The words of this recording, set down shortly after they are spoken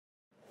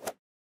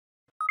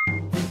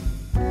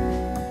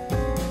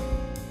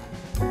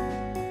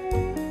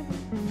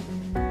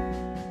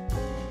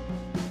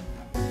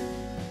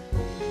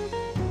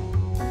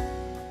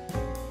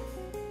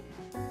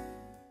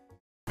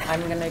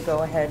I'm going to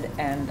go ahead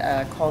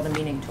and call the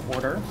meeting to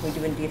order. We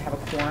do indeed have a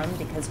quorum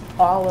because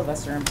all of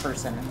us are in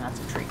person, and that's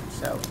a treat,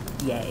 so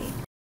yay.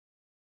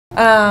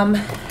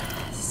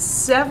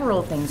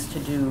 Several things to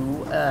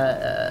do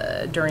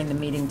during the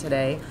meeting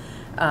today.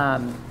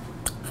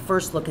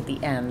 First, look at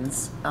the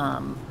ends,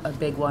 a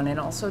big one, and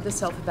also the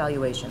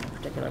self-evaluation, a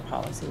particular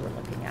policy we're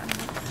looking at.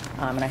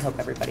 And I hope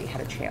everybody had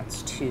a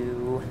chance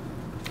to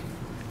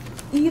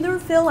either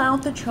fill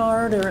out the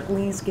chart or at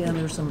least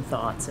gather some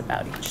thoughts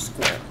about each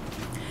school.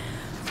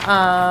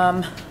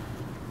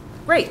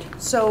 Great,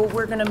 so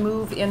we're going to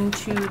move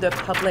into the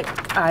public.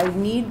 I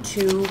need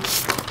to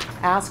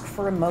ask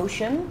for a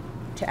motion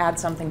to add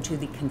something to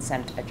the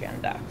consent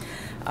agenda.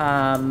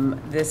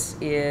 This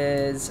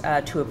is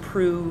to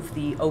approve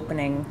the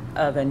opening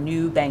of a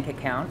new bank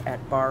account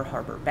at Bar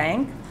Harbor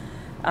Bank,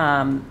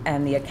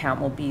 and the account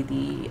will be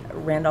the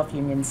Randolph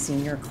Union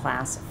Senior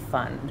Class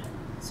Fund.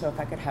 So if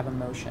I could have a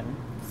motion.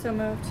 So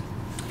moved.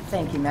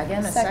 Thank you,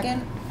 Megan. A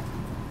Second.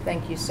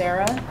 Thank you,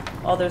 Sarah.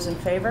 All those in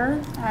favor?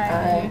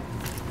 Aye.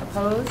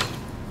 Opposed?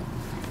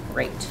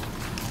 Great.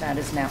 That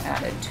is now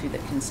added to the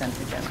consent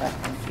agenda.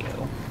 Thank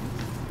you.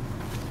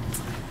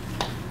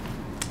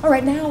 All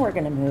right, now we're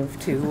going to move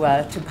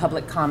to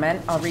public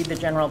comment. I'll read the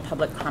general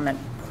public comment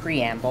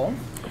preamble.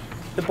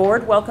 The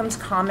board welcomes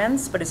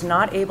comments but is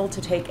not able to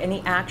take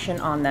any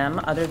action on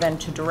them other than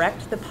to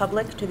direct the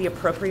public to the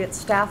appropriate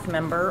staff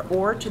member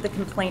or to the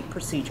complaint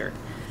procedure.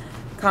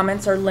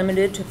 Comments are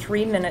limited to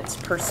 3 minutes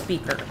per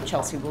speaker.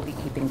 Chelsea will be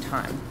keeping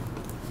time.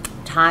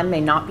 Time may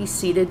not be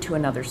ceded to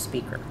another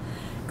speaker.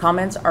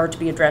 Comments are to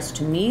be addressed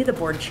to me, the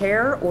board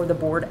chair, or the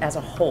board as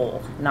a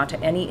whole, not to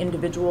any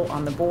individual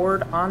on the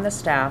board, on the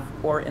staff,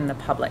 or in the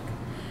public.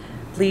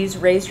 Please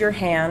raise your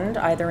hand,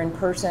 either in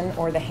person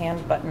or the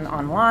hand button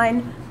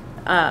online,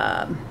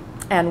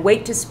 and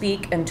wait to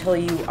speak until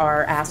you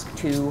are asked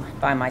to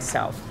by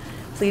myself.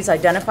 Please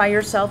identify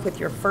yourself with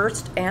your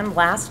first and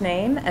last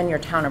name and your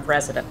town of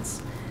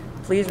residence.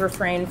 Please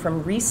refrain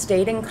from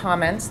restating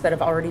comments that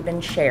have already been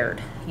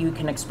shared. You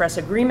can express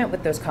agreement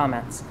with those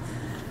comments.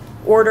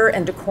 Order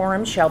and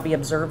decorum shall be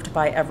observed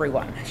by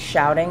everyone.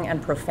 Shouting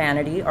and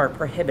profanity are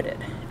prohibited.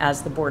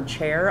 As the board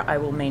chair, I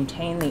will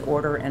maintain the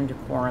order and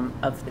decorum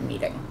of the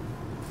meeting.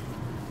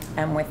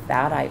 And with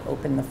that, I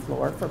open the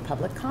floor for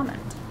public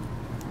comment.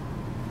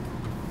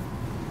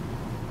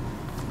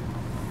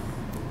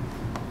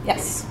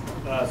 Yes.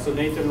 So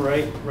Nathan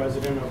Wright,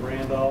 resident of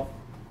Randolph,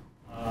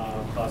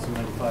 class of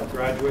 95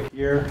 graduate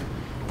here.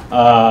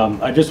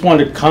 I just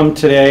wanted to come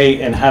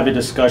today and have a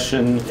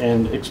discussion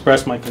and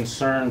express my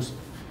concerns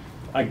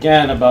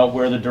again about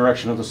where the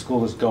direction of the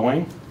school is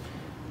going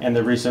and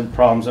the recent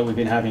problems that we've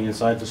been having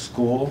inside the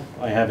school.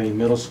 I have a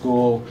middle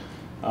school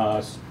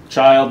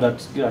child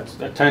that's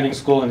attending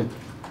school and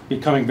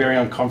becoming very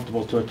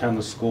uncomfortable to attend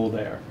the school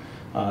there,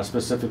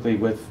 specifically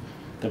with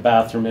the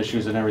bathroom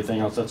issues and everything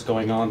else that's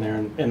going on there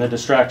and the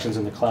distractions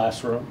in the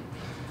classroom.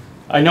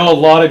 I know a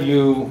lot of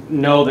you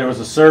know there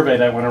was a survey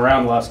that went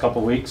around the last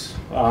couple of weeks.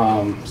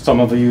 Some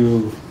of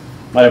you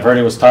might have heard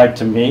it was tied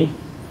to me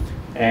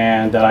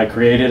and that I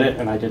created it,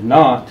 and I did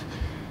not.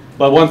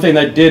 But one thing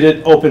that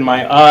did open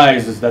my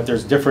eyes is that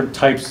there's different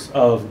types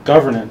of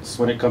governance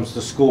when it comes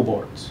to school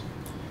boards.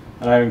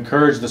 And I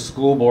encourage the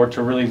school board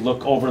to really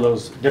look over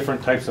those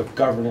different types of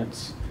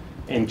governance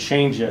and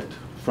change it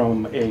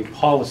from a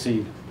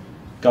policy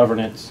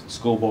governance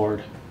school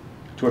board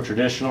to a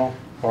traditional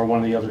or one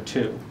of the other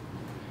two.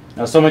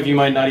 Now, some of you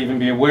might not even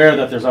be aware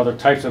that there's other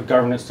types of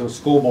governance to a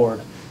school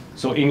board.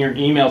 So in your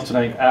email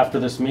tonight after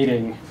this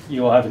meeting,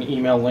 you will have an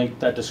email link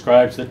that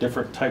describes the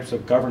different types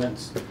of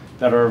governance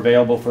that are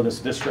available for this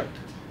district,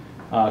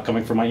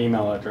 coming from my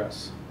email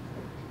address.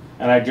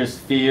 And I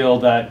just feel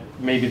that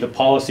maybe the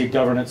policy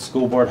governance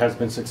school board has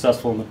been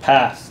successful in the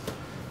past,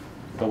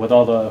 but with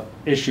all the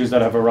issues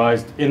that have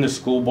arisen in the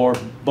school board,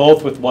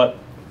 both with what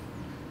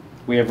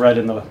we have read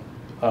in the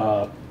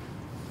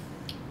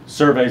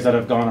surveys that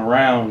have gone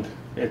around,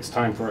 it's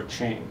time for a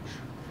change.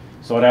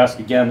 So I'd ask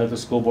again that the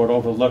school board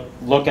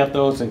look at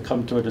those and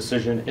come to a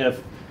decision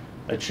if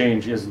a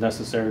change is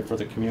necessary for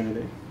the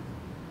community.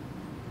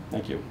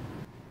 Thank you.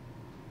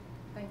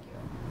 Thank you.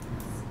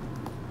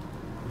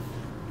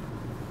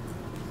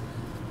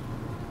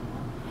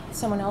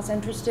 Someone else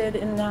interested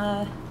in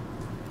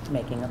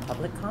making a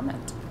public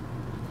comment?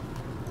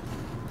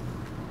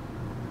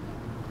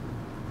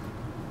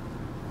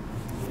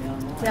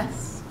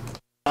 Yes.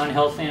 I'm a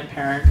health and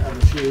parent of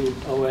a few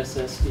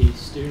OSSD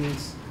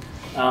students.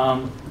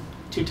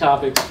 Two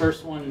topics.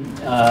 First one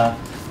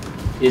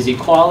is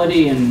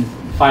equality in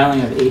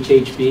filing of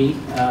HHB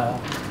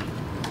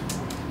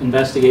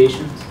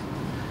investigations.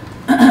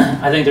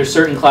 I think there's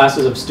certain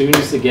classes of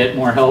students that get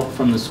more help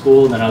from the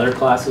school than other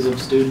classes of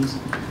students.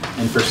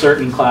 And for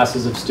certain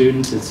classes of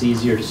students, it's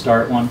easier to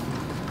start one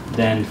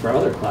than for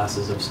other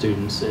classes of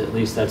students. At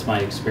least that's my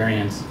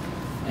experience.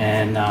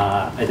 And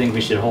I think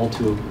we should hold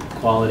to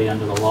equality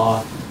under the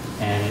law,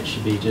 and it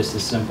should be just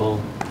as simple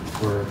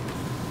for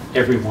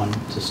everyone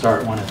to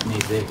start one if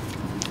need be.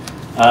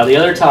 The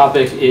other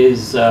topic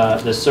is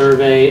the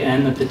survey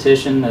and the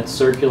petition that's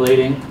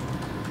circulating.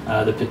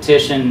 The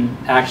petition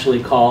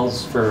actually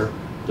calls for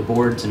the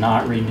board to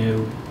not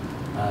renew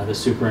the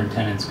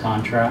superintendent's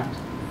contract.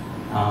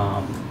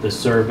 The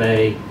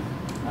survey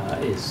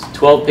is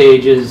 12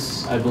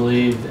 pages, I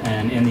believe,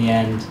 and in the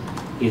end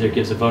either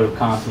gives a vote of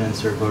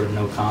confidence or a vote of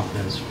no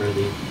confidence for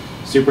the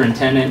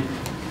superintendent.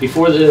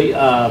 Before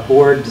the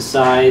board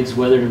decides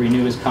whether to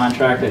renew his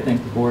contract, I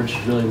think the board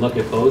should really look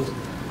at both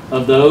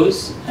of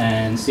those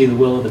and see the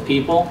will of the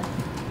people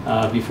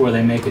before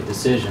they make a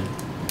decision.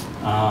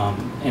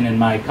 And in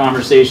my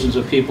conversations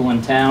with people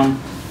in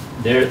town,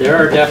 there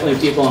are definitely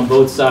people on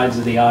both sides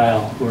of the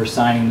aisle who are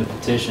signing the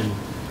petition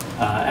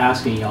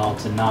asking y'all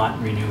to not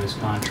renew his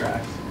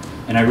contract.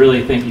 And I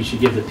really think you should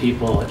give the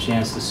people a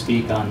chance to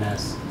speak on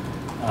this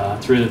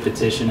through the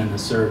petition and the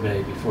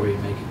survey before you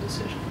make a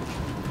decision.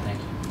 Thank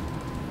you.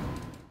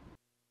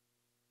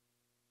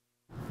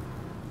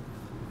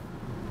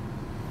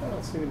 I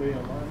don't see anybody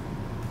online.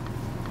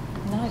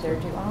 Neither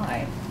do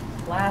I.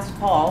 Last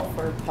call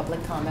for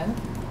public comment,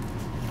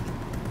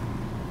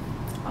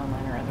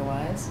 online or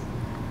otherwise.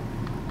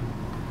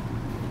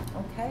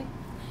 Okay.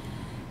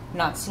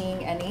 Not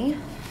seeing any.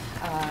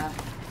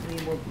 We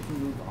will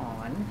move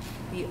on.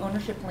 The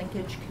Ownership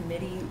Linkage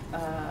Committee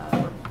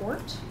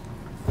report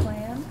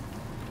plan.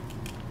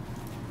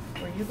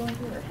 Were you going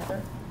to, or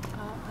Heather?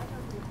 I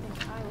don't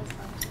think I was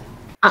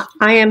on.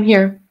 I am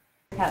here.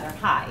 Heather,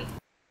 hi.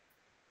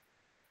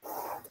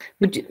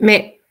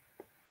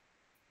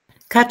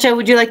 Katja,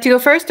 would you like to go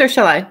first, or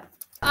shall I?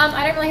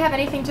 I don't really have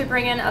anything to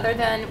bring in other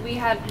than we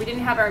didn't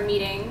have our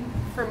meeting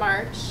for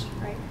March,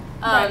 right?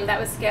 That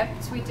was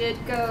skipped. We did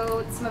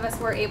go. Some of us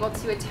were able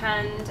to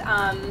attend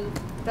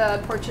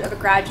the Portrait of a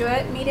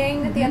Graduate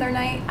meeting the other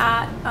night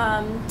at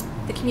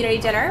the community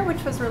dinner,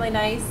 which was really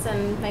nice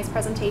and nice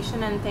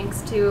presentation. And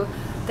thanks to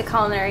the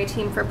culinary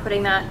team for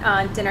putting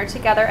that dinner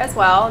together as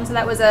well. And so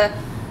that was a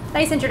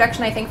nice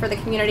introduction, I think, for the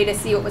community to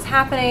see what was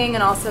happening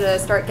and also to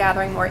start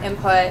gathering more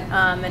input.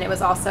 And it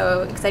was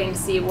also exciting to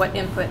see what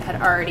input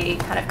had already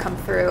kind of come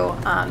through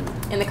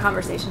in the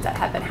conversations that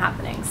had been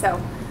happening.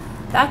 So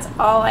that's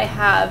all I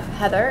have.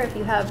 Heather, if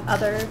you have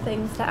other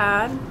things to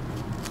add.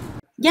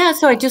 Yeah,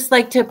 so I'd just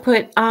like to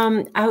put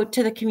out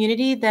to the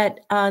community that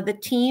the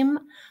team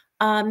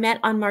met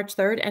on March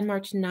 3rd and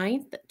March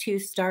 9th to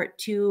start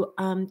to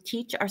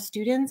teach our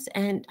students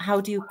and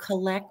how to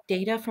collect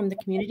data from the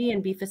community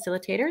and be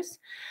facilitators.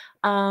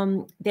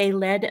 They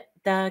led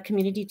the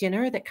community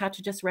dinner that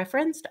Katja just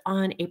referenced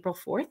on April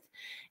 4th.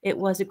 It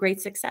was a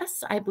great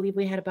success. I believe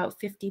we had about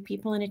 50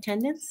 people in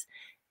attendance,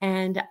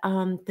 and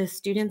the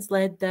students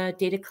led the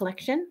data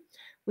collection.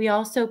 We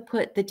also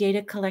put the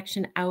data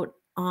collection out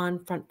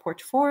on Front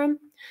Porch Forum.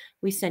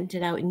 We sent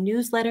it out in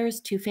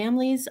newsletters to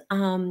families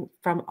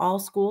from all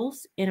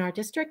schools in our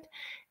district.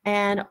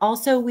 And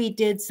also we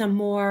did some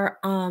more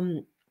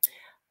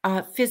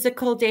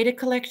physical data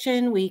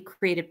collection. We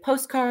created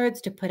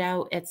postcards to put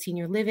out at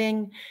senior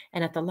living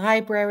and at the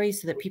library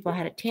so that people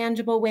had a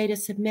tangible way to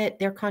submit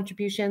their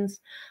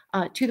contributions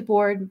to the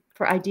board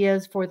for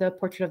ideas for the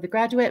Portrait of the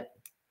Graduate.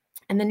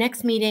 And the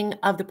next meeting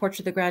of the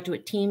Portrait of the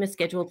Graduate team is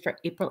scheduled for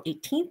April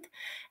 18th,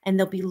 and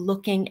they'll be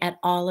looking at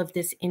all of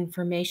this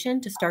information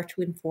to start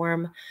to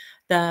inform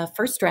the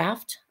first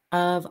draft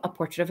of a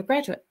Portrait of a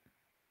Graduate.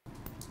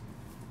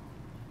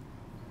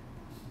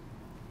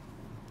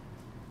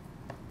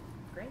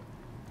 Great.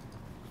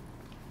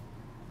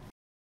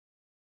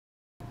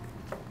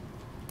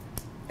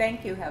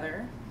 Thank you,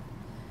 Heather.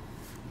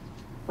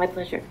 My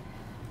pleasure.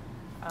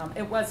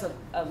 It was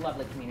a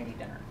lovely community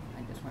dinner.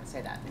 I just want to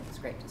say that. It was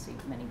great to see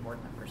many board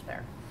members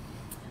there.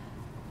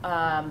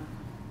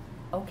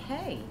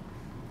 Okay,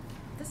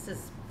 this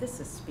is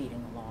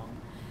speeding along.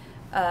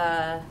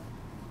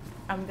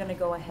 I'm going to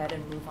go ahead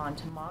and move on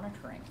to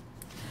monitoring.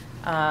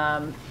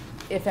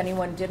 If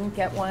anyone didn't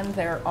get one,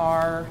 there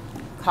are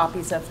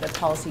copies of the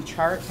policy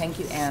chart. Thank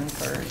you, Anne,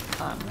 for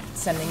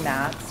sending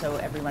that, so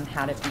everyone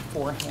had it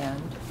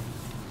beforehand.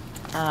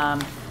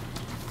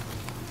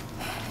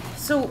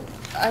 So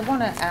I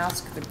want to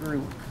ask the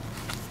group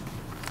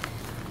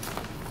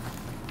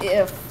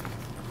if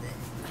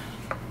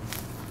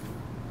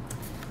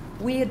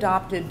we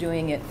adopted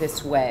doing it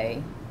this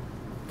way,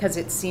 because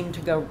it seemed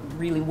to go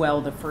really well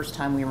the first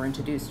time we were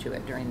introduced to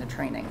it during the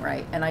training,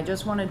 right? And I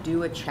just want to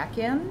do a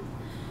check-in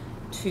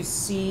to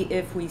see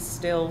if we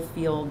still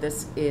feel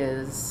this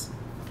is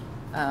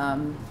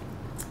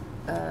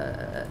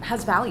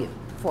has value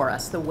for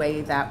us, the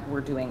way that we're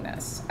doing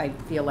this. I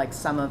feel like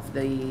some of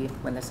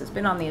when this has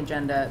been on the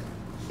agenda,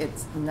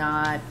 it's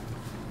not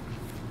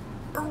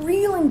a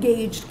real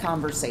engaged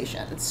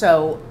conversation.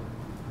 So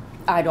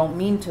I don't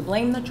mean to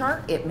blame the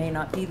chart. It may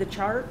not be the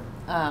chart.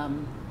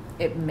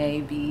 It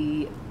may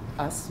be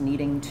us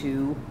needing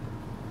to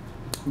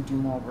do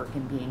more work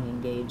and being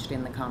engaged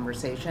in the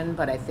conversation,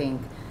 but I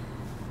think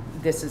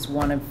this is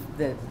one of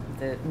the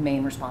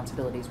main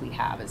responsibilities we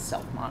have is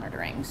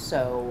self-monitoring.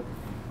 So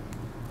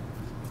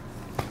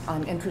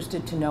I'm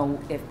interested to know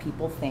if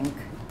people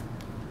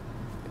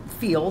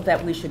feel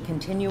that we should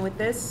continue with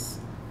this,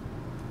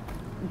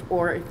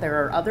 or if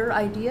there are other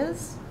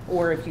ideas,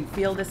 or if you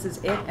feel this is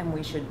it and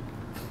we should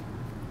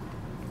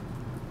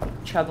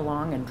chug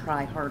along and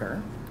try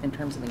harder in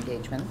terms of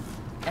engagement.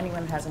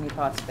 Anyone has any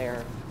thoughts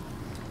there?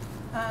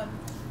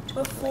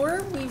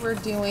 Before we were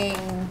doing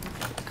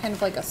kind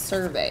of like a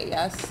survey,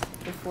 yes?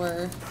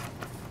 Before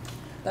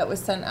that was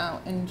sent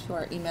out into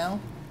our email.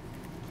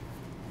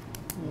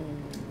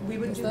 We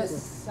would Is do that-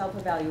 this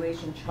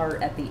self-evaluation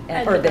chart at the end,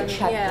 End or of the them,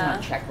 check, yeah.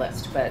 not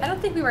checklist, but. I don't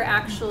think we were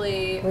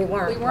actually, We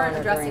weren't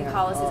addressing monitoring our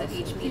policies at policies.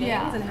 each meeting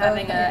Yeah. and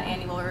having Okay. an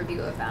annual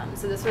review of them.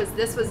 So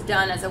this was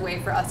done as a way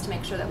for us to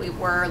make sure that we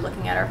were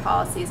looking at our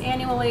policies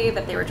annually,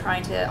 that they were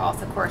trying to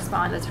also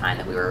correspond to the time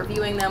that we were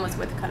reviewing them was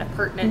with kind of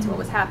pertinent to what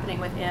was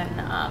happening within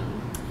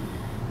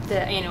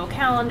the annual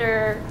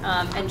calendar,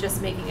 and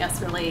just making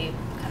us really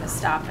kind of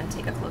stop and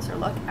take a closer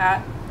look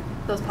at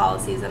those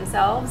policies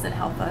themselves and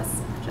help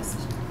us just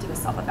do a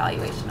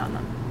self-evaluation on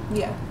them.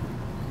 Yeah.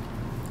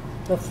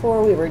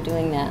 Before we were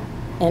doing that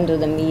end of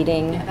the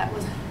meeting Yeah, that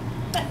was.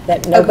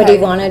 that nobody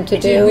Okay. wanted to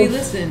Did we do.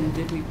 listen?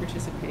 Did we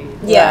participate?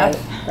 Yeah.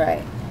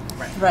 Right.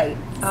 Right.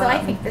 So I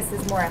think this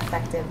is more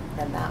effective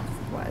than that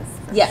was,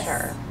 for Yes.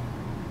 sure.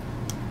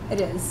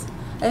 It is.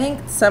 I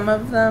think some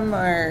of them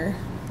are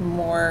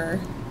more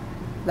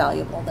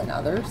valuable than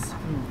others.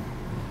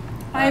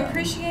 I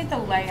appreciate the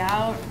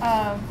layout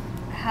of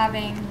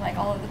having like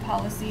all of the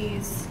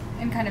policies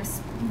and kind of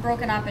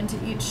broken up into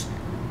each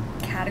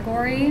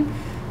category.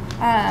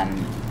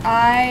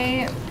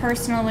 I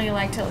personally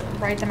like to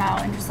write them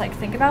out and just like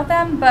think about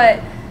them, but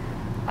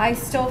I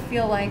still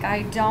feel like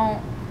I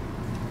don't,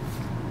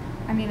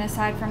 I mean,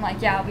 aside from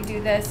like, yeah, we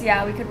do this,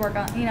 yeah, we could work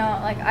on, you know,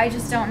 like I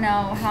just don't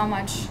know how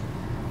much,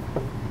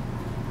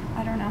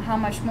 I don't know how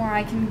much more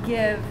I can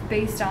give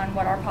based on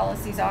what our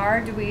policies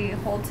are. Do we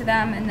hold to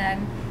them, and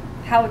then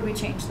how would we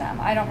change them?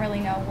 I don't really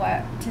know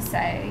what to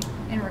say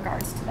in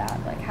regards to that.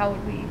 Like how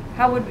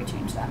would we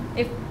change them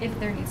if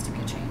there needs to be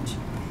a change?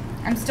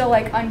 I'm still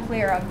like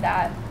unclear of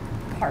that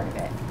part of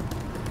it.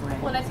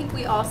 Well, and I think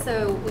we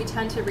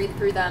tend to read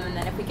through them, and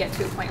then if we get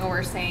to a point where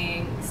we're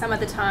saying some of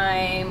the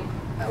time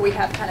we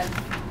have kind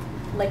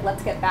of like,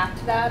 let's get back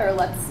to that, or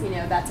let's, you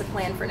know, that's a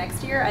plan for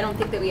next year. I don't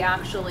think that we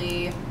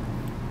actually,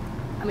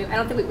 I mean, I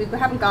don't think we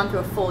haven't gone through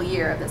a full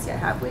year of this yet,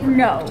 have we?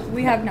 No,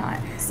 we have not.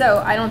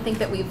 So I don't think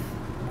that we've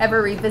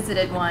ever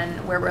revisited one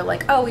where we're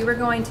like, oh, we were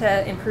going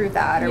to improve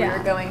that, or we Yeah.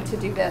 were going to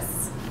do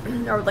this,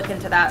 or look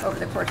into that over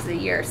the course of the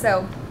year.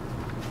 So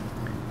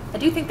I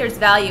do think there's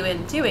value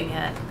in doing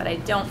it, but I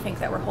don't think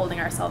that we're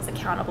holding ourselves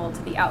accountable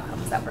to the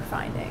outcomes that we're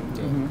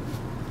finding.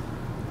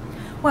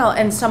 Well,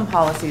 and some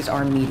policies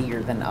are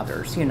meatier than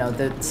others. You know,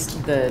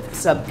 the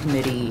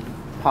subcommittee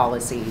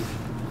policy,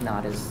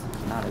 not as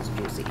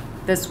juicy.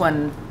 This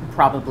one,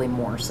 probably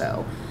more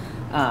so.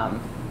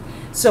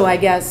 So I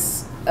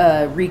guess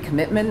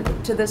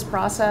recommitment to this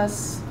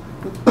process.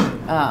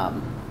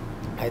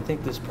 I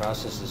think this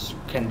process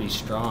can be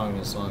strong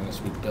as long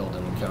as we build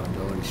an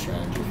accountability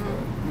strategy for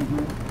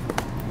it.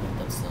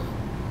 That's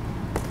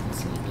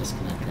the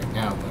disconnect right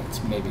now,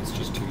 but maybe it's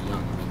just too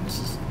young. I mean,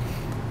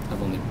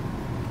 I've only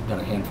done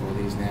a handful of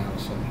these now,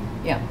 so.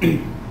 Yeah.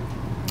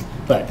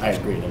 But I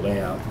agree, the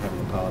layout, having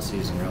the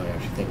policies and really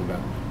actually thinking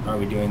about, are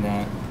we doing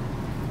that?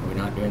 Are we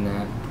not doing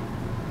that?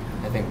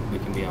 I think we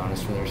can be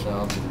honest with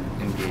ourselves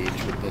and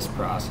engage with this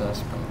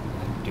process, but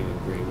I do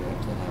agree we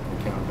have to have an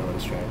accountability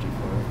strategy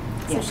for it.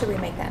 So should we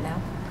make that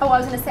now? Oh, I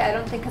was going to say, I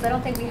don't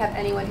think we have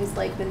anyone who's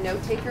like the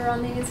note taker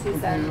on these, who's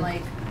then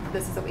like,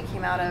 this is what we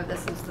came out of,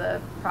 this is the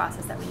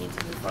process that we need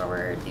to move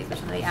forward, these are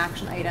some of the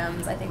action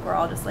items. I think we're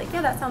all just like,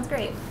 yeah, that sounds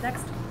great,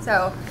 next.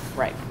 So,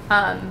 Right.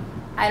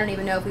 I don't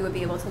even know if we would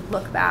be able to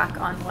look back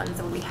on ones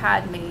that we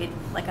had made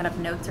like kind of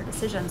notes or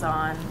decisions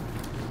on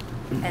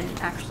and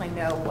actually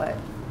know what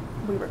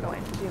we were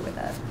going to do with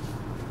it.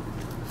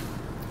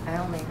 I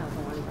only have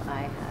the ones that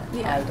I had.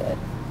 Yeah. I did,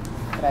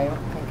 but I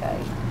don't think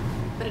I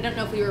But I don't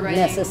know if we were writing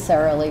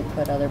necessarily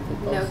put other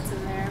people's notes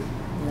in there.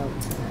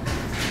 notes in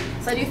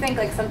it. So I do think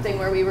like something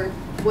where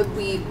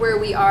where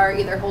we are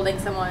either holding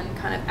someone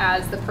kind of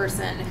as the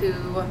person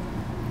who,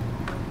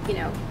 you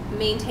know,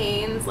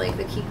 maintains like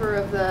the keeper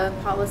of the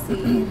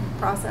policy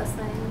process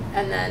thing,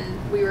 and then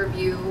we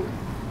review.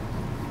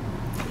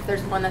 If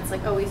there's one that's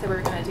like, oh, we said we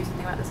were going to do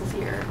something about this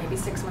year, maybe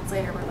 6 months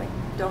later, we're like,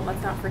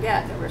 let's not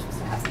forget that we're supposed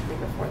to have something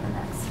before the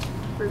next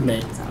review.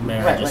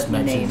 Mayor, Right, I just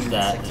like mentioned names.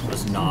 that it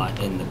was not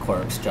in the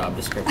clerk's job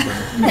description.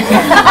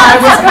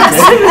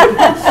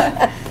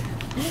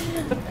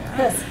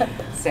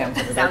 Sam,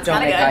 Sounds don't kinda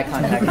make good. eye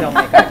contact. Don't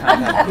make eye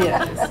contact.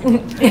 Yeah.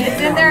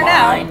 It's in there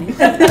now. You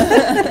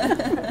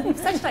have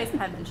such nice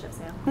penmanship,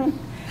 Sam.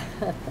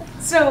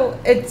 So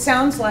it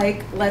sounds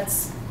like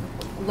let's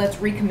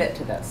recommit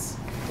to this.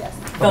 Yes.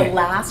 The Okay.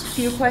 last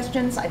few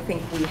questions, I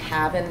think we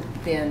haven't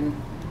been,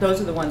 those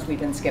are the ones we've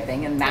been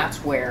skipping, and that's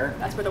where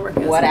That's where the work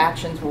is. what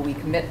actions will we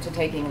commit to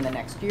taking in the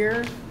next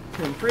year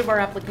to improve our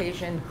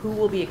application? Who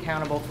will be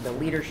accountable for the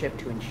leadership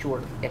to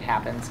ensure it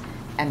happens?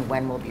 And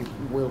when will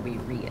we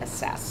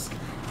reassess?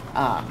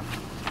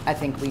 I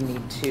think we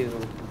need to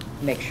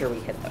make sure we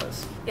hit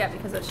those. Yeah,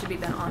 because it should be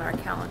then on our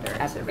calendar.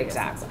 As- to reassess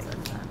exactly. at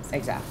certain times.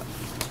 Exactly.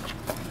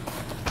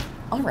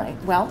 All right,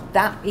 well,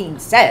 that being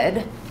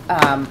said,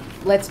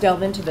 let's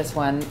delve into this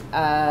one.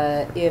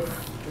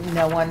 If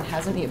no one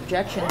has any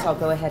objections, I'll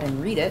go ahead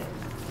and read it.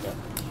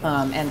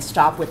 And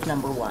stop with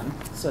number 1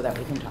 so that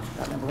we can talk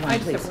about number 1, I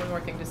just please. have one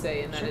more thing to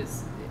say, and that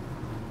is,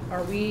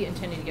 are we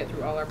intending to get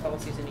through all our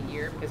policies in a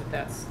year? Because if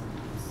that's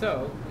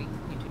so, we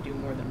need to do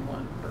more than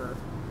one per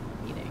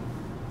meeting,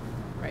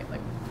 right? Like,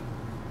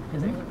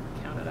 has anyone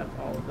counted up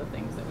all of the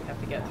things that we have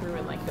to get through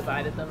and like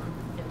divided them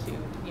into,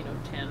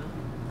 10?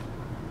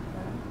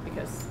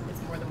 Because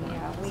it's more than one.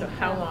 Yeah, we So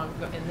how have- long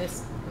in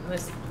this,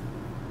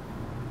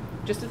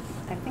 just I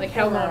think like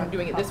how there were long a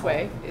doing it this couple.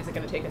 way is it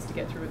going to take us to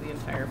get through the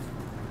entire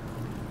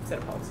set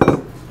of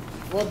policies?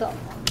 Well,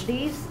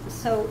 these,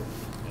 so.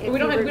 But we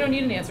don't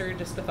need an answer,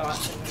 just a thought,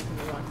 and we can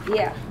move on.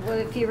 Yeah, well,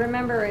 if you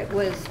remember, it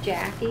was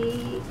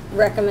Jackie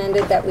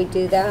recommended that we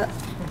do that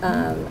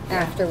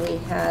after we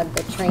had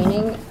the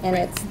training, and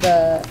it's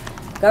the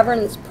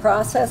governance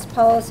process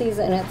policies,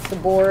 and it's the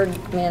board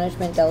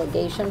management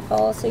delegation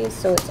policies,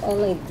 so it's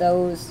only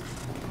those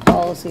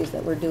policies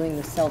that we're doing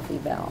the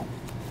self-eval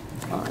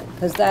on,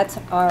 because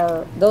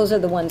those are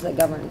the ones that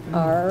govern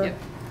our Yep.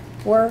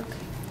 work,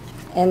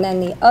 and then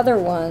the other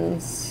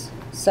ones,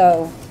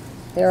 so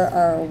there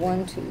are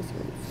 1, 2, 3,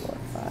 4,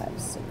 5,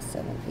 6,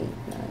 7, 8,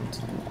 9,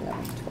 10,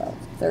 11, 12,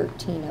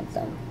 13 of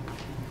them.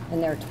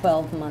 And there are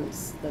 12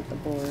 months that the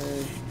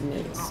board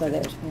meets, so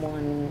there's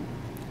one.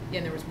 Yeah,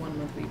 and there was 1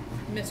 month we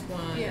missed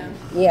one. Yeah.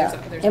 Yeah,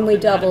 There's and we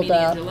often not a doubled meeting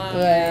in up, July,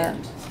 yeah.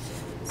 and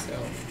so.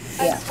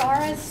 Yeah. As far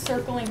as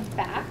circling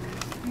back,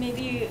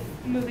 maybe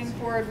moving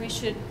forward, we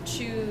should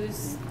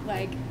choose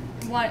like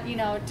one,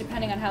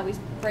 depending on how we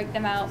break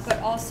them out, but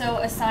also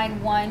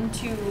assign one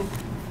to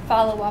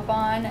follow up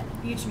on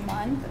each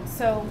month.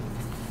 So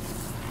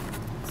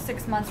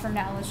 6 months from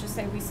now, let's just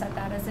say we set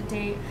that as a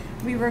date.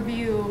 We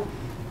review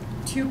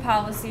 2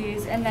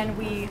 policies and then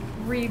we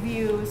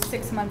review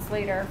 6 months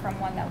later from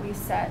one that we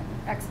set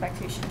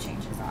expectation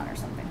changes on or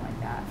something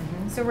like that.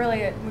 So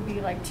really it would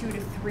be like 2 to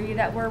 3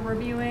 that we're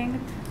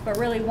reviewing, but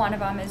really one of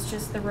them is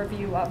just the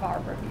review of our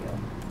review.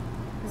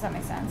 Does that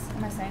make sense?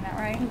 Am I saying that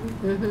right?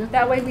 Mm-hmm.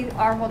 That way we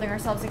are holding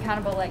ourselves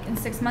accountable, like in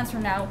 6 months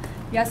from now,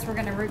 yes, we're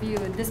gonna review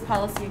this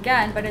policy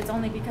again, but it's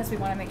only because we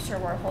wanna make sure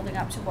we're holding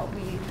up to what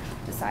we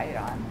decided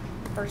on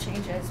for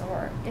changes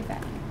or if any.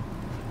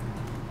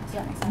 Does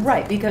that make sense?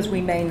 Right, because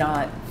we may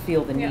not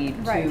feel the Yeah,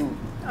 need right. to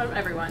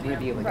Everyone, yeah.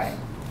 review it. Right.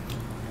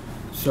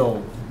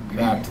 So,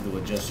 back to the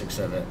logistics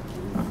of it,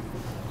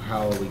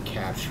 how are we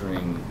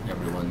capturing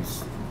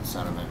everyone's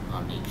sentiment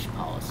on each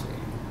policy?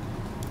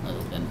 Other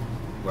than,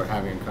 we're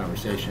having a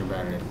conversation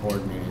about it at a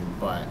board meeting,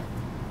 but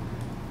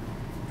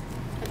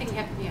I think you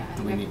have, yeah, I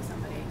do think we you need, have to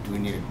somebody. do we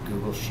need a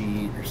Google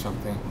sheet or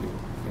something?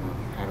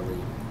 How do we?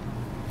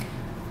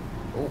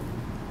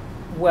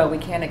 Well, we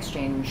can't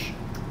exchange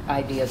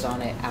ideas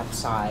on it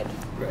outside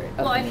Right. of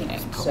Well, the I meeting.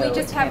 think so we it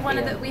just have can't one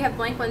be of a- the, we have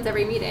blank ones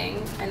every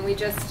meeting, and we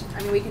just,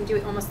 we can do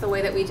it almost the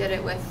way that we did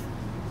it with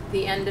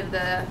the end of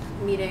the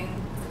meeting,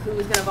 who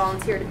was gonna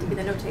volunteer to be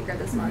the note taker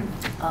this month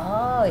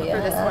Oh, yeah,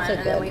 for this that's one, a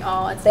and then we good.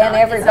 all, it's Then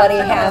not, everybody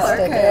it's not has to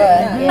similar. do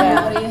it,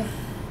 yeah.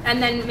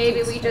 And then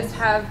maybe we just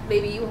have,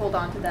 maybe you hold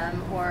on to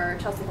them, or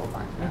Chelsea holds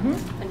on to them,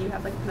 Mm-hmm. and you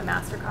have like the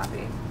master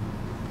copy.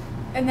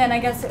 And then I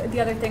guess the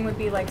other thing would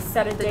be like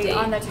set a The date date.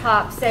 on the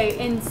top, say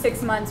in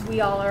 6 months,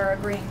 we all are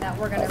agreeing that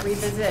we're gonna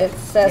revisit. It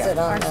says it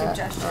our on the,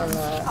 suggestions. on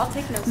the, I'll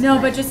take notes. No,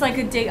 tonight. but just like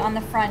a date on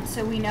the front,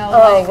 so we know.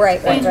 Oh, like,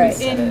 right,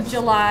 right. In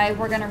July,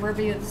 we're gonna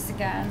review this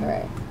again.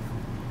 right.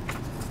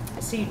 I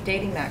see you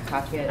dating that,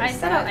 Katya. I Is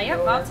said, that yep,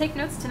 your- I'll take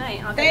notes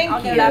tonight. I'll Thank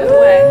get it you. out of the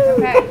way.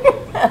 Okay.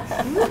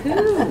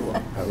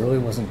 Woohoo. I really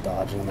wasn't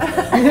dodging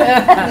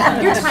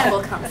that. Your time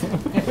will come.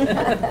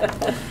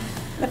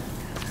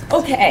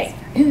 Okay.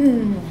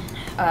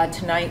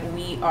 Tonight,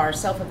 we are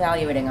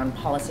self-evaluating on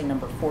policy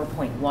number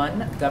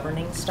 4.1,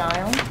 governing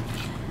style.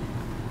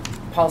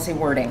 Policy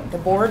wording. The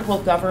board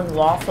will govern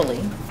lawfully,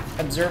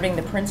 observing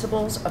the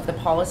principles of the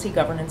policy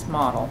governance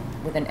model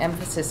with an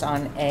emphasis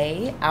on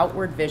A,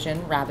 outward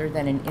vision rather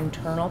than an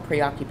internal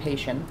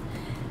preoccupation,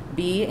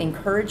 B,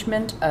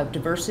 encouragement of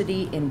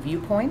diversity in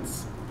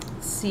viewpoints,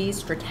 C,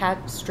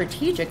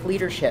 strategic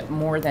leadership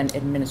more than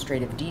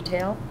administrative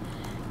detail,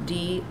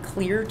 D,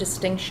 clear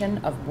distinction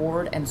of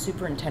board and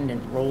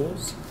superintendent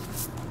roles,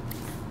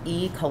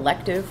 E,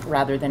 collective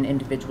rather than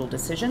individual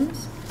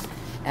decisions,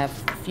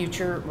 F,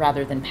 future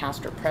rather than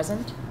past or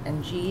present,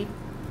 and G,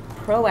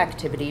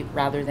 proactivity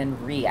rather than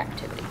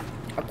reactivity.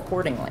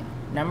 Accordingly,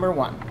 number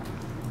 1,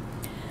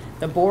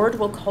 the board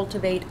will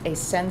cultivate a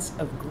sense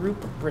of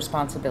group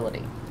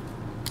responsibility.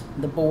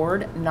 The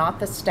board, not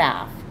the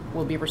staff,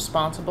 will be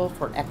responsible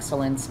for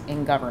excellence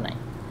in governing.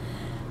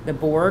 The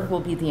board will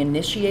be the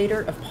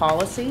initiator of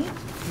policy,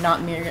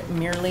 not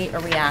merely a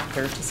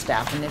reactor to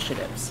staff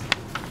initiatives.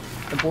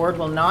 The board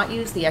will not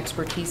use the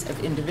expertise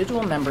of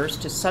individual members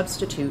to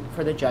substitute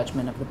for the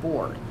judgment of the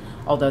board,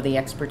 although the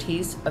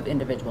expertise of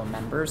individual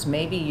members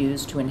may be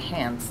used to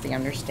enhance the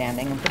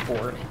understanding of the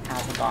board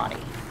as a body.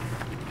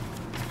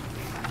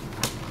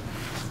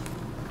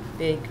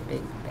 Big,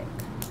 big, big.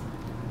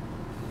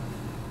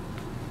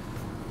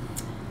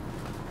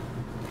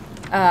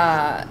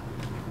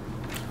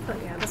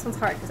 Yeah, this one's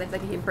hard because I feel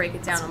like you can break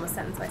it down almost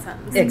sentence by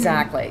sentence.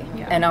 Exactly.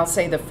 Yeah. And I'll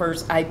say the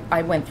first,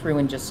 I went through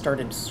and just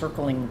started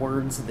circling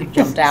words that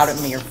jumped out at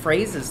me or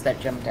phrases that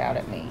jumped out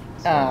at me.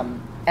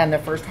 And the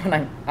first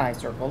one I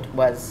circled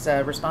was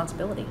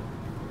responsibility.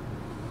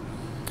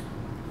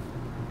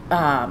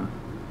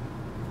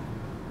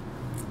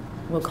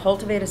 Will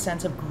cultivate a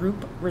sense of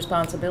group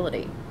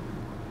responsibility.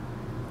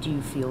 Do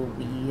you feel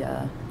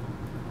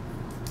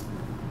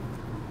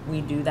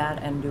we do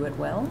that and do it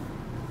well?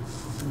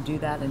 Do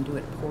that and do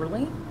it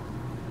poorly?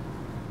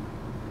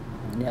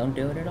 Don't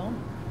do it at all.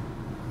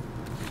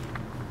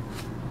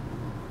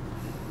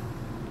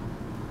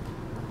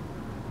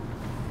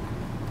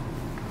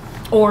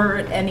 Or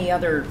any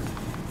other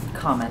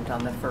comment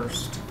on the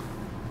first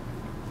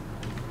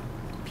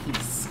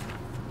piece?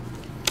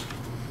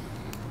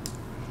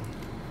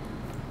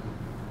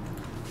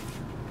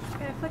 I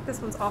feel like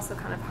this one's also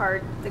kind of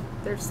hard.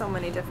 There's so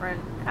many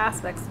different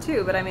aspects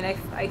too, but I mean,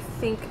 I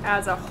think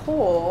as a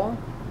whole,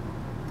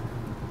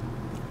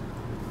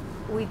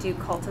 we do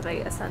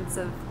cultivate a sense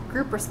of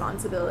group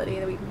responsibility.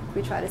 That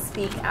we try to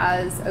speak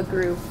as a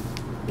group.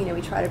 You know,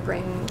 we try to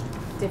bring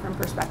different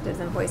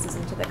perspectives and voices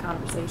into the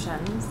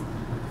conversations.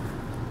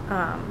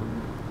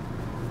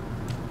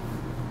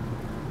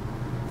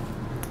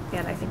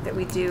 And I think that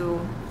we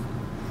do,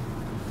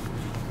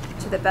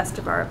 to the best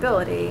of our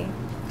ability,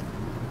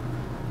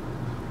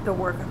 the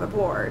work of a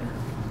board.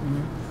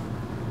 Mm-hmm.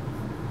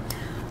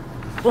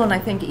 Well, and I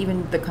think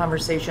even the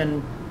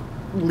conversation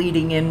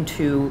leading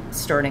into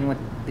starting with,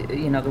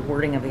 you know, the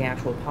wording of the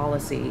actual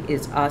policy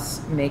is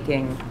us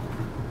making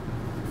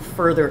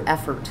further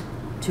effort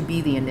to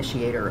be the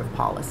initiator of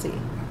policy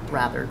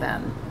rather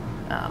than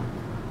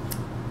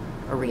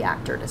a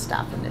reactor to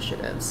staff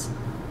initiatives.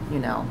 You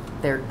know,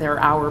 they're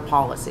our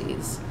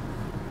policies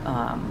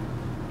and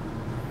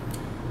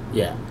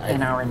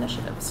our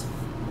initiatives.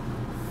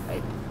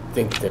 I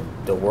think that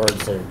the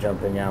words that are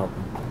jumping out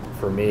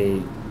for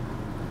me,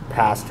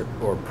 past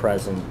or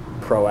present,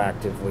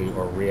 proactively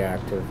or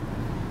reactive,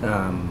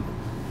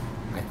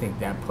 I think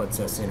that puts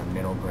us in a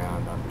middle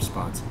ground on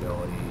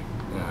responsibility.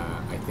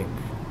 I think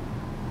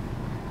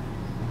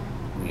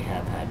we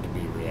have had to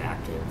be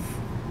reactive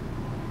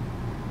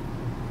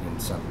in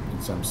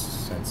some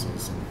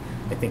senses, and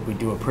I think we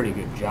do a pretty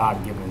good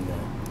job given the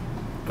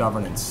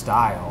governance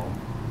style,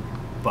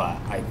 but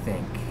I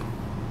think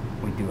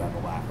we do have a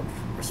lack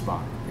of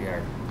response. We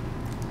are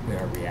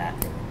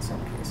reacting in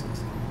some cases.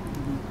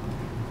 Mm-hmm.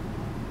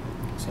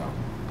 So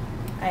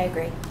I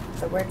agree.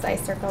 The words I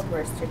circled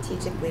were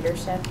strategic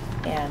leadership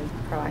and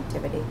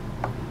proactivity.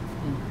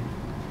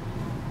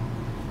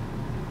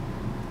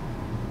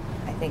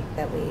 I think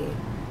that we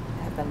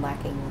have been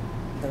lacking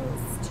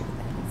those two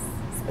things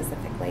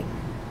specifically.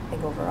 I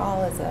think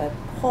overall as a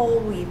whole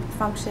we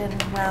function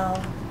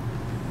well,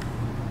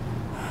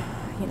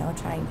 you know,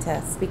 trying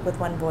to speak with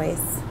one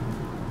voice,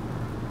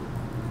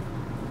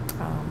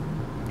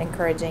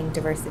 encouraging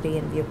diversity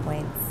in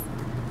viewpoints.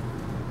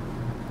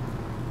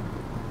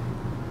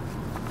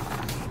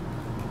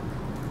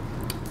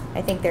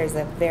 I think there's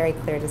a very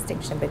clear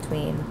distinction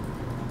between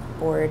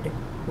board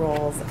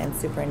roles and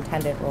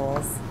superintendent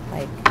roles.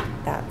 Like,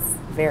 that's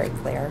very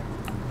clear.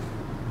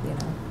 You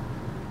know,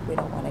 we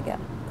don't want to get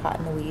caught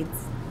in the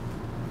weeds.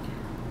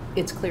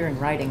 It's clear in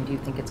writing. Do you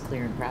think it's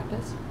clear in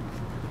practice?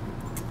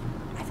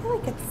 I feel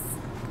like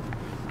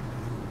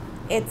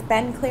it's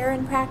been clear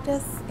in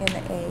practice in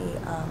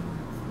a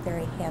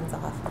very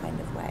hands-off kind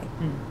of way.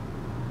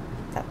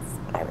 That's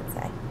what I would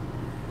say.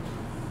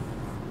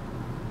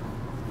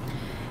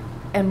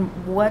 And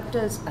what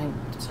does, I'm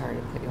sorry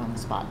to put you on the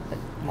spot, but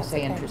you That's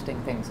say okay.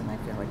 interesting things and I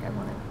feel like I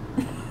want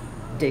to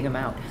dig them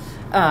out.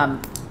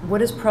 What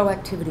does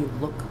proactivity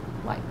look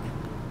like?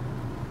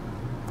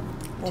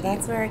 Well,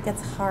 that's where it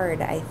gets hard,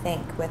 I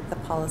think, with the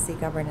policy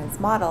governance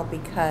model,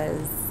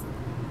 because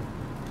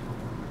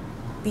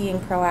being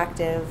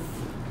proactive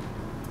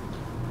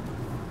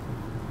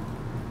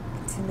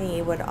to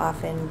me would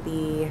often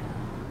be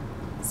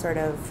sort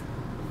of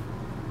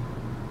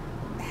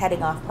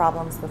heading off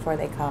problems before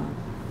they come.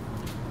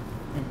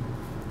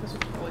 That's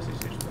what the policies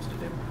are supposed to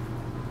do.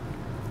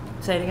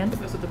 Say it again?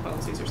 That's what the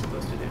policies are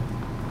supposed to do.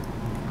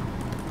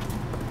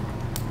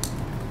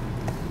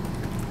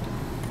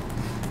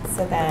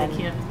 So then,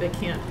 They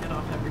can't head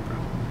off every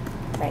problem.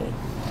 right,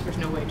 There's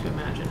no way to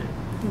imagine it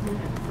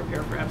and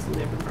prepare for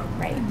absolutely every problem.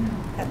 right,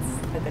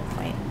 that's a good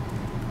point.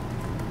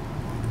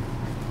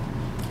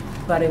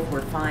 But if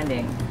we're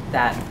finding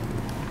that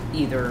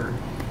either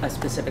a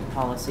specific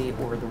policy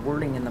or the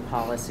wording in the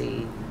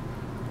policy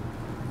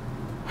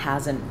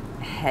hasn't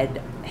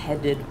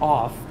headed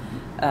off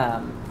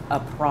a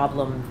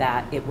problem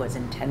that it was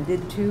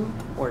intended to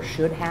or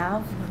should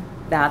have,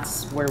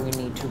 that's where we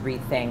need to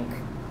rethink,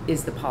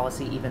 is the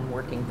policy even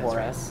working for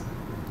us?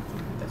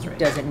 That's right.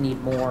 Does it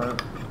need more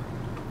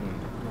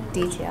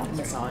Detail.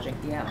 massaging?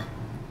 Yeah.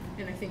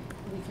 And I think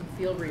we can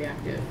feel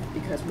reactive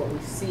because what we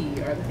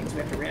see are the things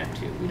we have to react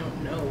to. We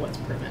don't know what's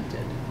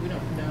prevented. We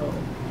don't know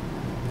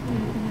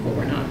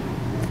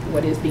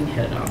what is being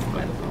headed off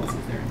by the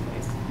policies that are in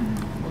place.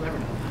 We'll never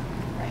know that.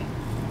 Right.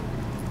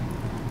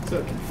 So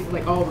it can feel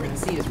like all we're gonna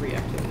see is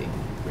reactivity,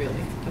 really.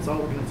 That's all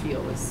we're gonna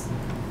feel is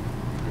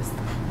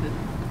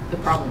the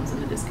problems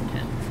and the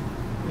discontent,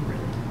 really.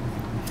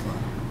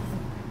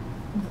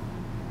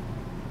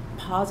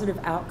 Positive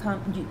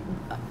outcome,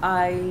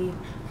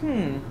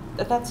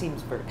 that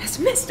seems very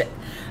pessimistic.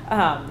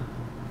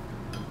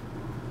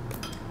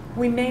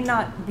 We may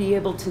not be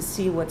able to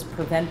see what's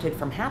prevented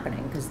from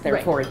happening because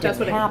therefore Right. it That's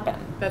didn't what I happen.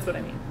 mean. That's what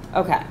I mean.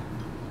 Okay.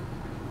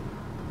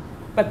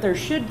 But there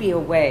should be a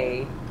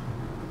way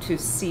to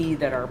see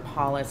that our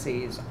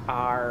policies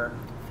are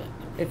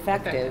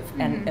effective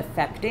and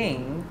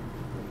affecting.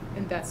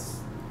 And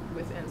that's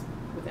with ends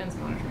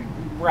monitoring.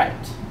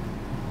 Right.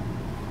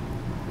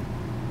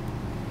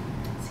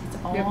 See, it's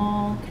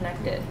all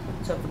connected.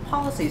 So if the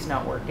policy's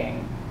not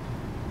working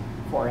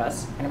for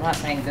us, and I'm not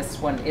saying this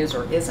one is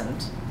or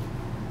isn't,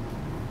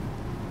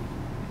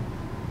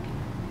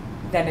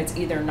 then it's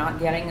either not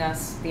getting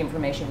us the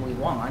information we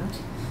want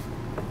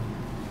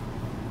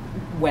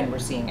when we're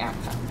seeing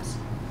outcomes.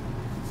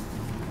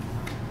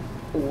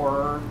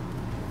 Or,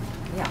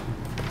 yeah,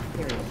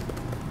 period.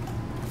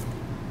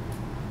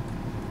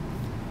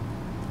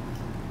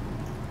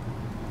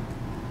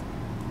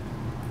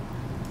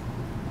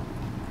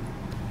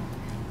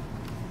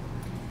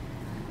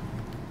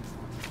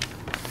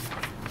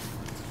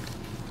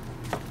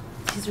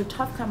 These are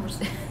tough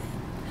conversations.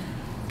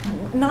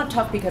 Not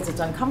tough because it's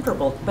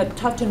uncomfortable, but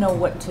tough to know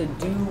what to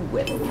do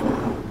with.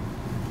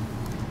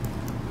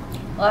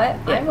 Well,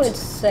 I would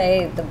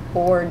say the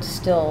board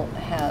still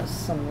has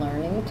some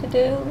learning to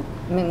do.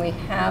 I mean, we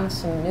have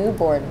some new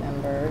board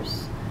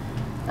members,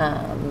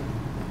 and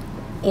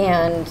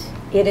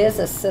it is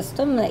a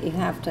system that you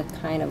have to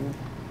kind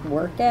of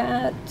work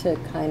at to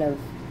kind of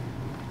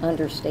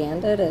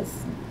understand it.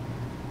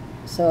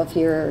 So if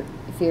you're,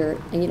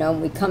 you know,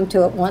 we come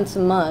to it once a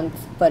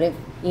month, but if,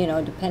 you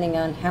know, depending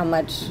on how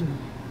much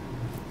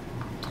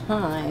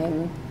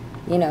time,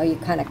 you know, you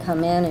kind of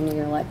come in and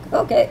you're like,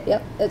 okay,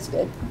 yep, it's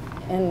good.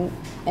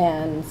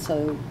 And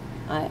so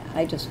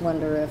I just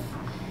wonder if,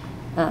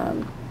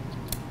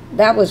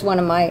 that was one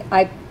of my,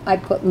 I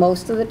put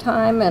most of the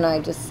time, and I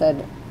just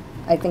said,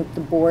 I think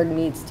the board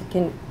needs to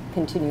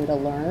continue to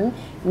learn.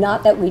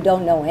 Not that we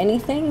don't know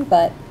anything,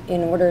 but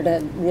in order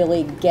to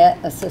really get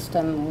a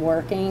system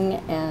working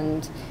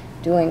and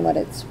doing what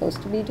it's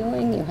supposed to be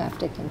doing, you have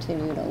to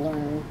continue to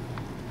learn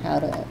how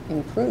to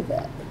improve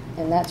it.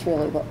 And that's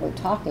really what we're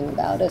talking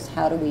about, is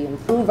how do we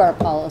improve our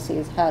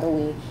policies, how do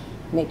we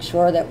make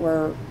sure that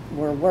we're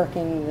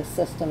working the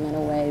system in a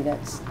way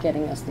that's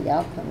getting us the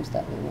outcomes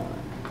that we want.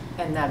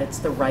 And that it's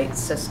the right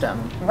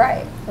system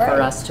Right.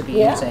 for us to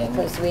be using.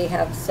 Because we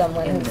have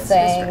someone in who's this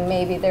saying district.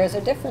 maybe there's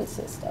a different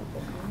system.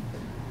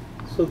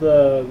 So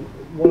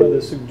one of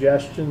the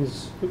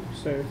suggestions,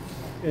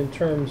 in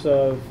terms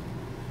of,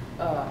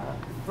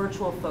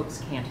 Virtual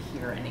folks can't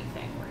hear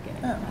anything. We're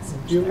getting a message.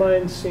 do you there.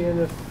 mind seeing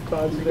if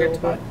Todd's Here, available?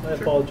 Todd. I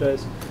Sure.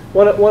 apologize.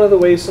 One of the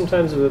ways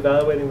sometimes of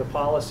evaluating the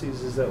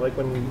policies is that, like,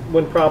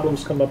 when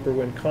problems come up or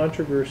when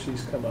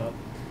controversies come up,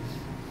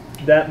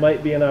 that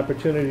might be an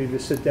opportunity to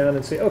sit down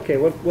and say, okay,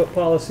 what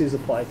policies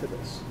apply to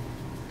this?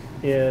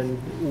 And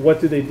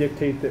what do they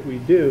dictate that we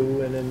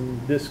do? And in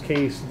this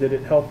case, did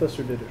it help us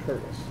or did it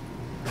hurt us?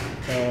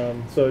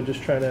 So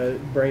just trying to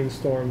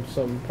brainstorm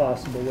some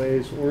possible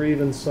ways, or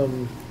even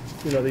some,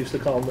 you know, they used to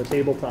call them the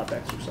tabletop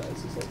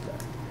exercises like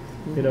that.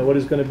 You know, what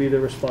is going to be the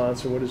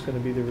response or what is going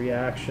to be the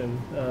reaction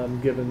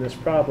given this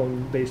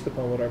problem based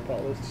upon what our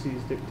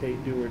policies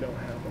dictate, do or don't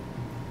happen.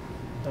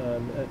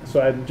 So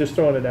I'm just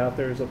throwing it out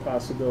there as a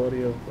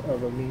possibility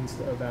of a means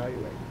to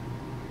evaluate.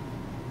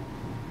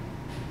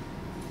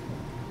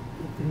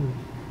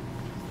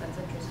 That's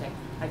interesting.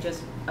 I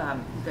just,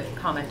 the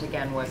comment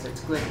again was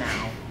it's good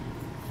now.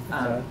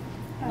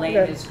 Lane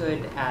Okay. is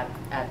good at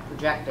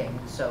projecting,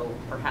 so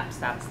perhaps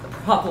that's the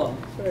problem.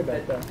 Sorry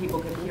about that. People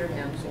can hear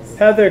him.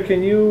 Heather,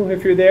 can you,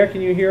 if you're there,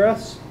 can you hear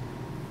us?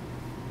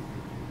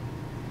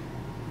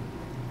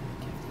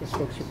 These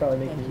folks are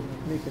probably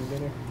making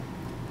dinner.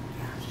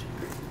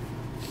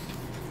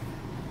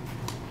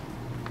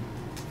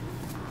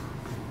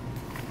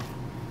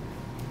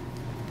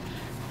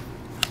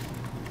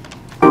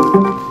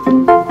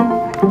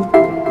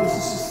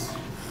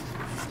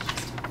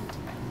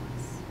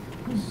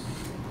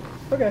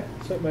 Okay,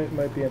 so it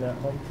might be an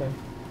at-home thing.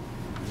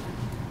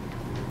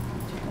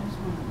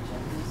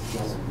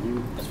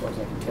 As far as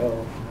I can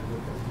tell,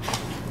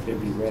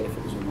 it'd be red if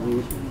it was a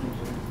mute.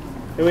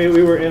 And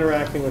we were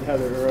interacting with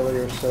Heather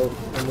earlier, so,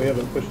 and we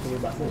haven't pushed any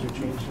buttons or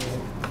changed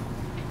anything.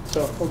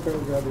 So, okay,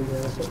 we'll grab these in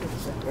a second.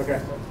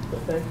 Okay. But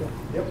thank you.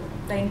 Yep.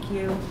 Thank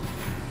you.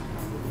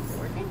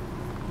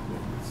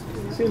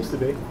 Seems to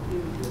be.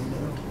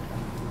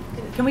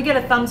 Can we get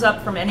a thumbs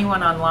up from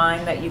anyone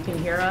online that you can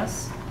hear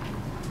us?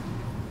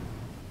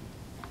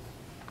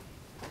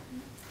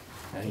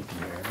 I think you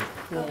hear it.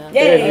 Yeah.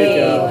 Yay! There you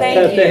go. Thank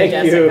you,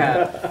 Thank you.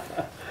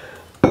 Jessica.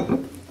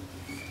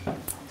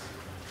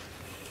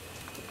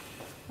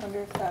 Wonder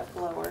if that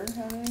blower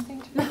had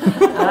anything to do with it.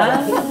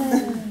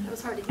 That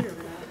was hard to hear,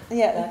 but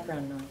Yeah.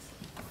 background noise.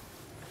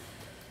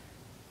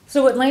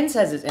 So what Lane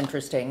says is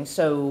interesting.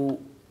 So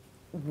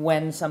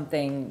when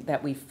something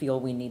that we feel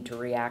we need to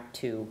react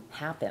to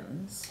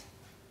happens,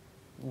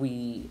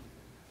 we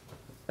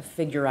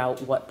figure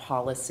out what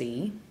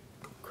policy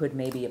could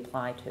maybe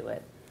apply to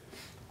it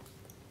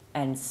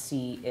and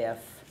see if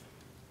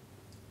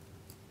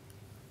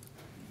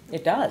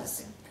it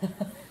does.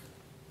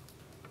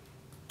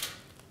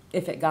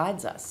 If it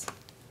guides us.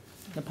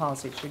 The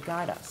policy should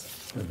guide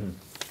us.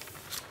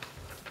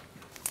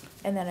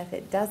 And then if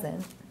it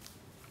doesn't,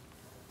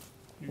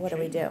 what do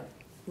we do?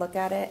 Look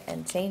at it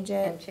and change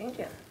it? And change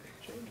it.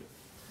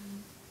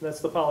 That's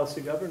the policy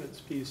governance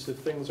piece. If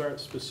things aren't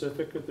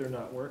specific, if they're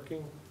not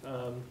working,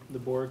 the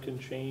board can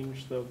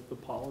change the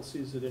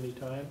policies at any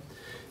time.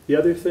 The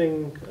other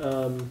thing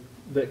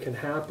that can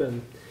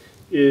happen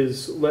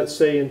is, let's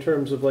say in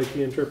terms of like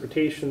the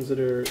interpretations that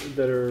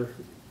are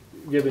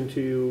given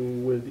to you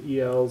with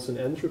ELs and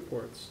ENDS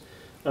reports,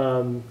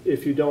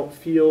 if you don't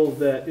feel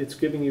that it's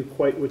giving you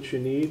quite what you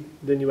need,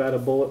 then you add a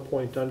bullet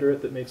point under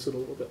it that makes it a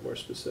little bit more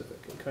specific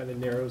and kind of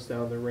narrows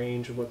down the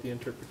range of what the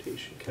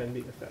interpretation can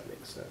be, if that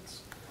makes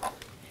sense.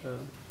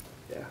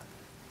 Yeah.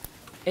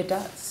 It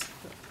does.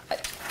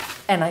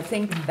 And I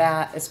think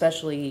that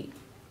especially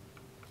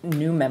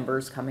new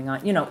members coming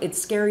on, you know, it's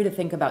scary to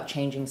think about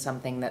changing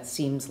something that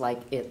seems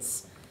like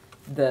it's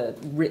the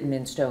written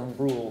in stone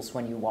rules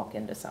when you walk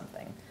into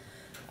something.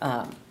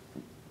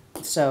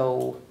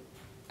 So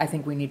I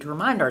think we need to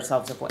remind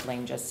ourselves of what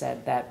Lane just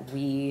said, that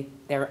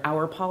they're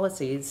our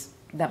policies.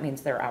 That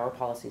means they're our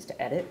policies to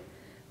edit,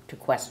 to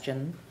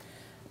question,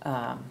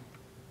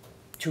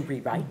 to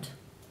rewrite.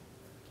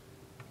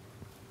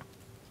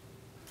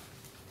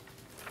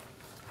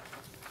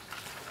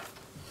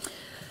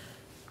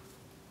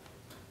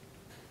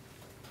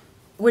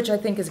 Which I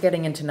think is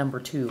getting into number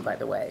 2, by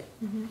the way,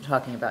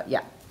 talking about,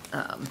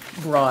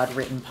 broad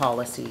written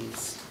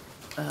policies.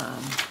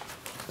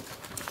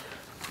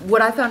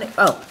 What I found,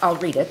 I'll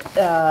read it.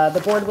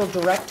 The board will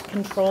direct,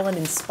 control, and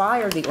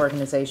inspire the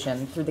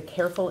organization through the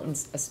careful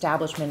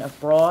establishment of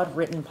broad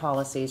written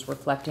policies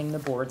reflecting the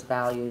board's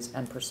values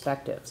and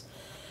perspectives.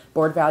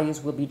 Board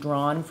values will be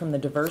drawn from the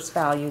diverse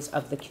values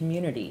of the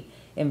community,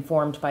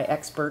 informed by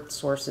expert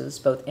sources,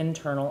 both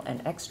internal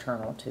and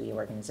external to the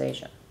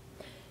organization.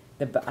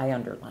 I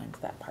underlined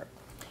that part.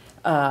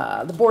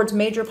 The board's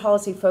major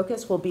policy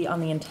focus will be on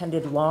the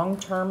intended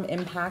long-term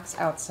impacts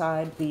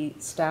outside the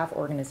staff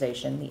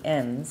organization, the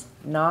ends,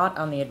 not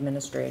on the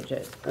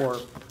administrative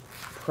or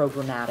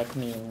programmatic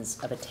means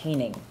of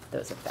attaining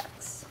those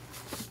effects.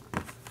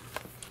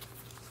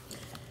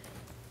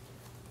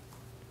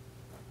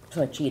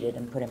 So I cheated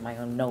and put in my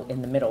own note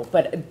in the middle,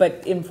 but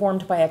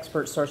informed by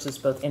expert sources,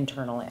 both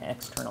internal and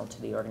external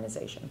to the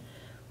organization,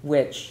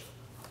 which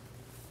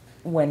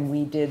when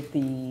we did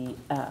the,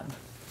 God,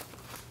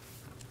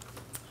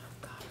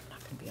 I'm not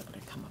going to be able to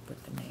come up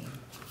with the name.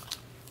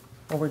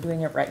 Well, we're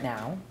doing it right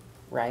now,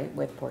 right,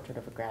 with Portrait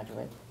of a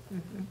Graduate.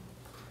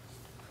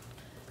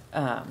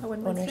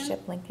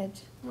 Ownership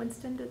linkage.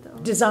 Winston did the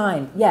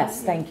Design,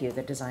 yes, thank you,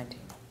 the design team.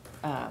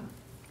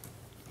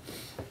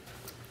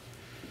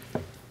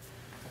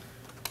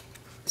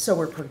 So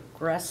we're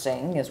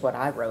progressing, is what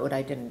I wrote.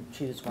 I didn't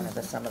choose one of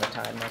the some of the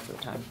time, most of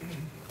the time.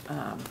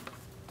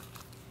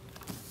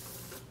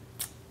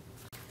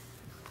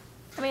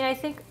 I mean, I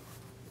think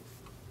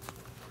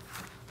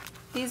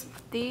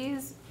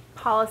these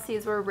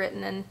policies were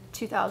written in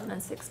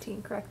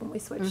 2016, correct? When we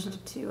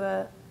switched to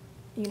a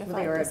unified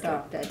They were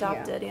district.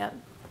 adopted, Yeah.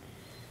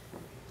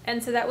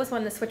 And so that was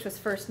when the switch was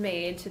first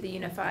made to the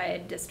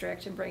unified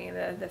district and bringing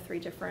the 3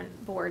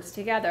 different boards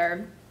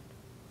together.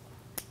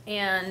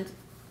 And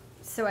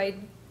so I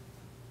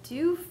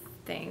do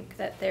think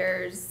that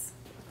there is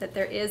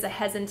a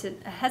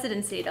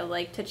hesitancy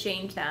to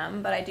change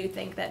them, but I do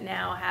think that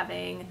now,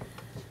 having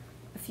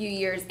a few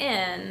years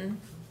in,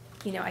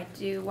 you know, I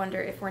do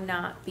wonder if we're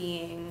not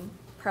being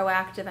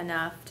proactive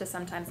enough to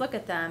sometimes look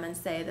at them and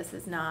say, this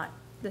is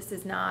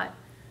not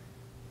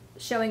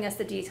showing us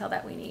the detail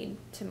that we need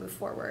to move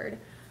forward.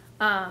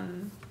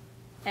 And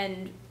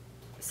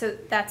so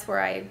that's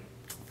where I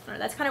don't know,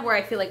 that's kind of where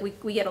I feel like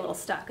we get a little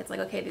stuck. It's like,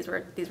 okay, these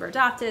were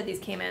adopted, these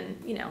came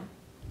in, you know,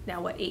 now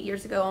what, 8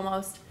 years ago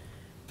almost.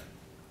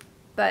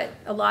 But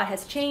a lot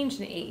has changed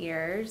in 8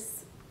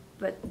 years,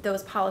 but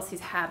those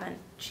policies haven't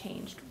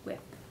changed with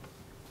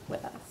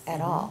us.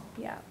 At all.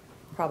 Yeah.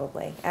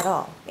 Probably, at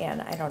all.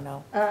 And I don't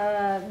know.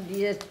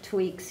 Just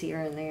tweaks here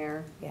and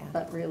there, Yeah.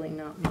 but really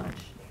not much.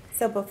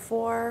 So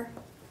before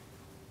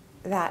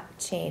that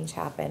change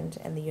happened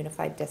in the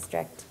unified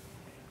district,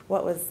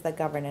 what was the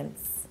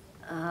governance?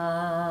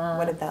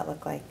 What did that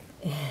look like?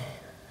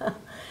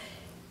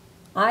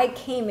 I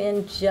came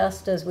in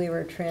just as we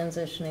were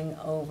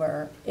transitioning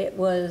over. It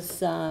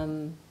was, It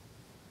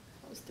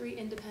was 3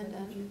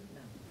 independent.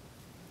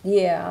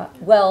 yeah,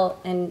 well,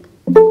 and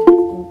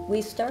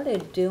we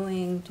started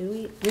doing,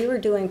 we were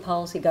doing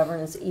policy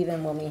governance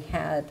even when we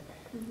had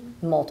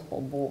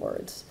multiple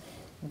boards.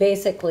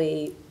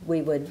 Basically,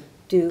 we would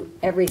do,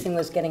 everything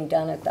was getting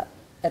done at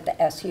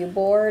the SU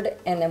board,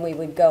 and then we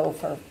would go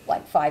for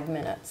like 5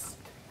 minutes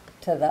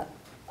to the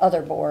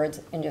other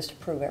boards and just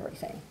approve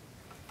everything.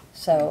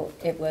 So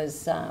it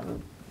was,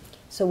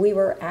 so we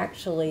were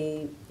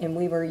actually, and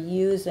we were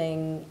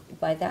using,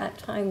 by that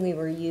time we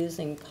were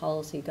using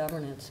policy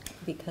governance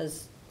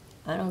because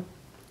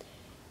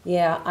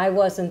I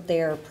wasn't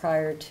there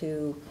prior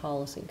to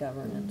policy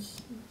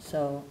governance.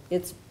 So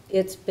it's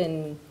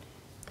been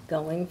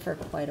going for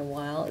quite a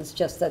while. It's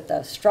just that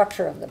the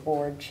structure of the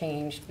board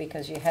changed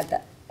because you had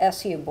the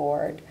SU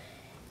board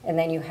and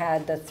then you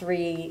had the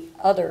 3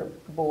 other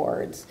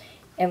boards,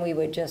 and we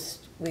would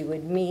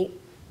meet,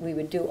 we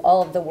would do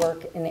all of the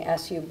work in the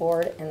SU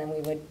board, and then we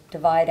would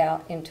divide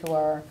out into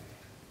our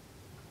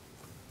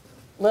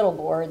little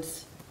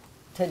boards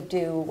to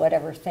do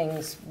whatever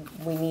things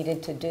we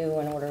needed to do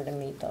in order to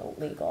meet the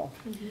legal.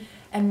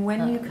 And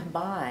when you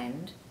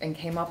combined and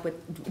came up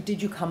with,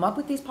 did you come up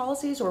with these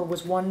policies, or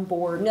was one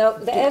board? No,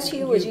 the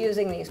SU was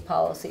using these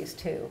policies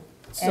too.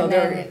 So And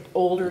they're then-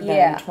 older than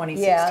yeah,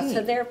 2016? Yeah,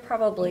 so they're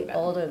probably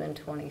older than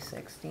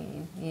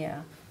 2016,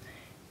 yeah.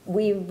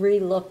 We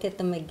re-looked at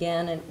them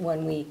again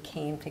when we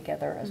came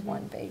together as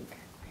one big,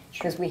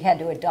 because we had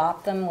to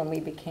adopt them when we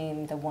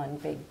became the one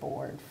big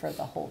board for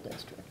the whole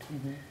district.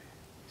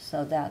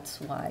 So that's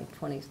why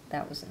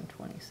that was in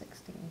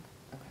 2016.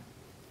 Okay.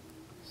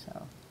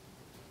 So.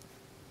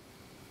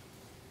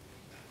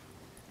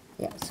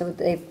 Yeah, so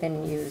they've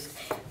been used.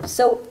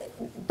 So,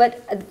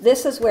 but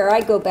this is where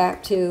I go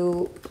back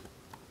to,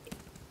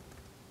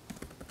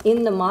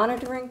 in the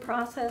monitoring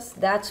process,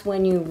 that's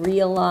when you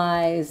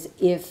realize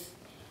if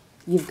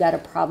you've got a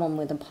problem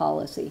with a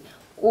policy.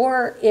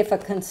 Or if a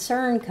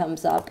concern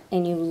comes up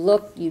and you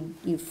look,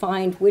 you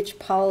find which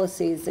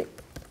policies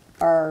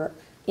are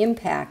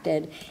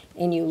impacted,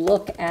 and you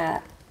look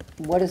at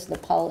what does the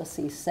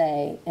policy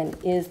say, and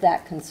is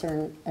that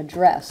concern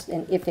addressed?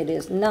 And if it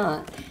is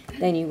not,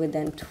 then you would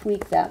then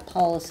tweak that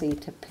policy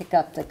to pick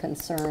up the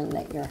concern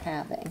that you're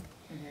having.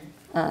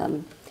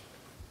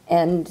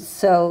 And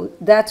so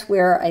that's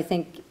where I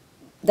think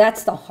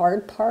that's the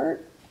hard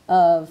part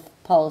of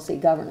policy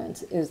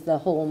governance, is the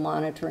whole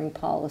monitoring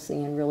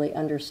policy and really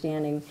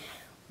understanding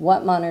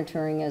what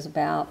monitoring is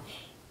about.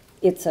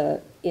 It's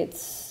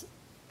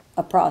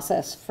a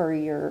process for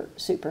your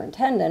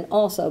superintendent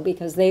also,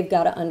 because they've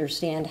got to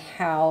understand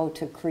how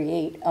to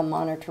create a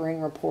monitoring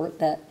report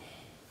that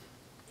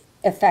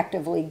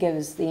effectively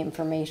gives the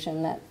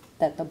information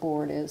that the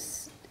board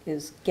is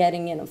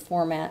getting in a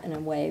format in a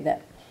way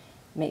that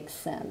makes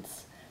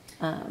sense.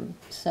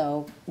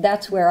 So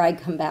that's where I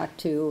come back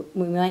to,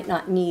 we might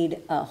not need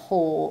a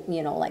whole,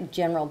 like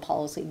general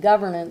policy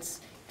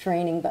governance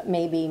training, but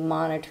maybe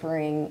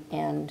monitoring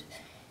and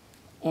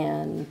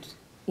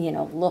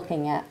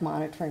looking at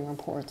monitoring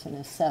reports and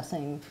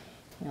assessing,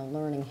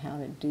 learning how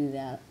to do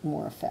that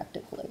more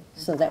effectively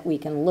so that we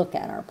can look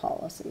at our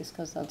policies,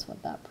 because that's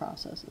what that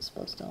process is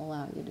supposed to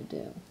allow you to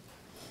do.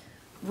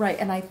 Right,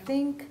 and I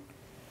think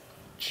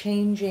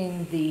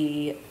changing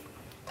the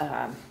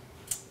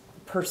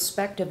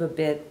perspective a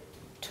bit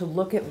to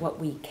look at what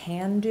we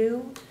can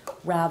do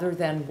rather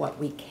than what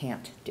we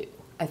can't do.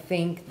 I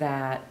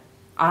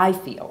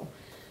feel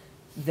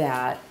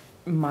that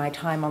my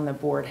time on the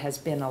board has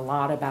been a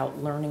lot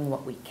about learning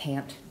what we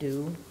can't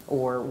do,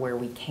 or where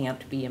we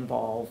can't be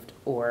involved,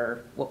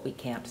 or what we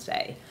can't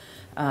say.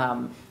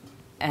 And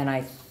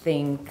I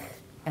think,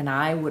 and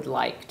I would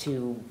like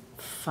to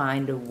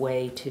find a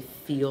way to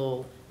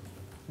feel,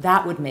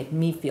 that would make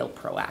me feel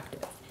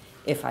proactive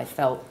if I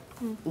felt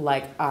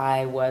like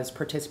I was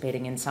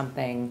participating in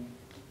something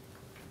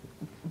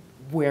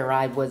where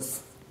I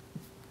was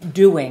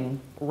doing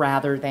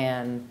rather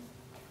than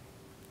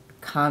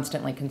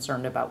constantly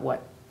concerned about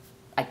what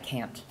I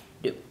can't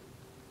do.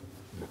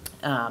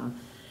 I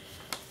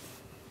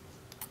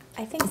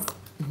think,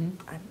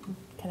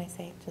 can I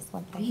say just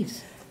one thing?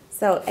 Please.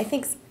 So I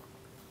think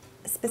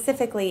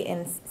specifically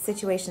in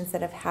situations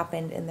that have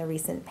happened in the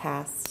recent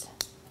past,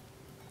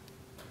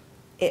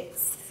 it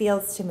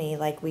feels to me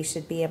like we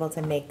should be able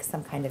to make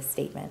some kind of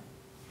statement.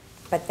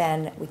 But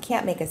then we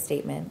can't make a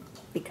statement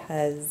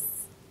because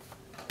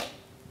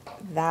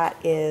that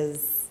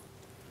is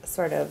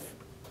sort of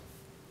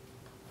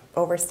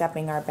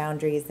overstepping our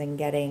boundaries and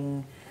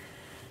getting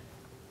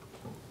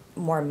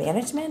more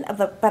management of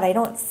the, but I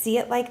don't see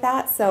it like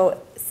that.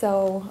 So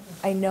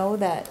I know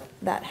that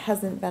that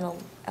hasn't been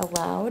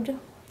allowed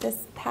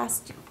this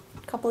past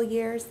couple of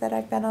years that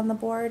I've been on the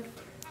board.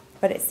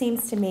 But it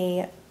seems to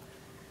me,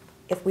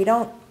 if we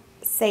don't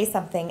say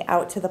something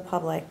out to the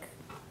public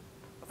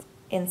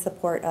in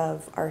support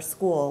of our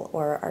school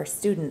or our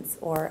students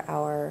or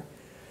our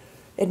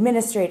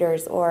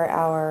administrators or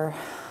our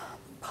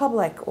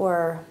public,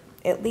 or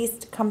at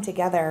least come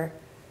together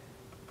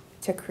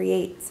to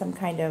create some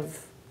kind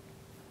of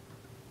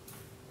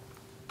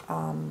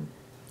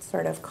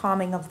sort of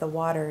calming of the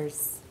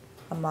waters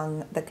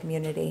among the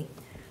community,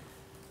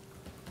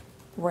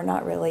 we're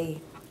not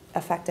really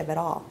effective at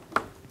all.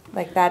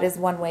 Like, that is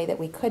one way that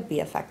we could be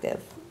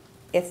effective,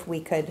 if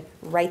we could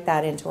write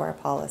that into our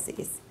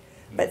policies.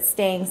 But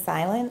staying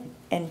silent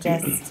and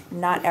just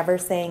not ever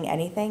saying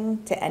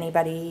anything to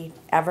anybody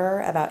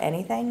ever about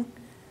anything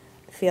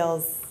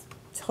feels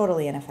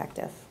totally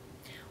ineffective.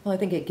 Well, I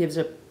think it gives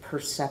a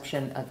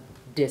perception of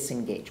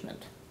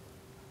disengagement.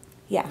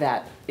 Yeah.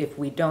 That if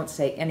we don't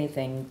say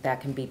anything,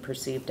 that can be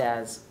perceived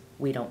as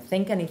we don't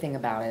think anything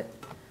about it,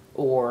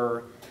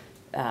 or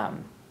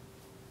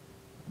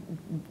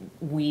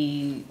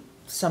we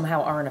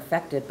somehow aren't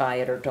affected by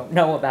it, or don't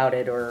know about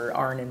it, or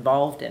aren't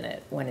involved in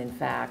it, when in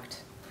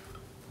fact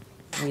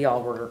we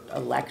all were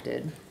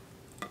elected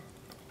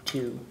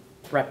to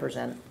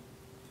represent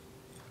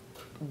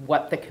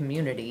what the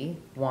community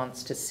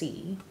wants to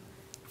see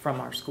from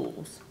our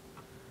schools.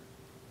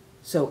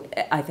 So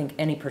I think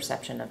any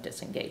perception of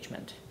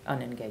disengagement,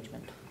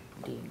 unengagement,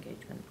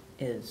 de-engagement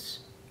is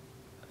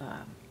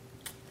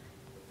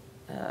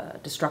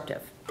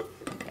destructive, I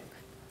think,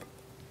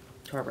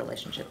 to our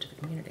relationship to the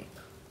community.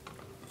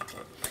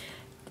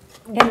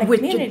 In the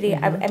community,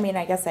 I mean,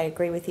 I guess I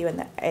agree with you.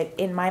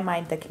 In my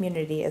mind, the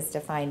community is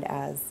defined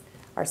as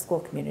our school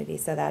community.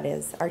 So that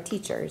is our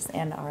teachers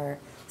and our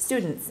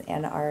students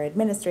and our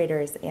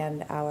administrators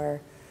and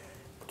our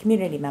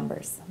community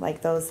members,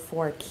 like those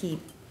 4 key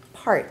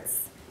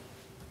parts.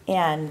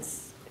 And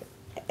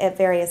at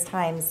various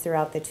times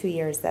throughout the 2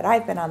 years that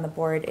I've been on the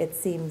board, it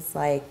seems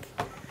like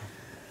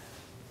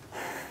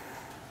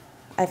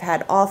I've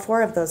had all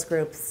 4 of those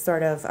groups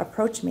sort of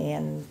approach me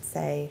and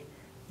say,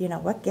 you know,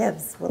 what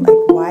gives? Well,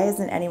 like, why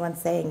isn't anyone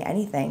saying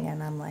anything?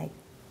 And I'm like,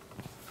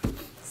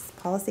 it's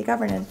policy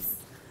governance.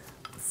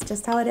 It's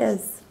just how it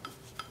is.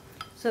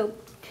 So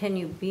can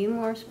you be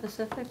more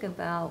specific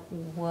about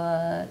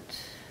what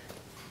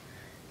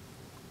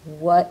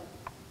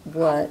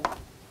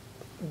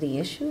the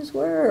issues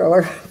were,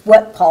 or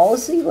what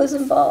policy was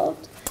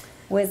involved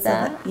with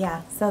that?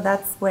 Yeah, so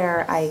that's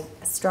where I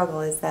struggle,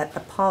 is that the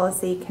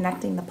policy,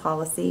 connecting the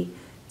policy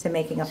to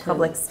making a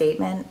public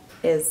statement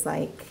is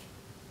like,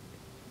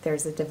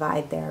 there's a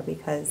divide there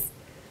because.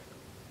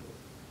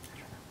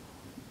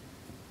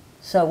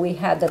 So we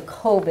had the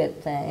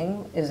COVID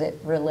thing. Is it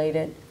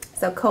related?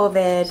 So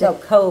COVID. So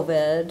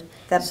COVID.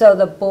 So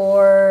the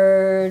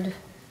board,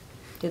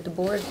 did the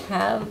board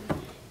have,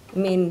 I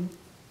mean.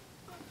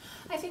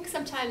 I think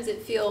sometimes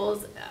it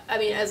feels, I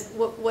mean, as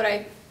what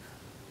I,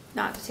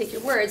 not to take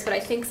your words, but I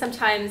think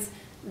sometimes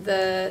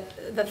the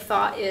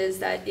thought is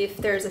that if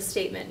there's a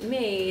statement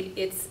made,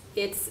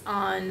 it's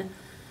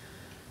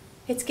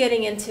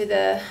getting into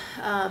the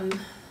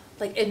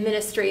like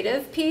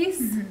administrative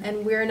piece,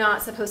 and we're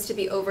not supposed to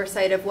be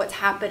oversight of what's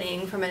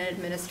happening from an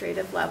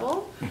administrative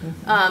level.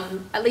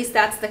 At least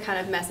that's the kind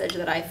of message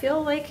that I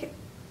feel like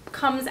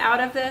comes out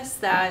of this,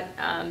 that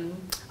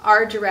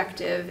our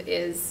directive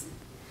is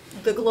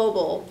the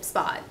global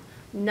spot,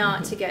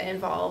 not to get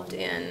involved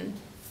in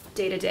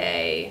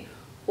day-to-day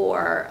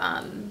or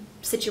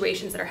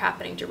situations that are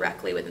happening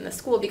directly within the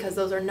school, because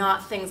those are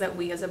not things that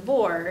we as a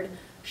board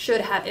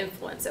should have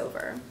influence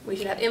over. We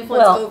should have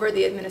influence over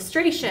the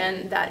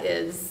administration that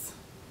is.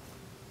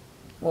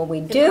 Well,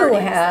 we do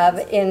have,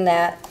 in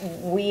that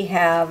we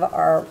have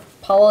our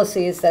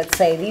policies that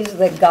say these are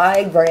the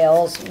guide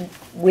rails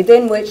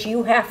within which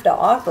you have to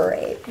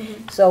operate.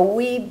 So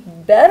we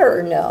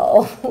better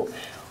know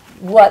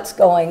what's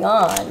going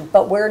on,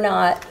 but we're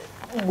not,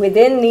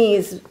 within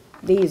these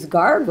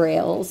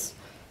guardrails,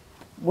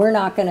 we're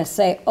not going to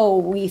say, oh,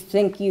 we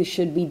think you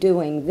should be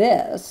doing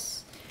this.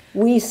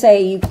 We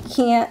say you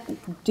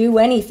can't do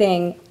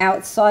anything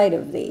outside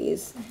of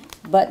these,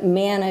 but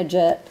manage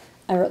it,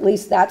 or at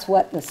least that's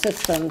what the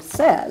system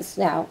says.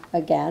 Now,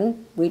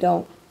 again, we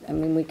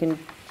can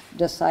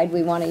decide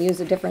we want to use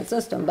a different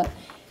system, but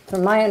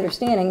from my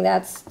understanding,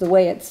 that's the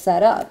way it's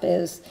set up,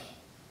 is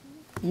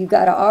you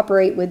got to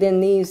operate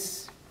within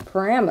these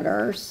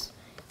parameters.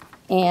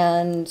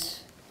 And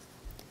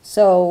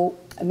so,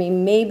 I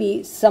mean,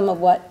 maybe some of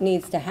what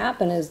needs to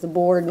happen is the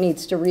board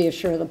needs to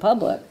reassure the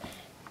public.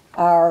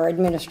 Our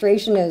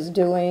administration is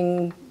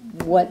doing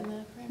what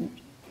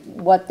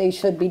they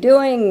should be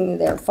doing.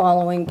 They're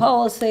following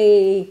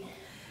policy.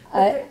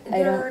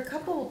 There are a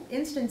couple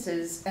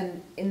instances,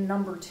 and in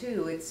number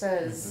 2, it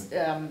says,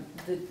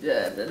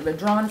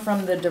 drawn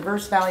from the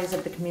diverse values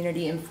of the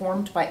community,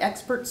 informed by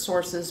expert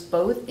sources,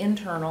 both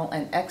internal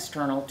and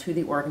external to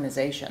the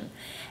organization.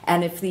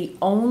 And if the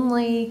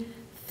only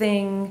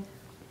thing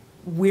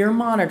we're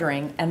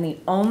monitoring and the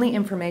only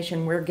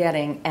information we're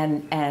getting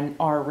and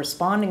are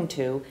responding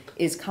to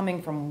is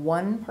coming from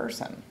one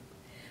person,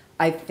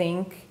 I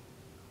think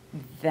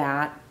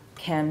that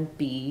can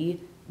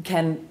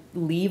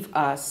leave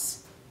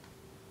us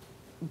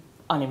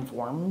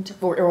uninformed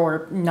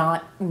or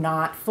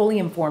not fully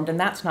informed. And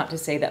that's not to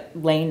say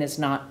that Lane is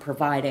not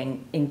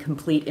providing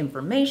incomplete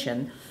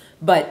information,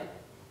 but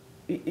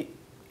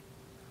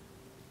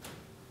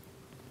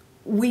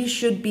we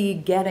should be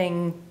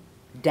getting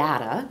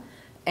data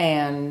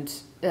and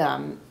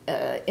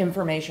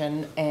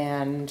information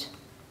and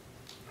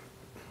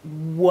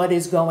what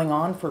is going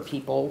on for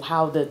people,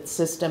 how the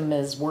system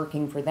is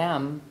working for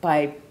them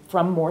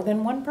from more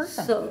than one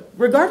person,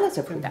 regardless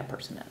of who that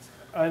person is.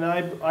 And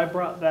I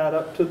brought that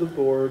up to the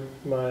board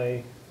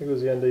I think it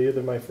was the end of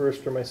either my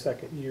first or my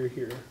second year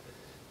here.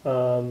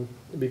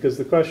 Because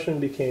the question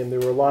became, there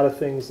were a lot of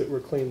things that were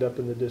cleaned up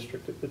in the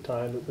district at the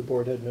time that the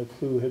board had no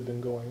clue had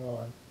been going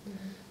on.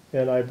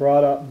 And I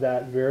brought up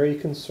that very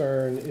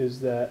concern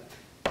is that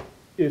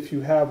if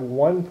you have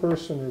one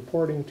person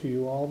reporting to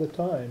you all the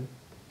time,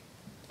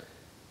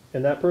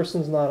 and that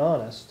person's not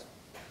honest,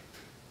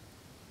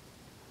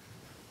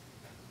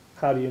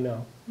 how do you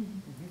know?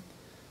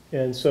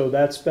 And so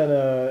that's been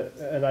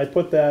and I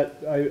put that,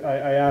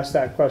 I asked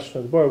that question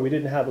of the board. We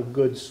didn't have a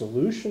good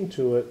solution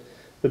to it.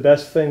 The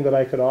best thing that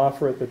I could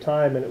offer at the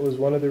time, and it was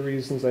one of the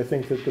reasons I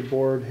think that the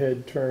board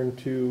had turned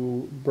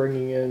to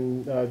bringing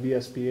in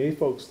VSBA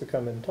folks to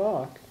come and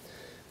talk,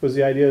 was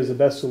the idea is the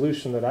best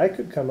solution that I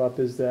could come up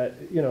is that,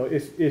 you know,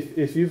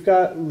 if you've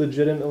got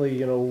legitimately,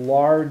 you know,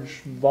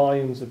 large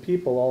volumes of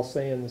people all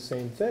saying the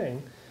same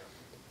thing,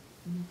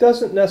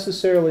 doesn't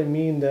necessarily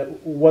mean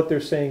that what they're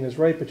saying is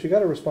right, but you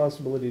got a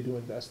responsibility to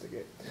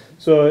investigate.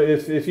 So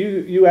if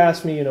you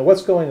ask me, you know,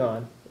 what's going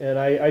on, and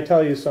I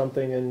tell you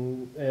something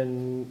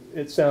and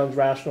it sounds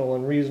rational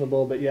and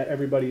reasonable, but yet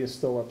everybody is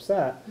still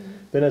upset,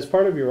 then as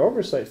part of your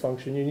oversight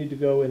function, you need to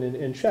go in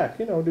and check,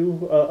 you know,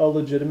 do a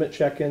legitimate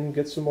check-in,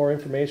 get some more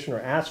information, or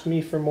ask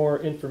me for more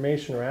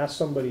information, or ask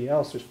somebody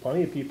else. There's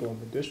plenty of people in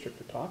the district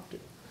to talk to.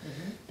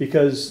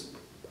 Because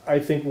I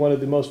think one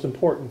of the most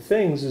important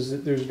things is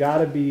that there's got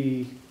to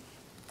be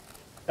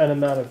an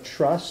amount of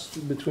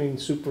trust between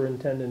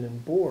superintendent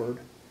and board.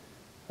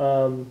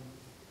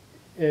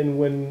 And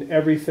when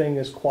everything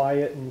is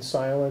quiet and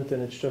silent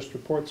and it's just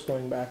reports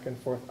going back and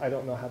forth, I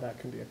don't know how that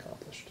can be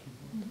accomplished.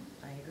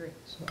 I agree.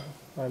 So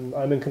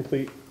I'm in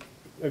complete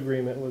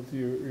agreement with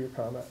your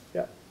comment.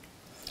 Yeah.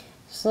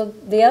 So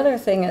the other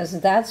thing is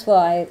that's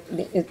why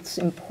it's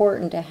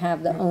important to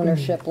have the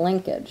ownership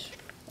linkage.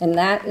 And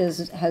that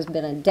has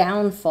been a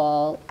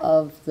downfall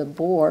of the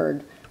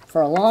board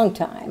for a long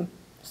time,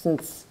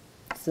 since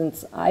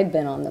I've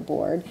been on the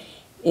board,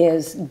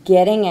 is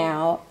getting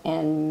out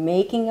and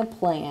making a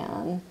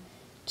plan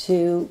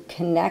to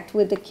connect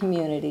with the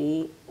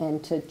community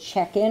and to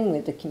check in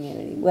with the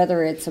community,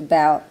 whether it's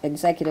about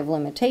executive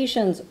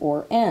limitations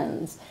or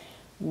ends.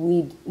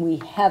 We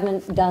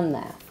haven't done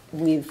that.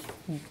 We've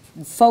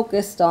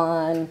focused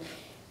on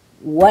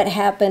what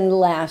happened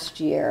last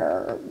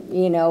year.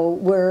 You know,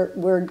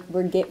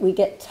 we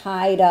get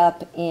tied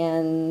up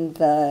in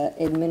the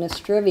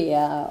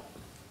administrivia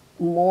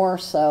more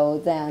so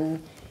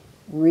than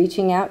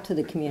reaching out to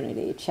the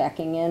community,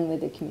 checking in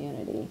with the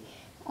community.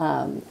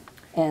 And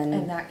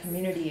that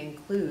community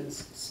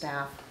includes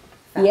staff,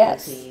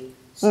 yes. faculty,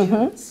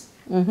 students.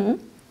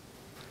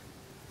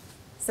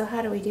 So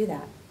how do we do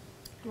that?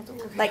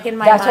 Like in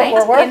my That's what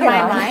we're working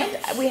mind,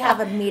 on. we have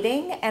a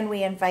meeting and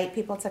we invite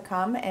people to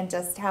come and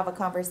just have a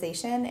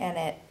conversation, and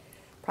it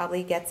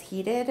probably gets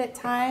heated at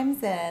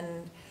times,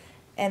 and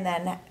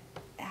then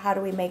how do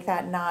we make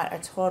that not a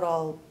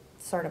total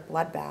sort of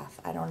bloodbath?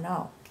 I don't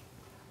know.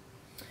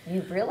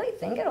 You really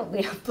think it'll be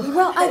a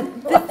Well,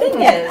 the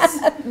thing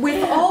is,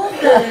 with all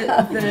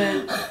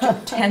the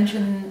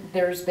tension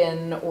there's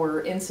been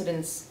or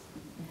incidents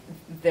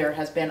there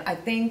has been, I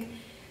think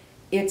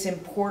it's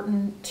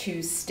important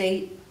to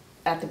state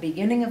at the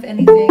beginning of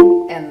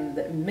anything and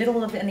the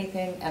middle of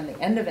anything and the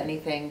end of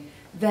anything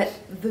that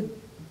the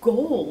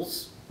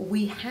goals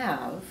we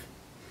have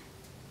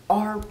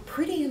are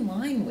pretty in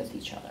line with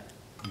each other.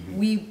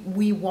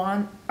 We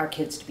want our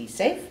kids to be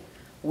safe.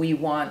 We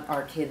want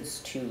our kids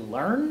to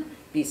learn,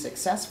 be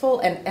successful,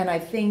 and I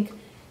think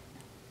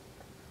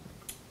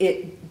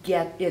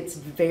it's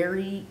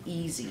very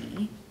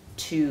easy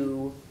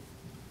to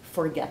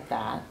forget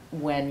that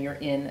when you're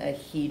in a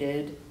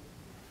heated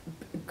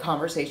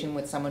conversation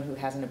with someone who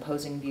has an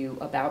opposing view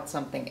about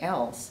something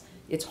else.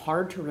 It's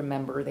hard to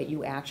remember that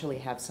you actually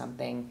have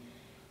something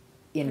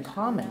in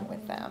common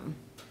with them.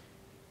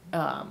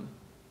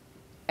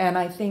 And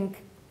I think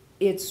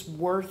it's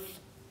worth,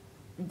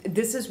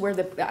 this is where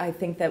I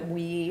think that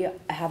we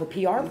have a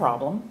PR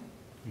problem,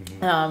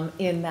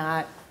 in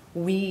that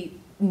we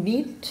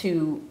need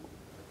to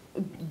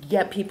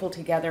get people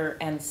together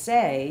and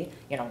say,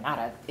 you know,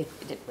 it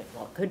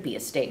could be a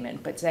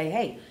statement, but say,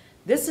 hey,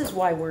 this is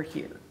why we're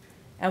here.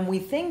 And we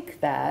think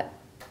that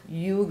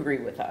you agree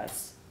with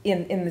us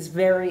in this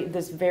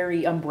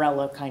very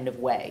umbrella kind of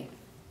way,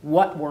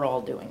 what we're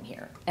all doing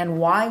here and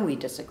why we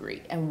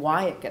disagree and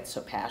why it gets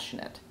so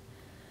passionate.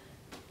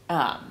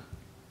 I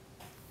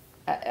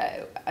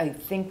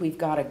think we've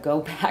got to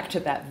go back to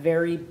that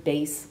very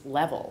base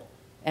level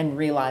and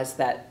realize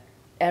that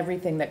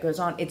everything that goes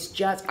on, it's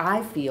just,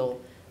 I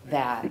feel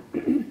that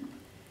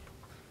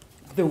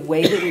the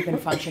way that we've been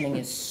functioning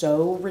is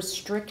so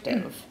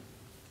restrictive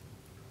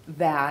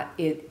that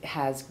it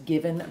has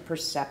given a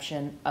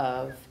perception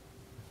of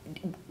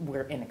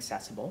we're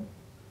inaccessible.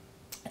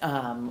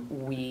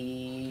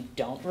 We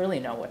don't really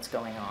know what's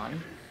going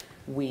on.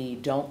 We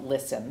don't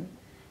listen.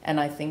 And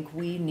I think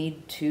we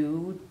need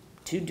to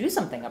do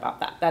something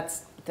about that.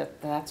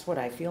 That's what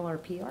I feel our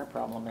PR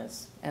problem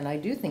is. And I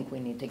do think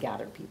we need to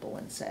gather people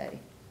and say,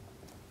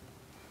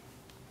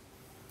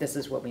 this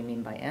is what we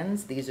mean by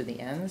ends, these are the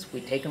ends, we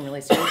take them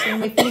really seriously,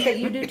 and we think that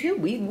you do too.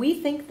 We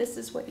think this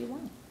is what you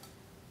want,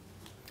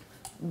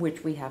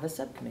 which we have a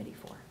subcommittee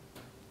for,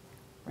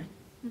 right?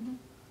 Mm-hmm.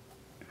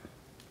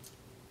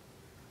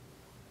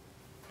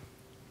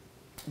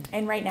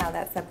 And right now,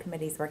 that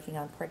subcommittee's working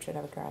on Portrait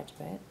of a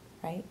Graduate,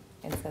 right?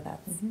 And so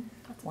that's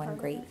That's one part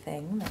of great it.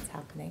 thing that's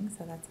happening,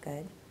 so that's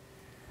good.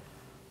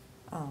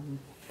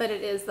 But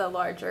it is the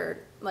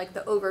larger, like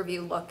the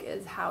overview look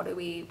is how do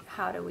we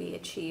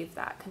achieve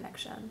that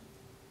connection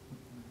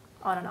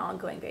on an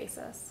ongoing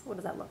basis? What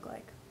does that look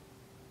like?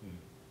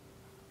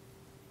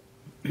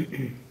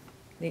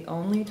 The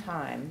only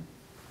time,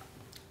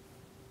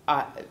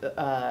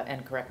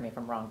 and correct me if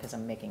I'm wrong because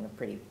I'm making a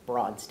pretty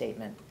broad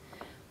statement,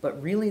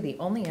 but really the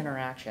only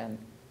interaction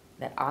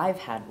that I've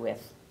had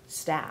with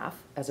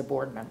staff as a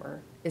board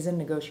member is in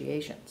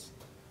negotiations.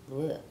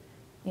 Ugh.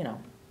 You know,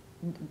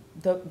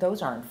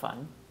 those aren't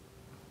fun.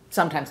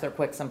 Sometimes they're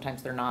quick,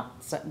 sometimes they're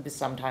not,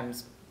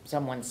 sometimes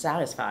someone's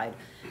satisfied.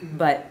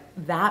 But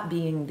that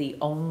being the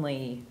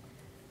only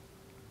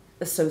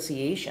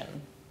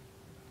association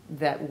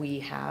that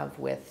we have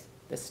with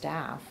the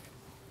staff.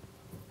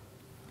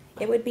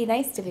 It would be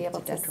nice to be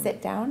able to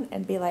sit down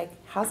and be like,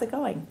 how's it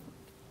going?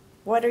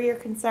 What are your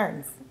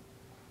concerns?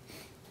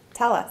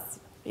 Tell us,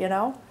 you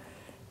know?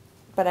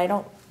 But I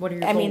don't, What are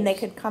your I mean, they goals?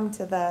 could come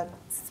to the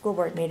school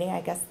board meeting. I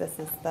guess this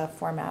is the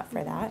format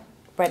for that.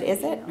 But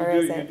is it, or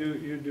is it?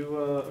 You do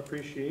a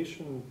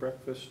appreciation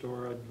breakfast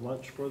or a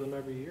lunch for them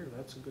every year.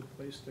 That's a good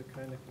place to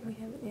kind of We connect.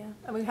 haven't, yeah,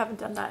 and we haven't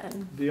done that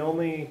in The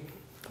only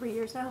 3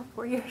 years now,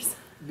 4 years.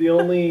 The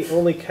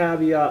only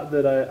caveat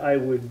that I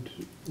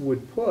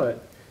would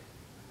put,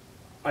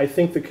 I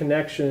think the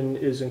connection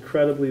is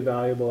incredibly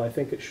valuable. I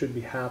think it should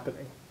be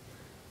happening.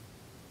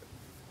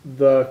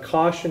 The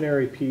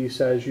cautionary piece,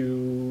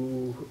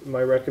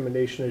 my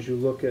recommendation as you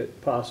look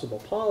at possible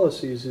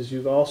policies, is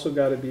you've also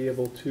got to be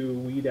able to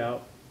weed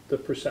out the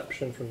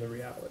perception from the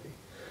reality.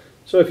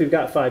 So if you've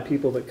got 5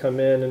 people that come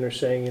in and are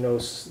saying, you know,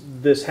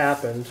 this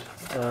happened,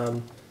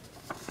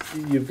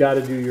 you've got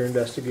to do your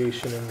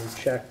investigation and your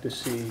check to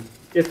see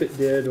if it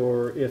did,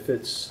 or if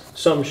it's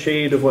some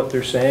shade of what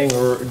they're saying,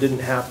 or it didn't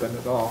happen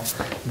at all.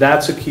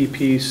 That's a key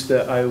piece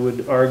that I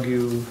would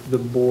argue the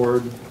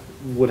board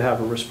would have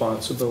a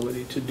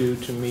responsibility to do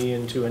to me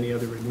and to any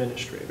other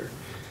administrator.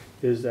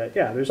 Is that,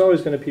 yeah, there's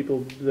always going to be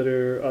people that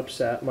are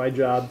upset. My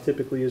job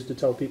typically is to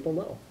tell people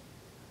no.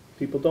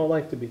 People don't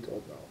like to be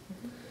told no.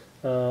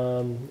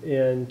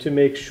 And to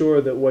make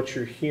sure that what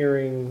you're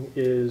hearing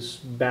is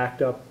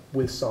backed up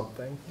with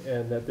something,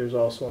 and that there's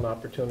also an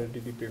opportunity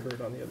to be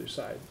heard on the other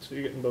side. So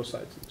you're getting both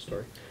sides of the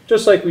story.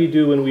 Just like we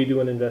do when we do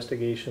an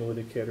investigation with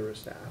a kid or a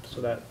staff.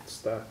 So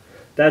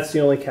that's the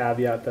only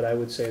caveat that I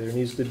would say. There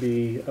needs to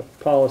be a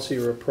policy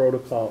or a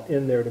protocol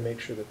in there to make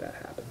sure that that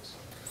happens.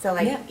 So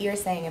like you're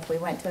saying, if we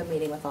went to a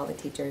meeting with all the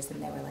teachers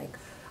and they were like,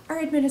 our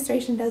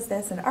administration does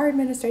this and our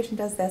administration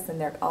does this, and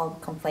they're all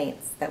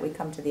complaints that we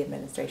come to the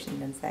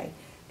administration and say,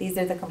 these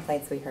are the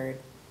complaints we heard.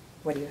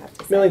 What do you have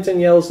to say? Millington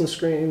yells and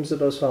screams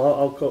at us.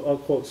 I'll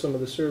quote some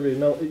of the survey.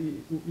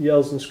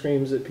 Yells and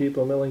screams at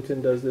people.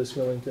 Millington does this,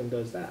 Millington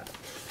does that.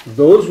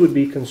 Those would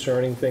be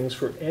concerning things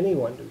for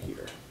anyone to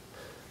hear.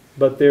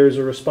 But there's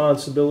a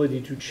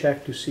responsibility to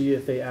check to see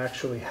if they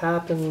actually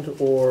happened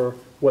or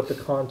what the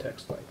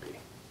context might be,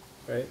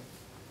 right?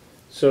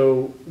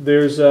 So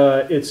there's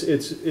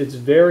it's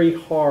very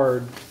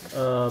hard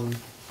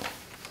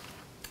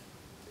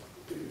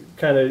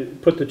kind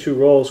of put the two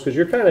roles, because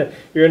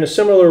you're in a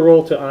similar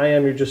role to I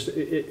am. You're just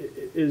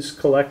is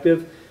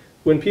collective.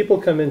 When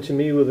people come into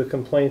me with a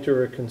complaint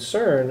or a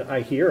concern,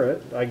 I hear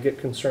it, I get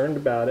concerned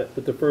about it,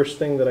 but the first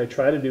thing that I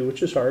try to do,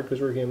 which is hard because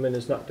we're human,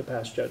 is not to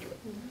pass judgment.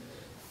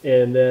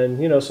 And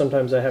then, you know,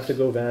 sometimes I have to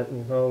go vent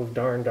and, oh,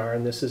 darn,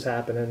 this is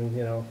happening,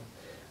 you know,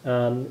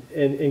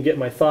 and get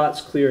my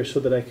thoughts clear so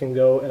that I can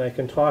go and I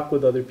can talk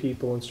with other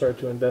people and start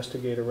to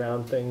investigate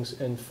around things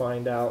and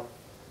find out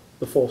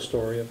the full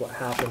story of what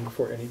happened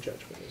before any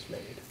judgment is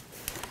made.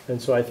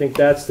 And so I think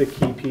that's the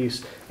key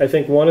piece. I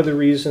think one of the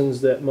reasons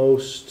that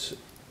most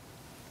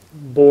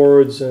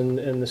boards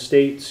and the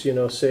states, you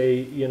know, say,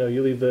 you know,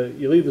 you leave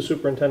the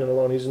superintendent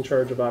alone, he's in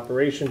charge of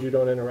operations, you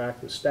don't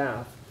interact with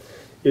staff,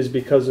 is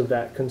because of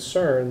that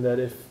concern that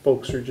if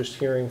folks are just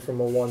hearing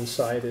from a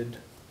one-sided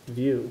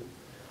view,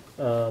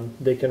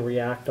 they can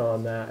react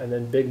on that, and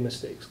then big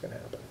mistakes can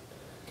happen.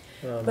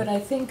 But I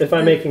think if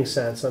I'm making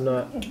sense, I'm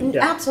not.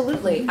 Yeah.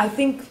 Absolutely, I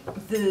think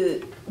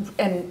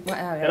and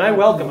I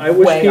welcome. I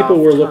wish people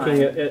were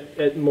looking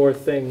at more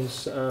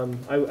things.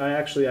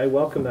 I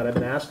welcome that. I've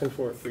been asking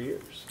for it for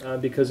years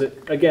because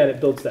it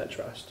builds that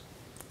trust.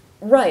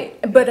 Right,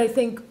 but I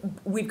think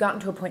we've gotten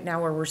to a point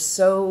now where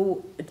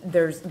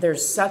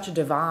there's such a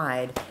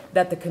divide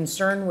that the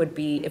concern would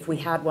be if we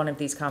had one of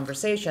these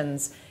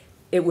conversations,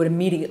 it would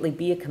immediately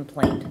be a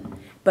complaint.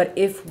 But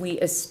if we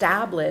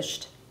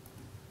established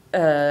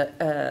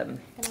at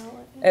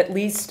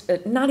least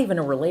not even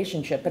a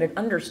relationship, but an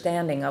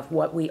understanding of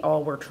what we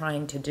all were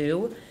trying to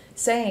do,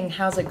 saying,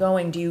 how's it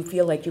going? Do you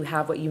feel like you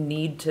have what you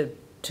need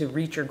to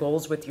reach your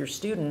goals with your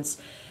students?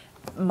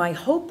 my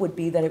hope would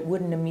be that it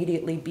wouldn't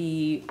immediately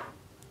be,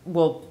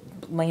 well,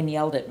 Lane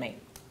yelled at me.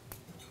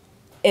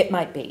 It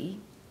might be.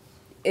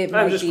 It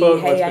I'm might just be,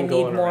 quoting what's hey, I been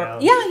need going more.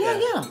 around.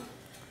 Yeah.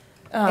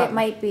 It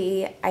might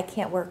be, I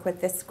can't work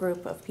with this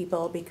group of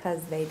people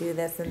because they do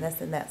this and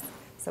this and this.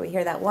 So we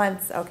hear that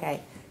once,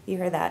 okay. You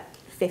hear that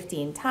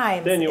 15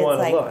 times. Then you it's wanna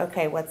like, look.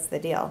 okay, what's the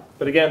deal?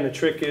 But again, the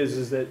trick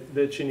is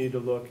that you need to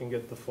look and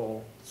get the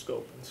full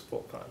scope and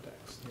full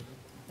context.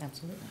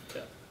 Absolutely.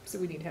 Yeah. So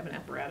we need to have an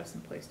apparatus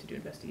in place to do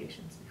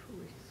investigations before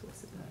we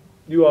solicit that.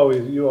 You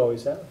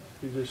always have.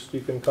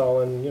 You can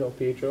call in,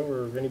 PHO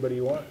or anybody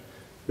you want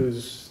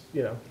who's,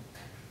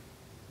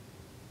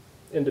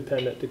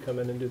 independent to come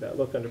in and do that.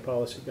 Look under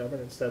policy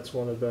governance. That's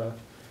one of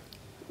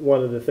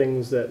the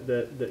things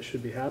that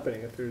should be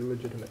happening if there are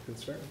legitimate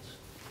concerns.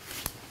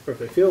 Or if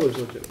they feel there's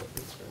legitimate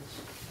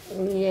concerns.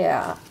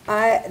 Yeah,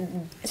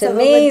 to So the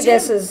me,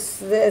 legit-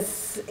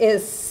 this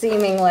is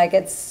seeming like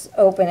it's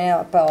opening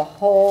up a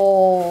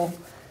whole.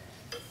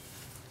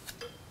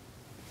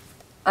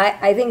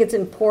 I think it's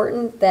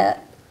important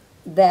that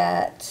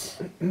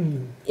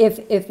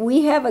if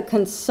we have a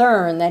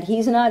concern that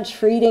he's not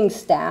treating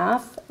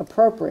staff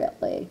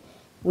appropriately,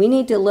 we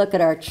need to look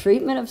at our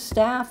treatment of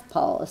staff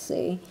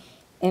policy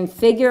and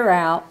figure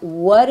out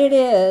what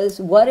is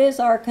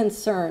our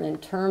concern in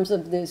terms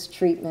of this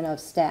treatment of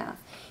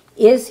staff.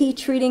 Is he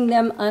treating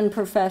them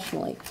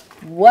unprofessionally?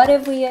 What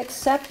have we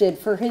accepted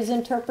for his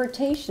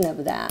interpretation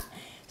of that?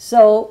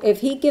 So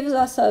if he gives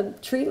us a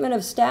treatment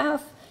of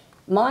staff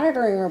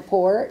monitoring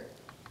report,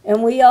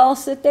 and we all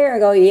sit there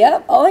and go,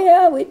 yep, oh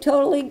yeah, we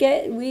totally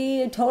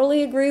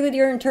agree with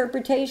your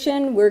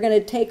interpretation. We're going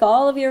to take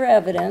all of your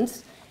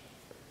evidence.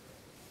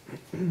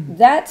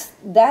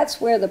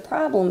 That's where the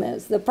problem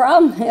is. The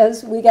problem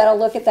is we got to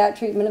look at that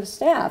treatment of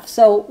staff.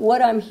 So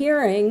what I'm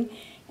hearing,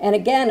 and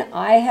again,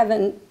 I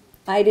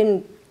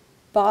didn't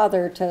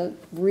bother to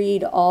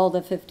read all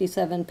the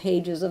 57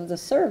 pages of the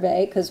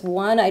survey because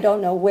one, I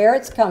don't know where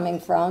it's coming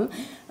from.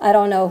 I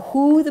don't know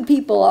who the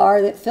people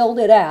are that filled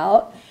it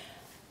out.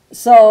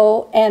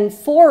 So, and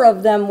 4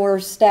 of them were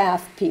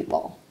staff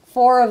people.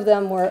 4 of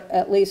them were,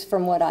 at least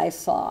from what I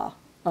saw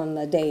on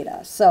the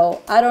data.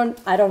 So I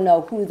don't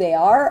know who they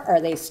are.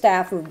 Are they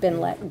staff who've been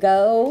let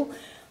go?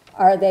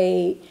 Are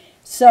they,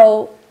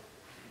 so.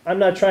 I'm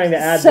not trying to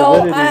add So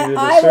validity to the survey.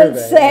 I would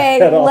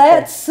say, at all.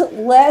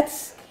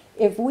 let's,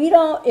 if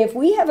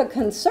we have a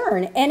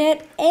concern, and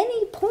at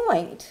any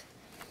point,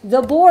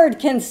 the board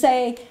can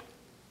say,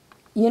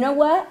 you know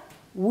what?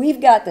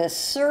 We've got this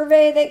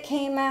survey that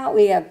came out.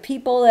 We have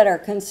people that are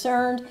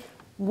concerned.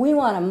 We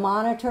want to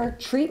monitor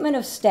treatment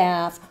of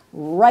staff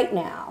right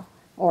now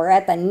or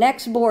at the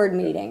next board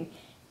meeting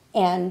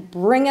and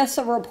bring us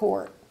a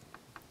report.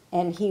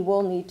 And he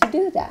will need to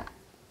do that.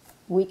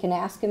 We can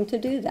ask him to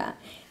do that.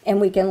 And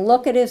we can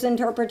look at his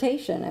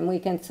interpretation and we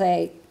can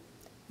say,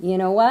 you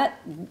know what?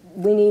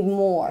 We need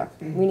more.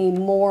 We need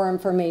more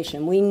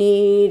information. We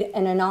need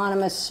an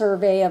anonymous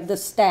survey of the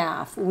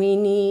staff. We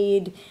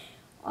need,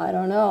 I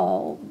don't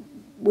know,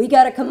 we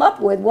got to come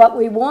up with what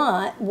we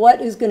want, what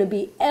is going to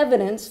be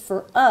evidence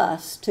for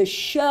us to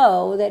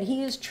show that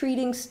he is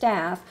treating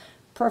staff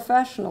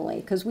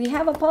professionally. Because we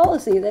have a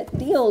policy that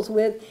deals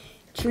with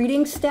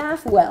treating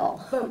staff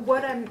well.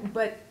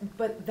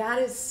 But that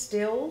is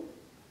still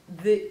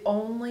the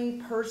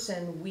only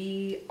person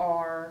we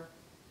are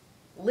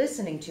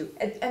listening to.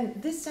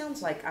 And this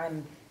sounds like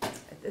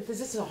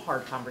this is a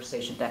hard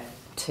conversation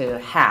to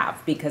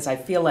have because I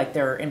feel like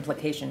there are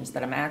implications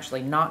that I'm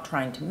actually not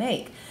trying to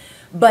make.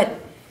 But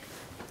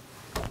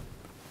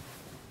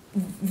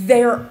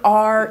there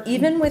are,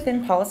 even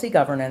within policy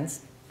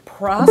governance,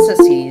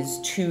 processes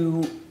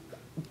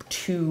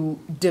to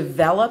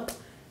develop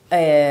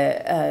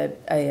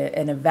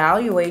an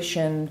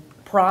evaluation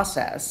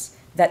process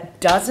that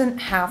doesn't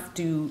have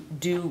to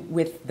do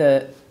with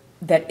that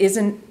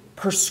isn't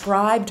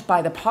prescribed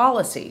by the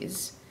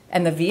policies,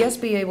 and the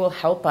VSBA will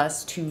help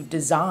us to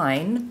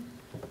design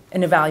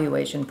an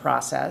evaluation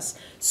process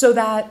so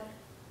that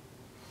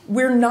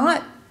we're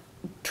not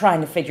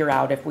trying to figure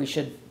out if we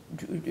should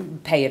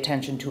pay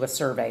attention to a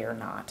survey or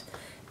not,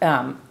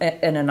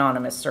 an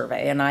anonymous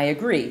survey. And I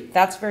agree,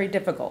 that's very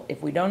difficult.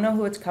 If we don't know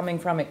who it's coming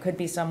from, it could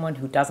be someone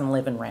who doesn't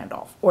live in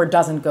Randolph or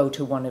doesn't go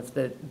to one of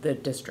the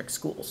district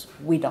schools.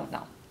 We don't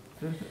know.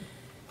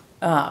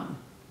 Mm-hmm.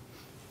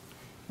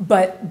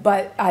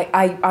 But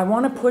I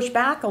want to push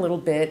back a little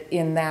bit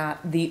in that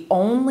the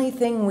only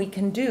thing we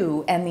can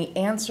do, and the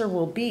answer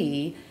will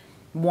be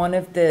one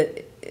of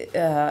the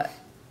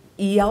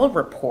EL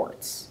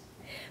reports.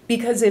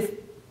 Because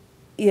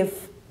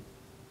if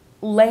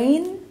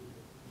Lane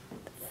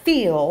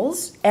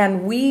feels,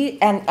 and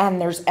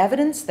there's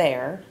evidence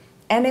there,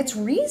 and it's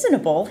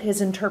reasonable, his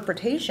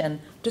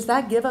interpretation, does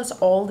that give us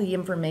all the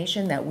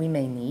information that we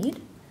may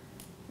need?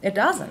 It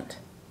doesn't.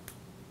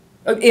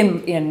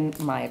 In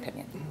my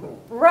opinion.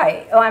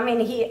 Right. Oh,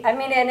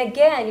 and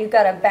again, you've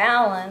got to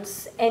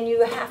balance, and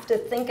you have to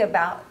think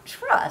about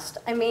trust.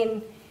 I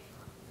mean,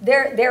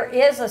 there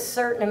is a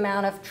certain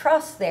amount of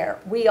trust there.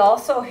 We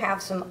also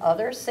have some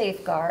other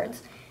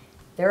safeguards.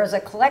 there is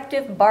a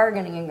collective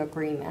bargaining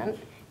agreement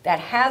that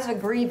has a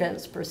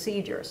grievance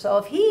procedure. So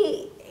if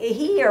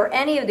he or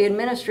any of the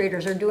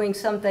administrators are doing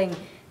something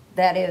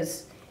that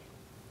is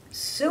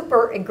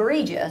super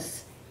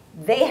egregious,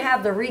 they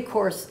have the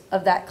recourse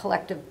of that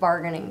collective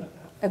bargaining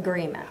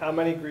agreement. How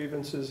many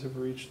grievances have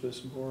reached this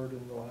board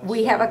in the last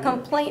We have a 7 years?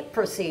 complaint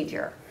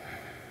procedure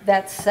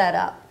that's set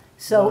up.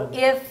 So None.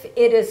 if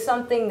it is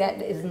something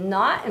that is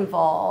not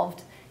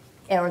involved,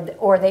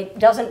 or they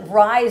doesn't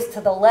rise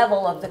to the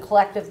level of the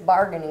collective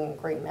bargaining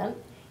agreement,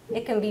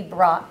 it can be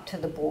brought to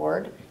the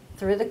board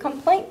through the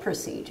complaint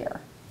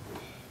procedure.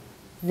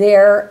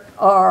 There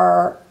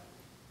are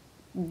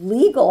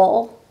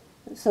legal,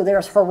 so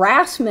there's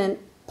harassment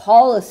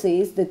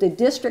policies that the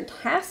district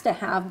has to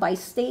have by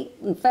state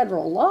and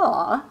federal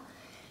law.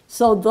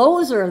 So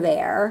those are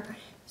there.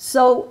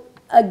 So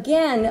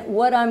again,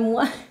 what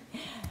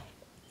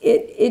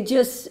it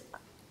just,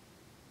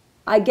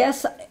 I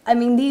guess, I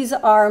mean, these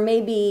are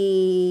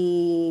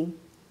maybe,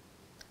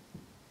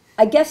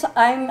 I guess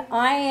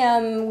I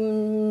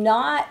am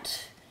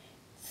not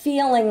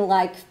feeling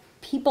like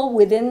people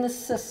within the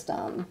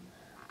system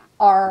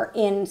are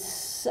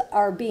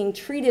being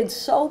treated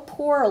so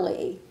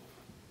poorly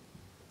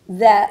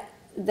that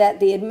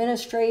the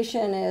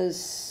administration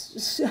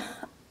is,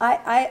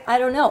 I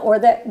don't know, or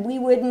that we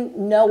wouldn't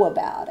know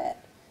about it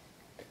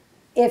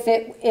if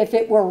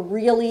it were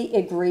really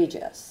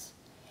egregious,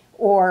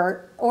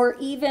 or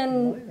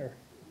even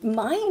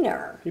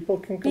minor. People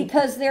can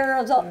because there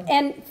is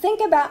and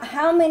think about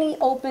how many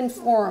open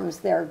forums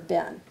there have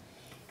been.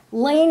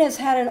 Lane has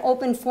had an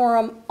open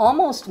forum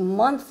almost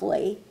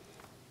monthly.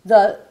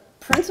 The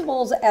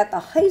principals at the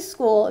high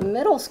school and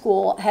middle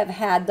school have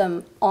had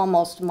them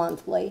almost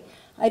monthly.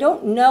 I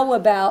don't know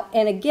about,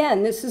 and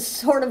again, this is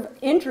sort of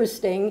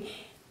interesting,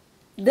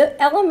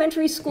 the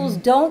elementary schools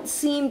don't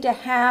seem to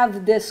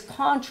have this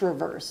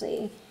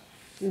controversy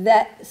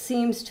that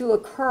seems to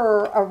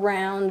occur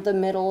around the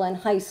middle and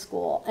high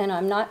school. And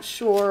I'm not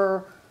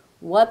sure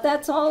what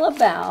that's all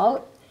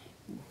about,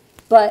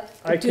 but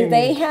do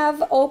they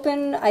have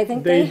open, I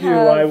think they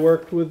have. They do. I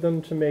worked with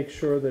them to make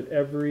sure that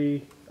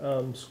every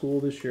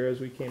school this year, as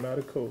we came out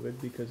of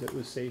COVID, because it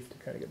was safe to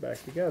kind of get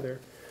back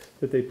together,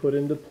 that they put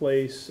into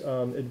place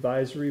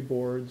advisory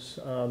boards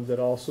that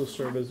also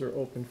serve as their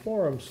open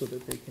forums so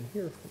that they can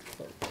hear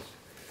from folks.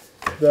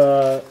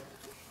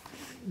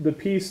 The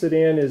piece that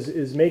Ann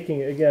is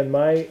making, again,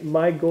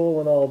 my goal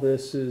in all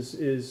this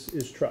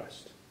is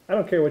trust. I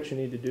don't care what you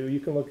need to do. You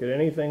can look at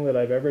anything that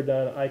I've ever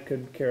done. I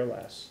could care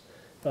less.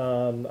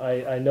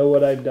 I know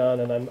what I've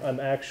done, and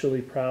I'm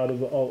actually proud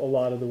of a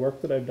lot of the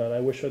work that I've done. I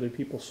wish other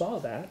people saw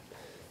that.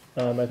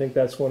 I think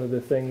that's one of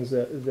the things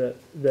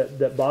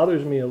that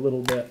bothers me a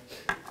little bit.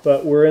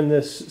 But we're in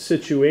this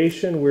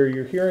situation where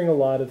you're hearing a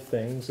lot of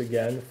things,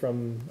 again,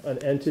 from an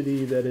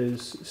entity that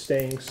is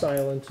staying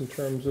silent in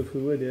terms of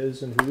who it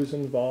is and who's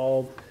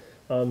involved.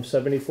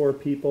 74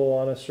 people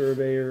on a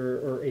survey,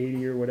 or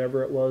 80 or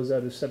whatever it was,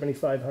 out of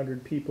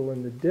 7,500 people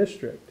in the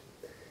district.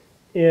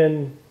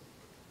 And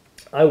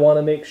I want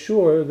to make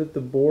sure that the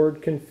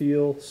board can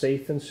feel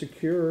safe and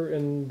secure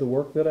in the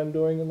work that I'm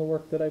doing and the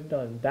work that I've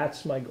done.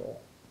 That's my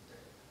goal.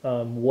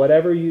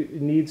 Whatever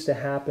needs to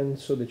happen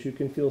so that you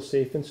can feel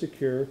safe and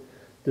secure,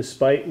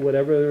 despite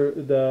whatever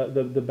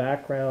the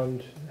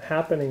background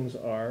happenings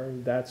are,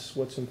 that's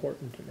what's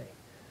important to me.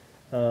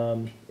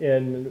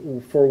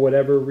 And for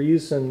whatever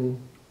reason,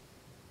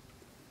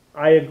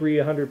 I agree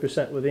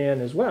 100% with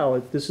Ann as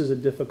well. This is a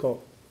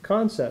difficult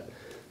concept.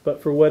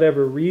 But for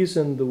whatever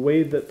reason, the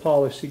way that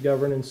policy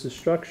governance is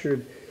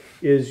structured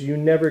is you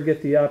never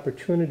get the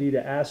opportunity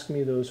to ask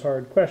me those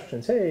hard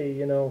questions. Hey,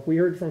 you know, we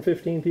heard from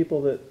 15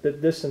 people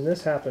that this and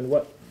this happened.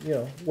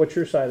 What's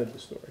your side of the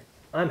story?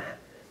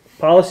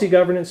 Policy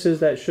governance says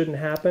that shouldn't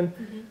happen.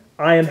 Mm-hmm.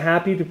 I am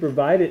happy to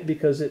provide it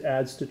because it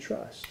adds to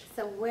trust.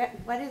 So where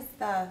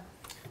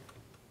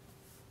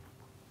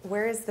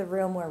is the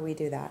room where we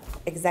do that?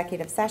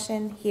 Executive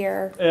session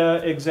here?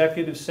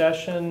 Executive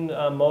session,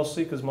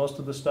 mostly, because most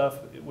of the stuff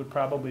would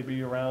probably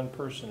be around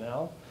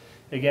personnel.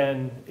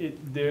 Again,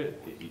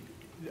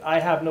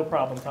 I have no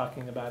problem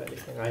talking about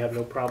anything. I have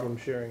no problem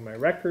sharing my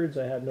records.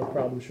 I have no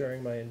problem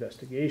sharing my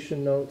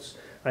investigation notes.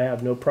 I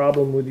have no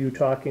problem with you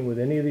talking with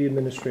any of the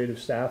administrative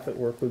staff that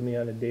work with me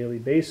on a daily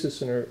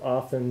basis and are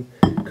often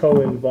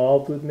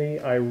co-involved with me.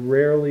 I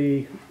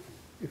rarely,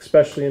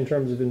 especially in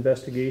terms of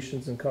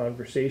investigations and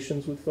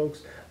conversations with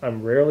folks,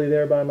 I'm rarely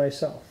there by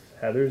myself.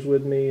 Heather's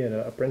with me and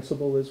a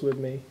principal is with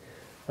me.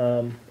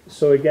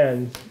 So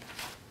again,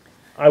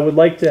 I would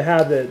like to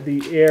have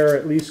the air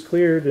at least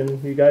cleared,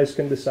 and you guys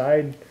can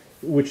decide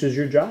which is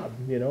your job,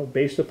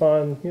 based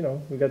upon,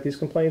 we've got these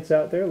complaints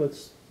out there.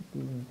 Let's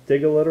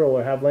dig a little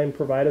or have Lane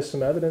provide us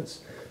some evidence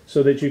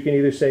so that you can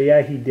either say,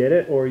 yeah, he did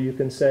it, or you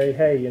can say,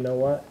 hey, you know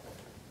what?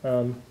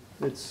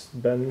 It's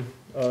been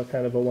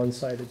kind of a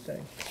one-sided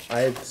thing.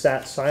 I had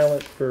sat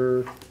silent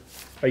for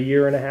a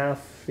year and a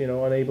half,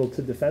 unable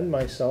to defend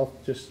myself,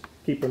 just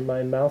keeping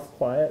my mouth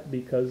quiet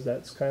because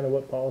that's kind of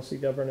what policy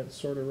governance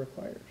sort of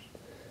requires.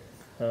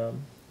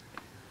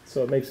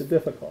 So it makes it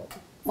difficult.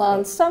 Well,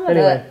 and some of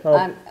Anyway,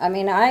 it, I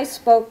mean, I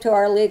spoke to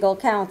our legal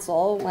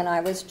counsel when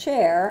I was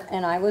chair,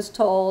 and I was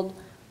told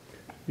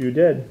You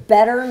did.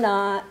 better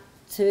not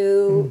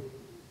to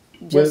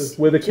just.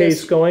 With a case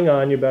just- going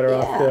on, you're better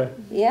off Yeah, to.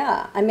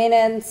 yeah. I mean,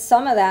 and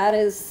some of that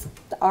is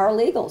our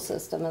legal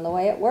system and the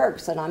way it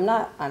works, and I'm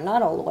not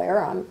a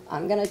lawyer.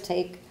 I'm gonna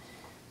take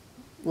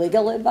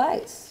legal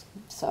advice,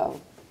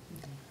 so.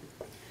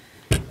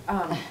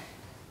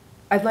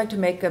 I'd like to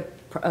make a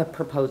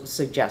proposed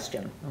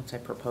suggestion, I won't say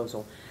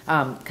proposal,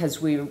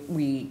 because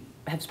we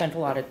have spent a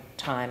lot of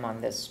time on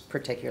this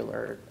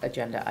particular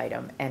agenda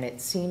item, and it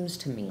seems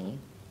to me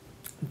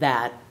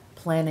that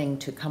planning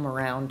to come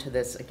around to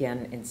this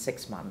again in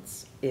 6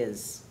 months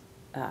is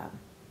a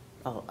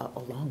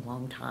long,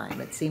 long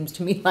time. It seems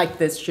to me like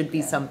this should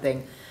be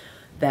something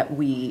that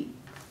we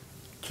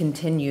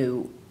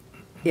continue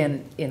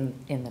in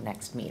the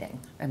next meeting.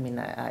 I mean,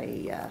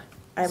 I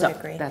would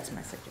agree. That's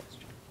my suggestion.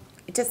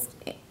 Just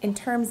in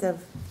terms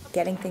of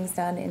getting things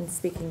done and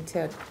speaking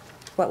to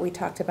what we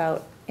talked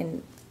about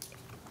in,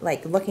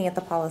 like, looking at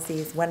the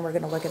policies, when we're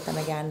going to look at them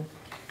again.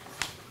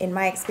 In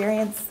my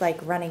experience, like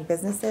running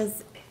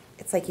businesses,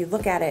 it's like you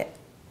look at it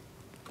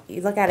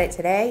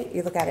today,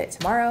 you look at it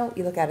tomorrow,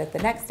 you look at it the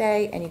next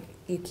day, and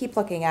you keep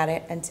looking at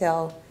it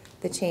until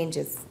the change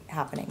is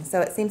happening.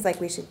 So it seems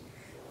like we should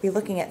be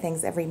looking at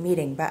things every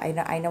meeting, but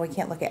I know we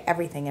can't look at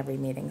everything every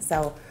meeting.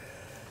 So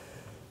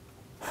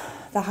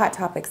the hot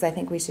topics I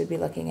think we should be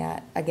looking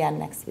at again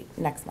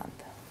next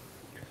month.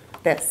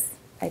 This,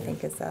 I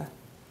think, is a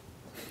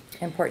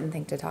important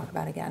thing to talk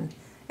about again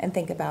and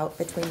think about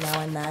between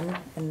now and then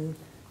and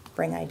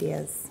bring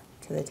ideas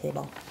to the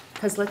table.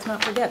 Because let's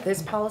not forget,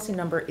 this policy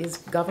number is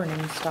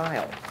governing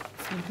style,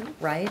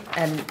 right?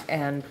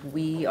 And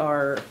we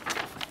are,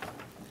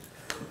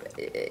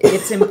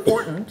 it's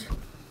important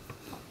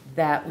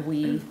that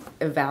we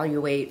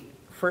evaluate,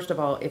 first of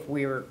all, if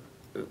we're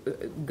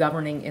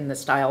governing in the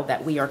style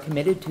that we are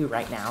committed to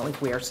right now, if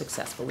we are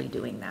successfully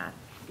doing that,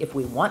 if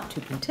we want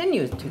to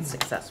continue to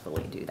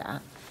successfully do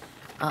that,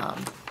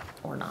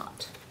 or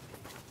not.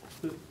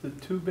 The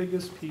two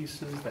biggest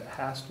pieces that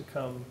has to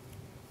come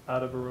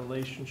out of a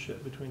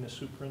relationship between the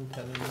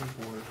superintendent and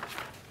the board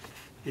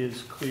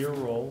is clear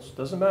roles.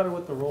 Doesn't matter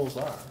what the roles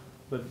are,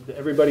 but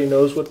everybody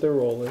knows what their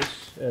role is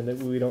and that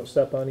we don't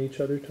step on each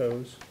other's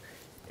toes,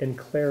 and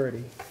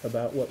clarity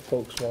about what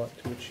folks want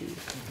to achieve.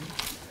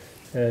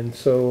 And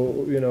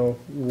so, you know,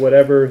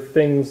 whatever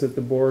things that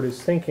the board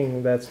is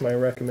thinking, that's my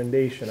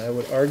recommendation. I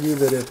would argue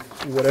that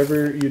if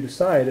whatever you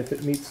decide, if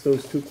it meets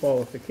those two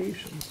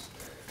qualifications,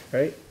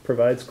 right,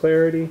 provides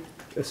clarity,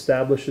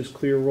 establishes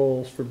clear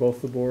roles for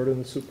both the board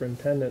and the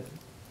superintendent,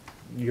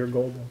 you're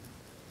golden.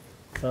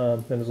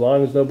 And as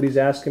long as nobody's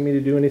asking me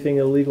to do anything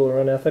illegal or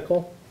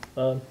unethical,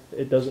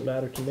 it doesn't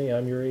matter to me.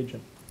 I'm your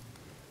agent.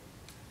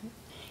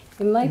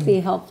 It might be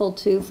helpful,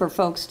 too, for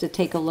folks to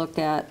take a look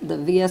at, the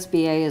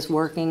VSBA is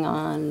working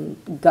on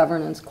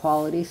governance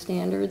quality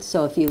standards.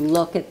 So if you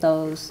look at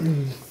those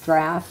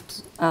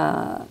draft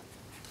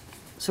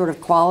sort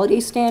of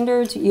quality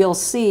standards, you'll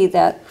see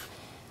that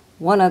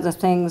one of the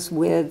things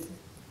with,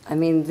 I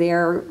mean,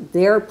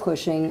 they're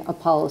pushing a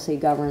policy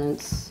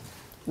governance.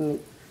 I mean,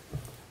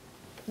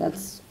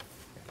 that's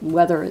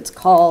whether it's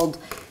called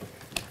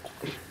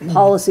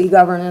policy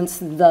governance,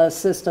 the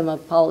system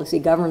of policy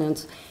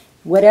governance,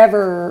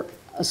 whatever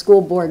a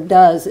school board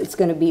does, it's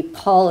going to be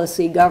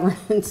policy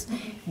governance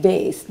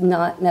based,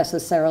 not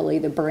necessarily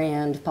the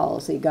brand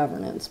policy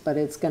governance, but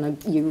it's going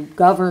to, you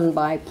govern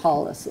by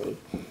policy.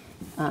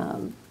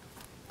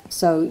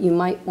 So you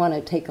might want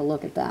to take a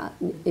look at that.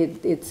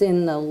 It's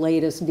in the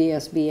latest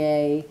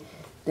VSBA.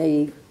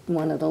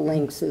 One of the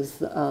links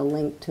is a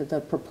link to the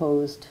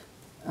proposed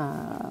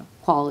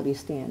quality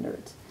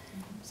standards.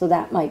 So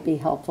that might be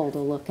helpful to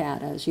look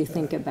at as you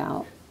think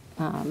about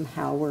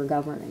how we're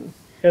governing.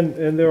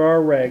 And there are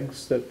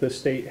regs that the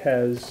state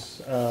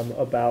has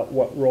about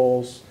what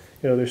roles,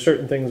 you know, there's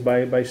certain things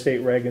by state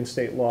reg and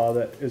state law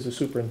that is a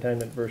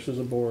superintendent versus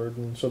a board.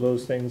 And so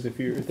those things, if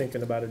you're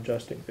thinking about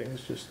adjusting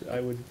things, just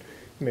I would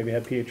maybe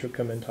have Pietro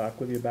come and talk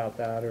with you about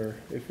that, or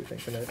if you're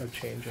thinking of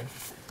changing,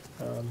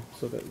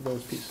 so that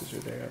those pieces are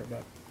there.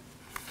 But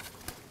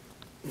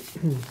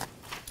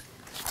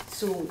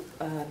So,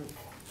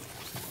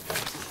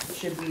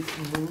 should we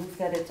move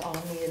that it's on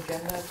the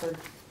agenda for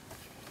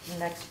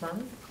next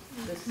month?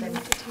 The same?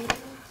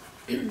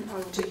 Or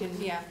we can,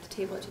 to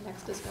table it to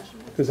next discussion.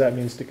 because that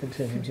means to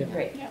continue. Yeah.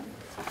 Great. Yeah.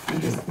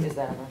 Is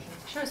that a motion?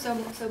 Sure, so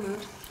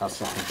moved. I'll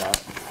second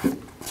that.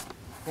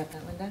 Got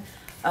that, Linda?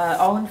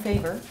 All in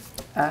favor?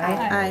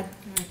 Aye.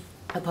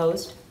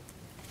 Opposed?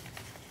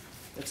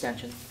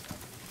 Abstention?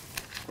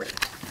 Great.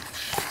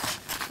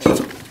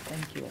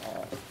 Thank you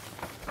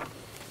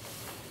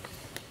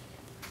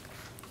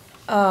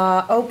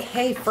all.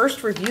 Okay,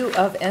 first review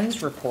of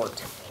ends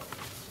report.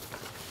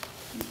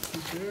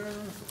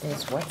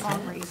 Is what?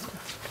 Long read.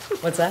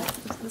 What's that?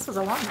 This was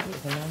a long read.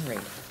 It's a long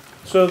read.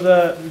 So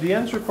the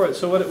ends report,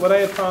 so what I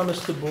had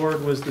promised the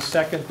board was the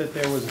second that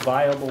there was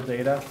viable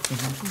data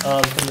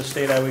from the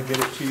state, I would get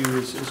it to you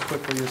as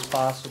quickly as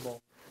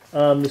possible.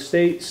 The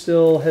state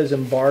still has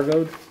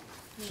embargoed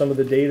some of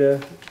the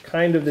data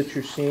kind of that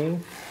you're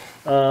seeing.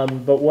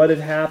 But what had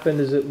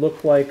happened is it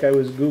looked like I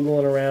was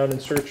Googling around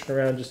and searching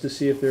around just to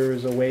see if there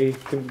was a way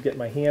to get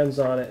my hands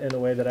on it in a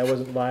way that I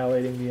wasn't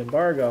violating the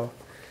embargo.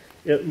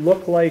 It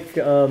looked like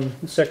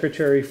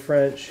Secretary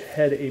French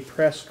had a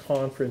press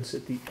conference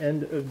at the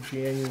end of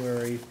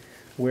January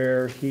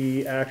where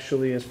he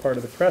actually, as part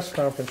of the press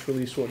conference,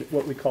 released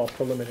what we call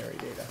preliminary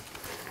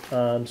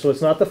data. So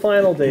it's not the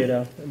final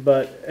data,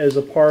 but as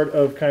a part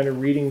of kind of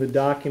reading the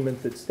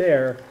document that's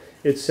there,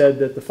 it said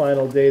that the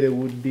final data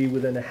would be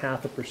within a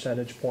 0.5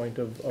 percentage point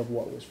of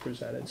what was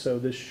presented. So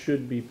this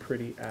should be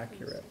pretty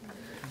accurate.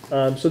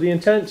 So the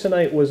intent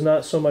tonight was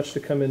not so much to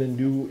come in and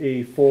do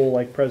a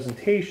full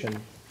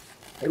presentation.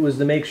 It was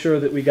to make sure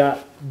that we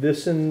got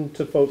this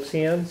into folks'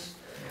 hands.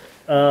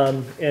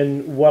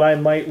 And what I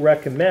might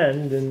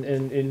recommend,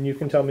 and you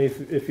can tell me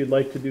if you'd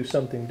like to do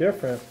something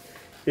different,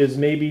 is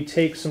maybe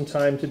take some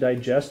time to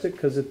digest it,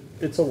 because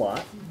it's a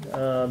lot.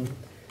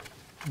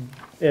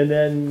 And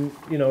then,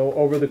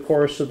 over the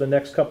course of the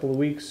next couple of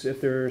weeks,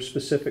 if there are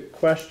specific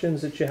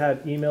questions that you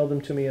have, email them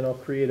to me and I'll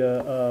create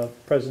a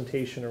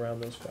presentation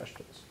around those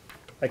questions.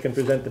 I can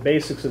present the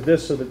basics of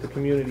this so that the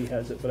community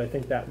has it, but I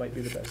think that might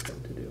be the best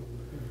thing to do.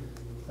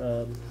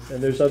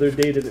 And there's other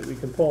data that we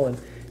can pull in.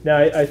 Now,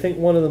 I think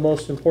one of the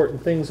most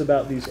important things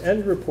about these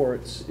end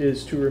reports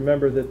is to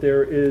remember that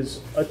there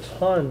is a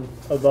ton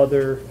of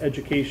other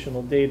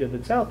educational data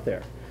that's out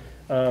there.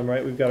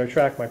 Right, we've got our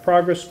Track My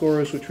Progress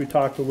scores, which we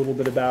talked a little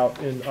bit about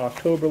in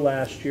October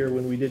last year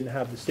when we didn't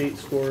have the state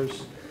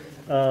scores.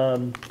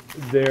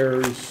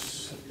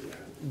 There's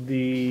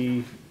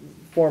the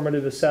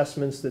formative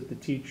assessments that the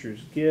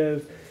teachers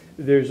give.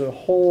 There's a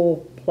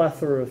whole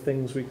plethora of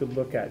things we could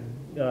look at.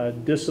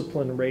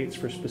 Discipline rates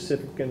for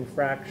specific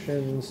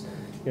infractions,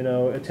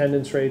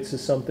 attendance rates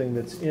is something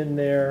that's in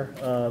there.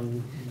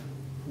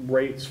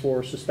 Rates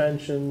for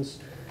suspensions.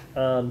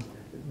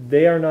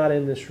 They are not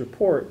in this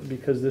report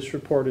because this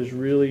report is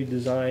really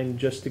designed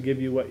just to give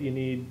you what you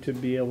need to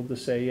be able to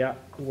say, yeah,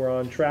 we're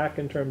on track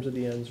in terms of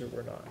the ends or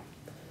we're not.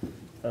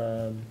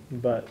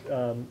 But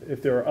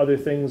if there are other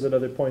things at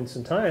other points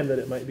in time that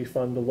it might be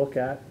fun to look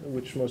at,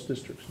 which most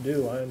districts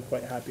do, I am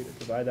quite happy to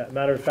provide that.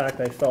 Matter of fact,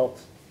 I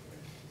felt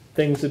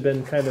things have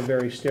been kind of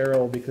very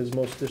sterile because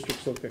most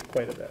districts look at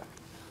quite a bit.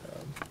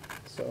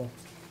 So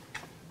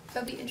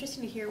it'll be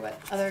interesting to hear what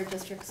other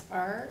districts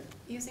are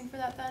using for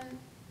that then.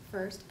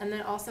 First, and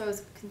then also I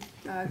was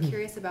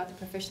curious about the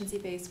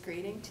proficiency-based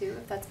grading too.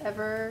 If that's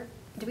ever,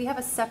 do we have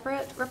a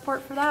separate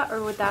report for that,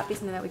 or would that be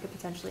something that we could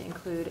potentially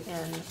include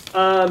in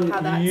how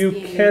that's you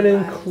being can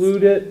utilized?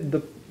 Include it.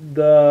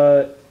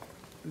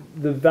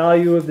 The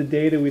value of the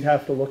data, we'd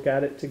have to look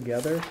at it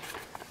together.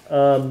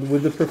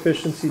 With the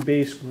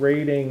proficiency-based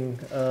grading,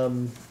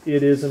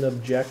 it is an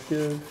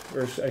objective,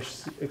 or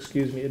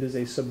excuse me, it is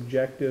a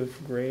subjective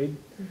grade.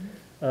 Mm-hmm.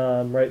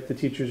 Right, the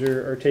teachers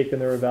are taking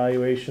their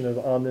evaluation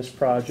on this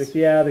project.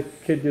 Yeah, the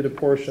kid did a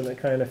portion that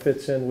kind of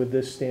fits in with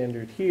this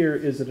standard here.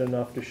 Is it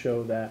enough to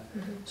show that?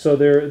 Mm-hmm. So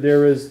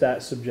there is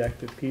that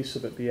subjective piece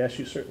of it, but yes,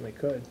 you certainly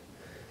could.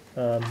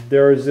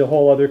 There is the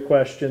whole other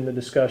question, the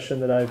discussion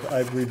that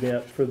I've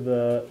revamped for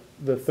the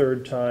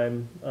third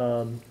time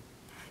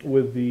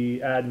with the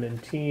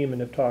admin team, and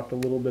have talked a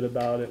little bit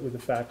about it with the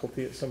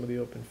faculty at some of the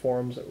open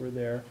forums that were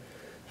there,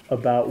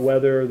 about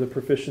whether the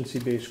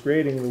proficiency-based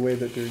grading, the way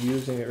that they're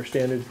using it, or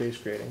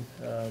standards-based grading,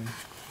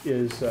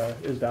 is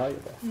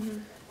valuable. Mm-hmm.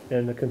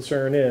 And the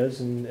concern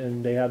is,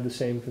 and they have the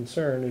same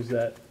concern, is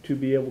that to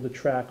be able to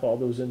track all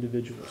those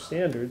individual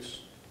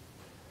standards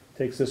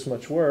takes this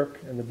much work,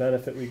 and the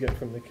benefit we get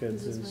from the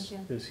kids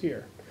is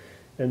here.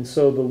 And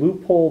so the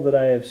loophole that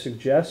I have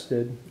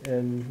suggested,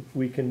 and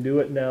we can do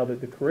it now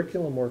that the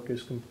curriculum work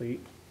is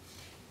complete,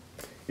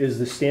 is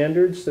the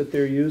standards that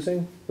they're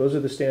using. Those are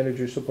the standards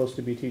you're supposed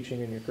to be teaching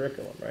in your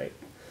curriculum, right?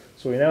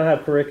 So we now have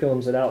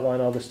curriculums that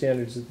outline all the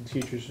standards that the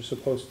teachers are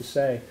supposed to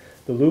say.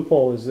 The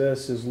loophole is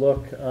this, is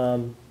look,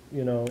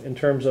 in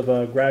terms of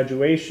a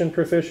graduation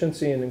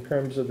proficiency and in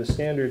terms of the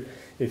standard,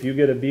 if you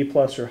get a B+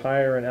 or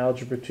higher in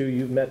Algebra 2,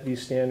 you've met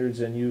these standards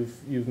and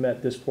you've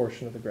met this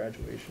portion of the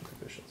graduation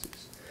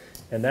proficiencies.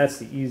 And that's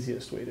the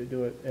easiest way to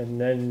do it.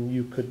 And then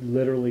you could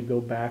literally go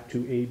back to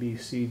A, B,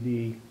 C,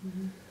 D,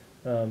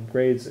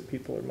 grades that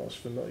people are most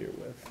familiar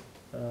with.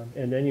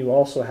 And then you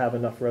also have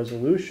enough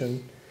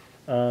resolution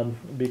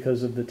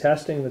because of the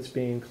testing that's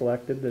being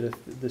collected, that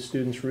if the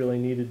students really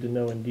needed to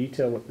know in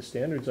detail what the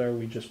standards are,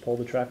 we just pull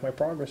the Track My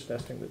Progress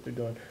testing that they're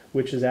doing,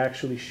 which is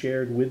actually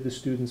shared with the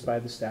students by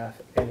the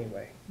staff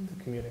anyway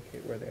to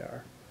communicate where they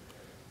are.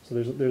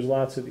 So there's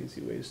lots of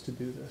easy ways to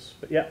do this.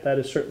 But yeah, that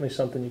is certainly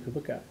something you could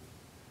look at.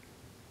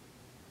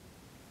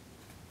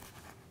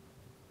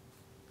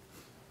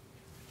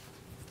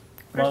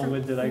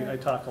 Long-winded, I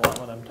talk a lot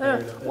when I'm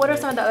tired of it. What are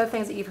some of the other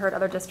things that you've heard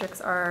other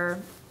districts are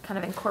kind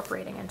of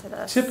incorporating into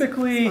this?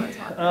 Typically,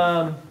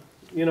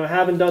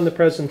 having done the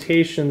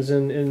presentations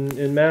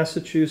in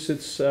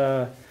Massachusetts,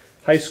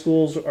 high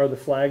schools are the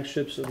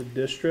flagships of the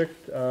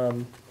district.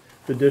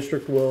 the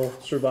district will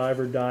survive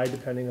or die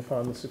depending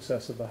upon the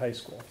success of the high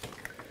school.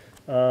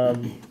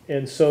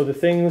 And so the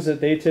things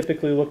that they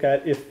typically look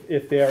at,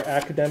 if they are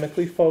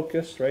academically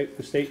focused, right,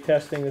 the state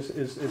testing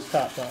is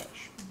top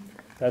notch.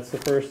 That's the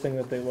first thing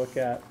that they look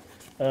at.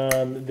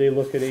 They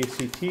look at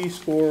ACT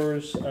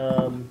scores.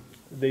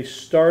 They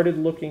started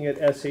looking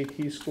at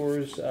SAT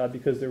scores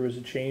because there was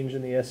a change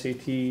in the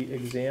SAT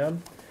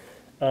exam.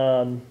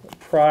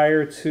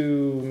 Prior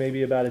to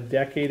maybe about a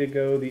decade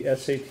ago, the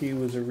SAT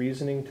was a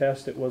reasoning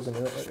test. It wasn't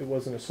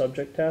a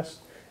subject test.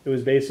 It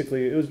was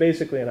basically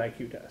an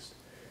IQ test.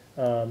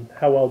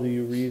 How well do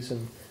you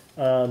reason?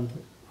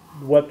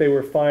 What they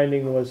were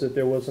finding was that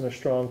there wasn't a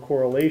strong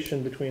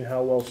correlation between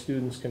how well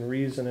students can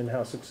reason and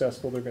how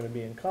successful they're going to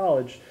be in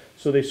college.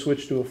 So they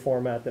switched to a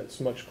format that's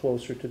much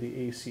closer to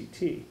the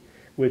ACT,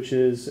 which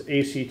is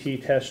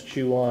ACT tests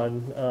you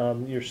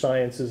on your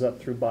sciences up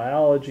through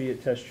biology.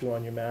 It tests you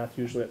on your math,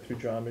 usually up through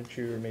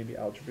geometry or maybe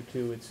algebra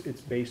 2.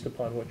 It's based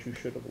upon what you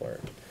should have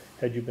learned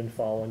had you been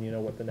following,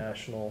 what the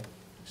national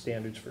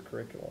standards for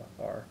curricula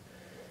are.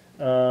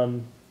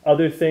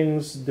 Other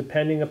things,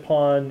 depending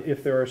upon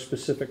if there are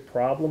specific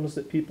problems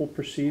that people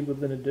perceive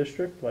within a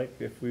district, like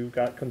if we've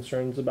got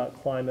concerns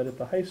about climate at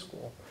the high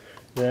school,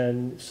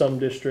 then some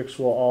districts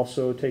will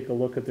also take a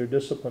look at their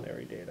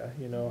disciplinary data.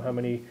 How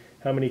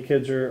many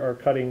kids are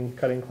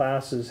cutting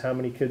classes, how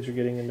many kids are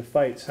getting into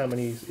fights, how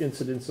many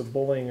incidents of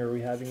bullying are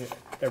we having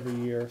every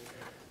year.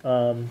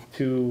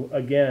 To,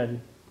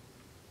 again,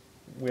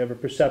 we have a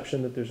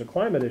perception that there's a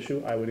climate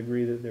issue. I would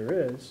agree that there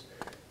is,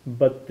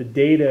 but the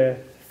data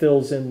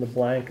fills in the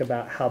blank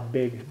about how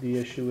big the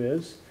issue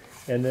is.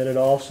 And then it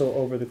also,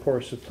 over the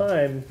course of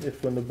time,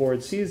 when the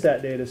board sees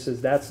that data,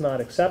 says that's not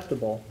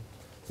acceptable,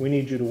 we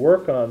need you to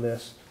work on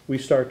this, we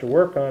start to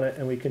work on it,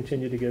 and we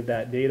continue to give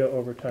that data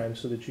over time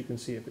so that you can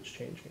see if it's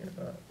changing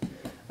or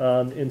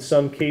not. In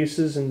some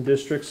cases, in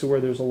districts where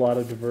there's a lot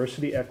of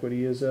diversity,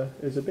 equity is a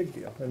big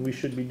deal, and we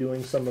should be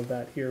doing some of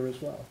that here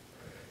as well.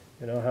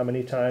 How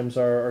many times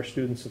are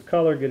students of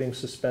color getting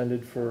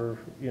suspended for,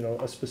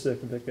 a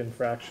specific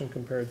infraction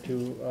compared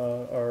to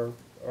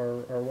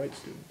our white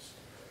students?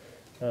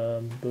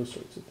 Those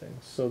sorts of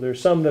things. So there's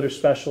some that are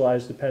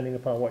specialized depending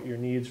upon what your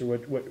needs or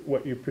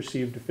what your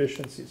perceived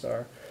deficiencies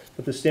are.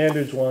 But the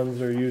standards ones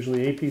are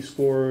usually AP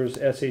scores,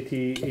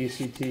 SAT,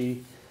 ACT,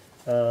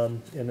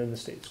 and then the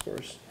state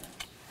scores.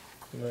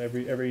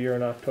 Every year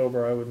in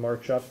October I would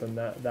march up, and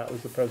that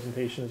was the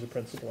presentation as a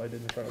principal I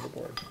did in front of the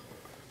board.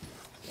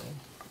 So.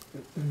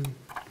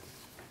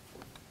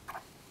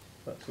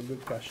 That's a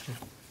good question.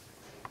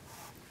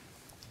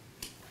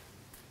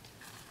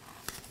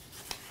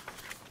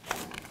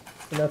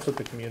 And that's what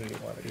the community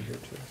wanted to hear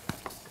too,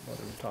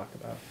 wanted to talk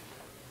about.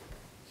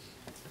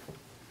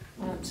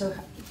 So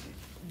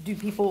do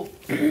people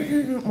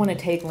want to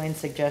take Lane's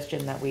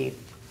suggestion that we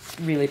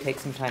really take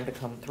some time to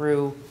come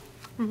through,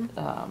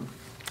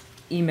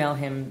 email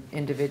him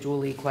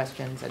individually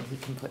questions, and he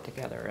can put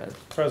together a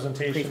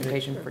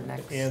presentation for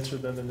next. Answer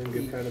them and then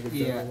give kind of a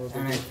general overview.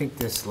 And I think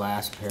this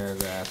last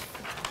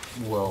paragraph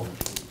will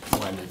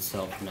lend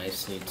itself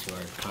nicely to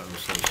our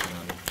conversation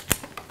on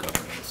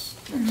governance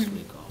next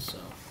week also.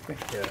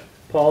 Yeah,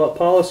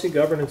 policy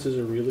governance is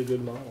a really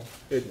good model.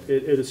 It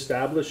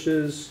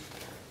establishes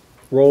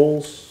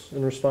roles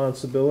and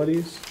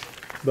responsibilities,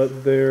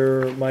 but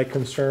my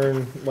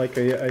concern, like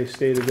I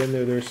stated in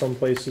there are some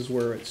places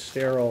where it's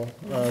sterile.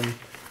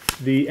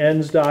 The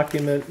ends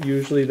document,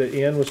 usually that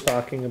Ann was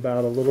talking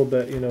about a little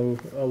bit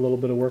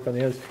of work on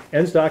the ends.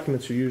 Ends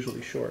documents are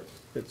usually short.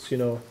 It's,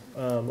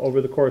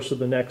 over the course of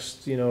the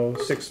next,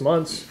 6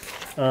 months,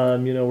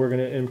 we're going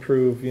to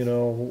improve,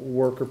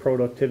 worker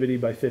productivity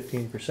by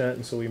 15%,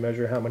 and so we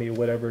measure how many,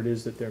 whatever it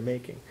is that they're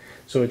making.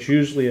 So it's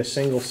usually a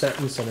single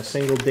sentence and a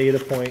single data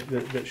point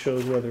that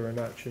shows whether or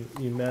not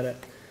you met it.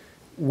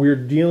 We're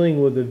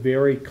dealing with a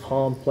very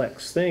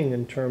complex thing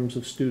in terms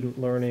of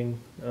student learning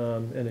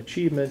and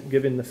achievement,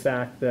 given the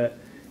fact that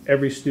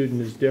every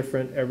student is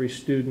different, every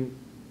student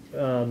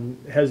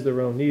has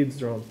their own needs,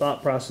 their own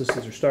thought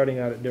processes, are starting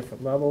out at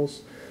different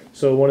levels.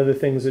 So one of the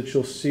things that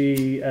you'll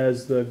see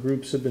as the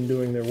groups have been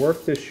doing their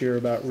work this year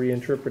about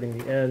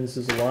reinterpreting the ends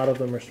is a lot of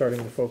them are starting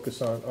to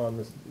focus on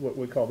what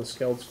we call the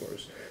Skeld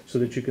scores, so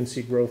that you can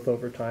see growth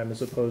over time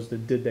as opposed to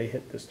did they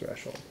hit this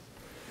threshold.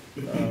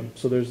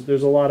 So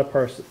there's a lot of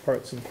parts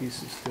and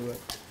pieces to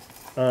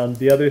it.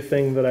 The other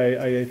thing that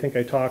I think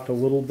I talked a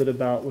little bit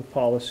about with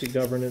policy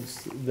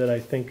governance that I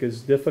think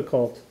is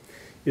difficult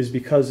is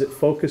because it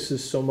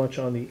focuses so much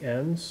on the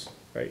ends,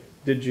 right?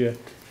 Did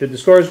the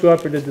scores go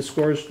up or did the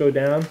scores go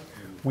down?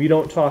 We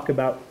don't talk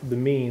about the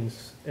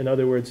means. In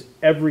other words,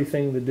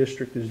 everything the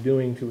district is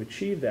doing to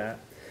achieve that,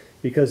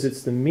 because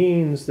it's the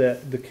means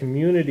that the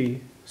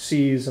community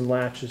sees and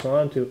latches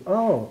onto.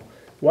 Oh,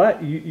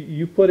 what?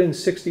 You put in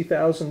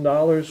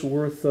 $60,000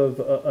 worth of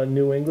a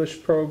new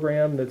English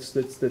program that's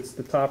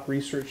the top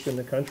researched in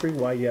the country?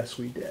 Why, yes,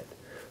 we did.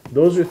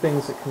 Those are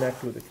things that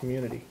connect with the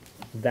community.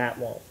 That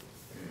won't.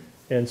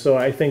 And so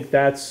I think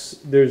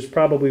there's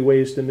probably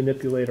ways to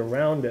manipulate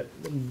around it,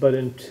 but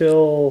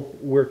until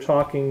we're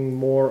talking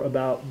more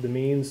about the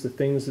means, the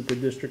things that the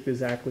district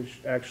is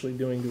actually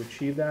doing to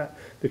achieve that,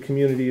 the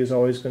community is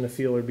always going to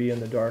feel or be in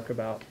the dark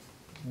about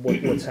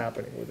what's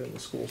happening within the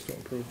schools to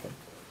improve them.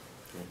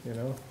 You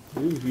know,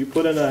 you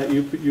put in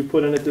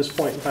at this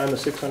point in time a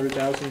 $600,000,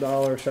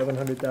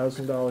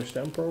 $700,000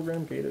 STEM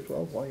program, K to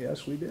 12. Well,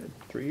 yes, we did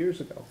 3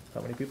 years ago.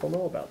 How many people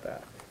know about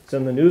that? It's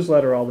in the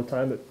newsletter all the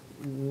time, but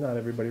not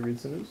everybody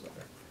reads the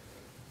newsletter.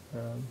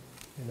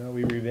 You know,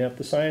 we revamped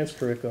the science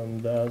curriculum,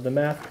 the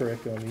math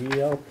curriculum, the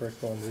EL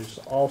curriculum. There's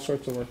all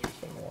sorts of work that's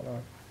been going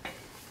on.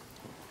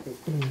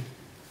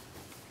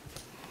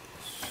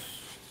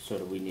 So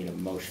do we need a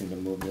motion to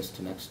move this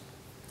to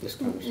this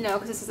conversation? No,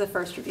 because this is the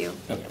first review.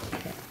 Okay.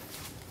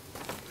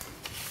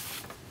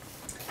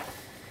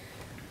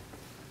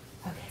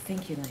 Okay,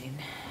 thank you,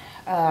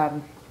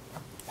 Lane.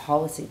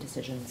 Policy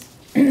decisions.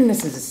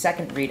 This is a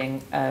second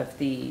reading of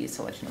the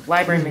selection of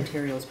library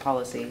materials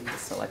policy, the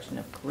selection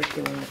of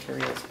curriculum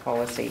materials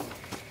policy,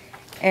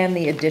 and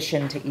the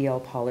addition to EL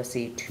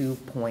policy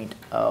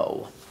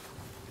 2.0,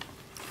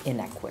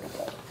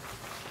 inequitable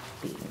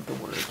being the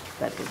word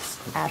that is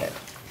added.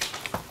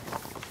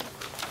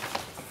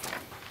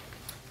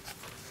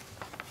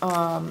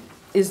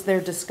 Is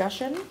there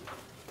discussion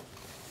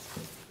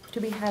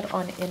to be had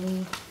on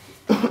any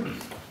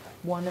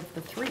one of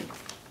the three?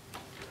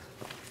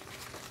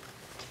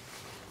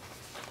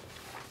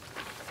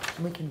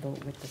 We can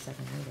vote with the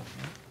second reading,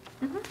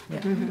 right? Mm-hmm. Yeah.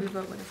 Mm-hmm. We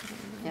vote with the second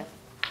reading.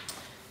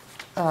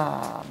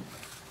 Yeah.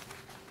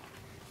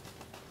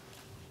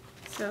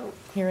 So,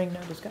 Hearing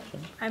no discussion.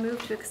 I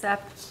move to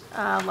accept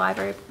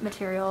library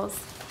materials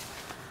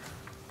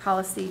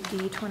policy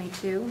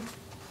D22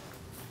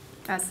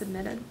 as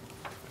submitted.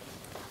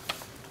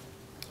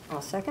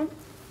 I'll second.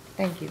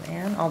 Thank you,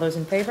 Anne. All those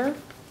in favor?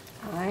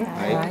 Aye.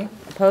 Aye.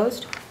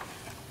 Opposed?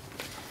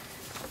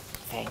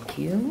 Thank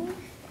you.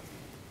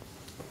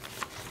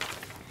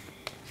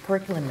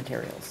 Curriculum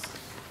materials.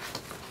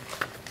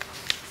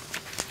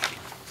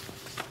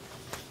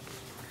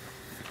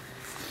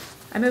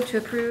 I move to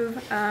approve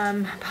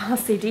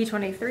policy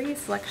D23,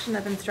 selection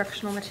of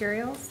instructional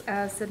materials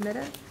as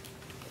submitted.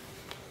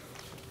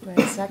 Do I have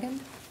a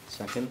second?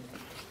 Second?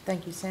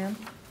 Thank you, Sam.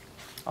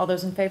 All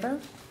those in favor?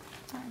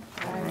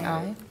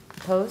 Aye.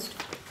 Opposed?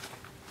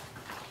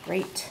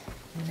 Great.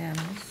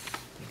 Unanimous.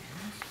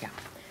 Yeah.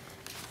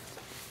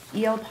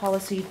 EL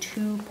policy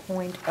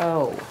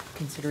 2.0,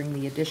 considering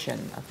the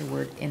addition of the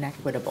word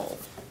inequitable.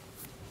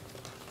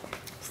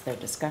 Is there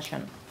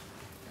discussion?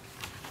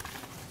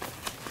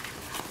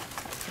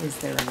 Is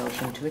there a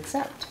motion to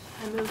accept?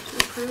 I move to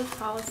approve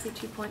policy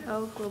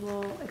 2.0,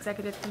 global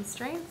executive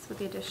constraints, with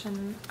the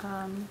addition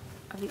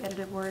of the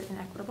edited word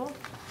inequitable.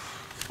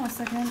 I'll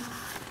second.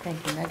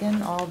 Thank you,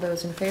 Megan. All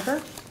those in favor?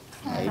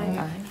 Aye.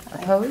 Aye.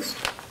 Opposed?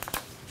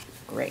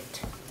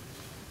 Great.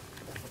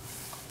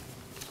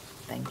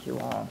 Thank you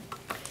all.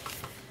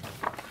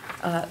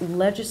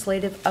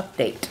 Legislative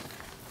update.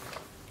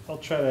 I'll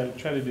try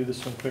to do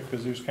this one quick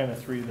because there's kind of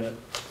three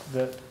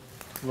that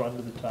run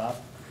to the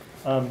top.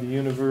 The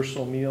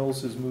universal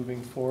meals is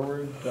moving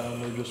forward.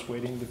 We're just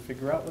waiting to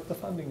figure out what the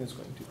funding is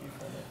going to be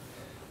from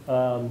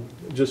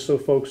it. Just so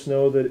folks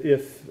know that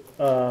if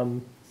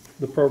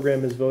the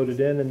program is voted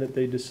in and that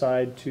they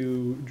decide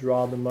to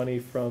draw the money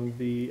from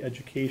the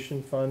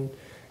education fund,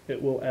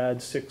 it will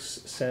add 6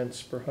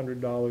 cents per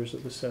 $100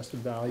 of assessed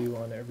value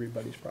on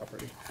everybody's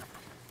property.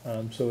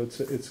 So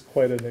it's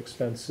quite an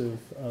expensive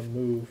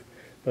move.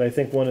 But I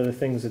think one of the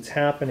things that's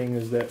happening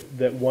is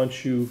that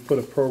once you put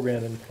a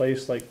program in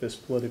place like this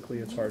politically,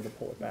 it's hard to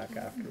pull it back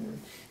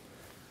afterwards.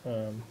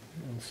 And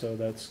so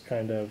that's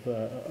kind of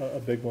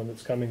a big one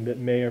that's coming that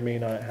may or may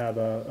not have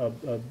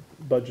a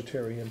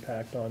budgetary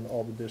impact on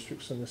all the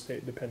districts in the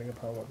state, depending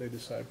upon what they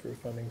decide for a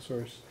funding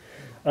source.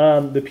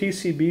 The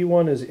PCB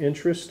one is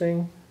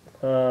interesting.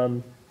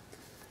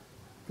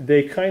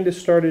 They kind of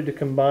started to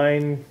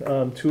combine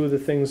two of the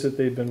things that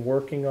they've been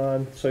working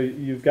on. So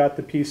you've got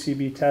the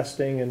PCB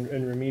testing and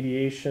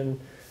remediation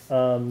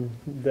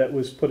that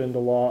was put into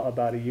law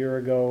about a year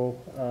ago.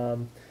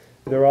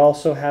 They're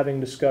also having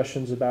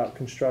discussions about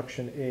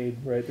construction aid,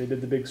 right? They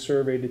did the big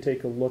survey to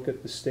take a look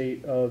at the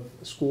state of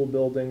school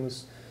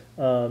buildings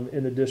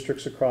in the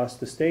districts across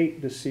the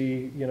state to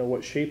see, you know,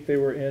 what shape they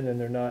were in, and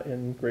they're not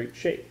in great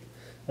shape.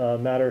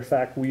 Matter of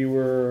fact, we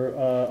were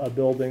a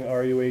building,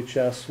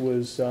 RUHS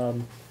was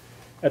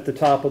at the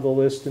top of the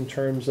list in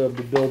terms of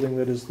the building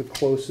that is the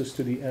closest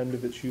to the end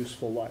of its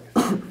useful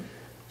life.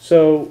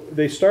 So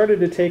they started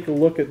to take a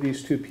look at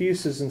these two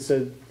pieces and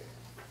said,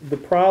 the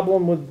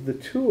problem with the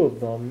two of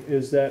them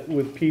is that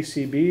with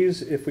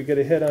PCBs, if we get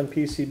a hit on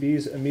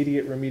PCBs,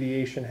 immediate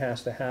remediation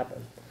has to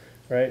happen,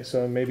 right?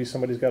 So maybe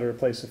somebody's got to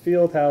replace a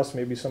field house,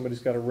 maybe somebody's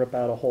got to rip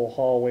out a whole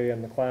hallway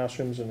in the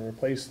classrooms and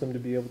replace them to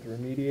be able to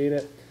remediate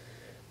it.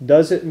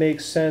 Does it make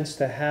sense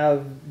to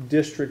have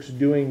districts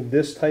doing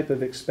this type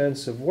of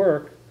expensive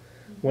work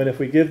when if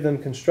we give them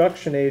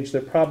construction aid,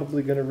 they're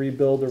probably going to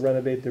rebuild or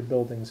renovate their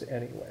buildings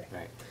anyway?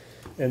 Right.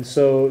 And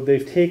so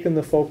they've taken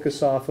the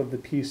focus off of the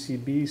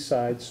PCB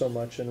side so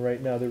much, and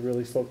right now they're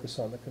really focused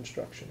on the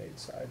construction aid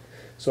side.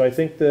 So I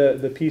think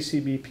the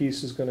PCB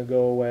piece is going to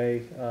go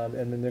away,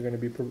 and then they're going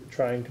to be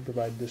trying to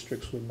provide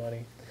districts with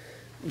money.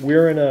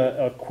 We're in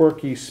a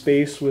quirky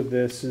space with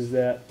this, is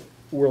that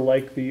we're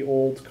like the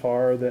old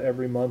car that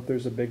every month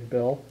there's a big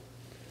bill.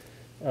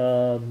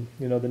 You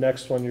know, the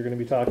next one you're going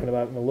to be talking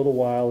about in a little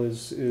while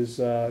is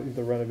the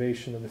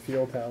renovation of the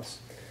field house.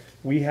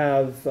 We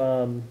have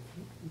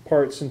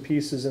parts and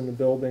pieces in the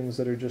buildings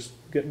that are just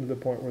getting to the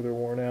point where they're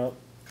worn out.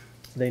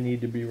 They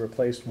need to be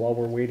replaced while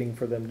we're waiting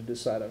for them to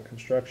decide on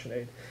construction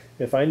aid.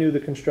 If I knew the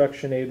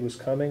construction aid was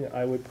coming,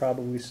 I would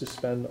probably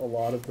suspend a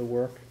lot of the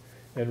work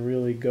and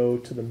really go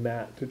to the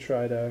mat to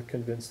try to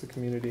convince the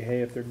community,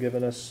 hey, if they're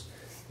giving us,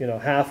 you know,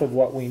 half of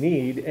what we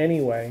need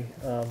anyway,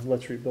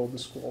 let's rebuild the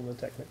school and the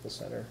technical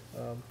center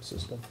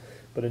system.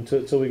 But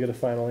until we get a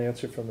final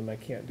answer from them, I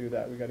can't do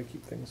that. We got to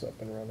keep things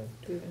up and running.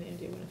 Do you have any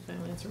idea what a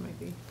final answer might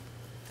be?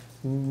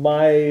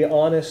 My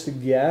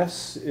honest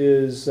guess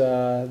is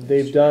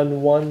they've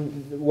done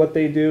what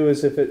they do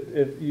is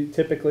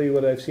typically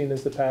what I've seen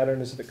is the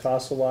pattern is if it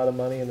costs a lot of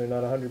money and they're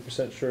not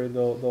 100% sure,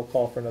 they'll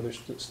call for another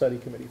study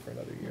committee for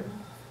another year.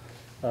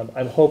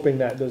 I'm hoping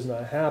that does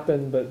not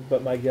happen,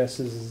 but my guess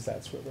is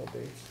that's what they'll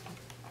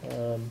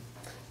be.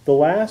 The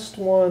last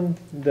one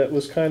that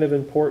was kind of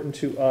important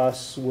to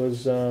us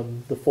was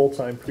the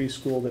full-time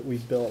preschool that we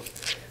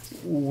built.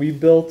 We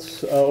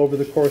built over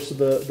the course of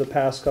the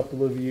past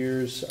couple of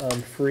years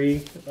free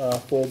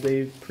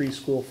full-day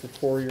preschool for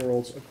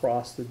 4-year-olds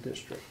across the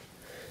district.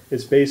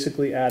 It's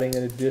basically adding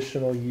an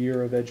additional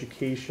year of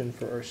education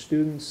for our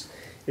students.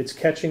 It's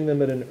catching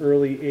them at an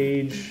early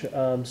age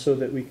so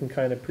that we can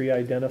kind of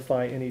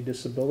pre-identify any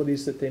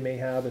disabilities that they may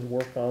have and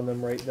work on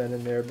them right then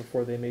and there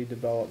before they may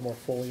develop more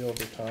fully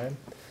over time.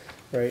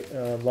 Right,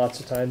 lots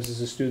of times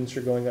as the students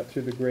are going up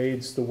through the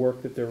grades, the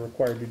work that they're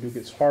required to do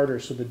gets harder,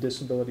 so the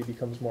disability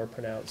becomes more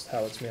pronounced,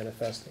 how it's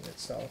manifesting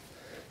itself.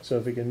 So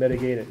if we can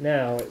mitigate it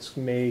now, it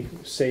may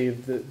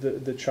save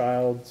the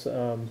child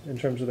in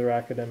terms of their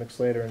academics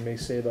later, and may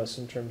save us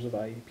in terms of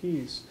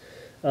IEPs.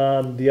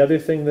 The other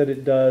thing that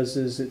it does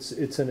is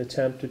it's an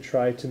attempt to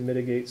try to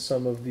mitigate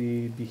some of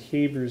the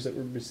behaviors that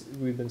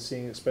we've been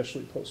seeing,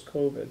 especially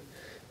post-COVID,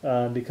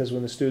 because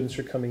when the students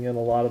are coming in, a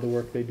lot of the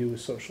work they do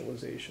is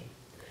socialization.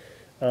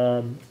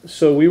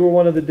 So we were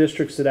one of the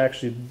districts that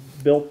actually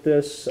built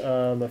this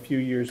a few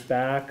years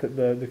back.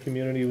 The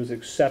community was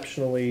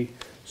exceptionally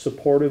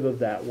supportive of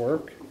that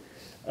work.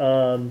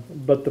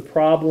 But the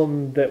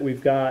problem that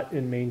we've got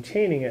in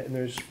maintaining it,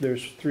 and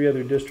there's 3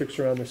 other districts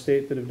around the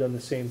state that have done the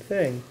same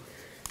thing,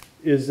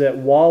 is that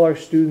while our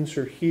students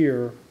are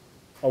here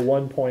a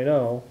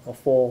 1.0, a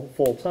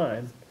full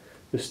time,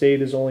 the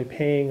state is only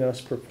paying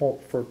us for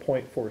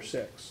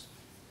 0.46,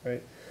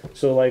 right?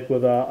 So like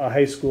with a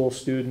high school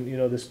student, you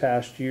know, this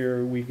past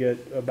year we get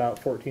about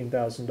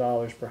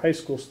 $14,000 per high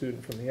school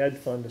student from the Ed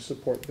Fund to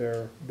support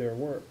their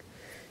work.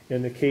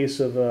 In the case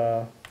of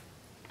a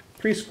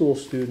preschool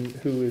student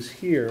who is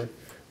here,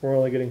 we're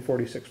only getting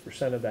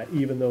 46% of that,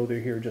 even though they're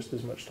here just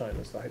as much time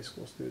as the high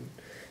school student.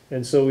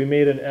 And so we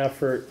made an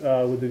effort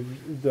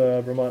with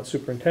the Vermont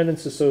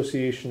Superintendents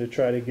Association to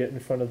try to get in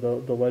front of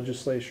the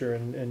legislature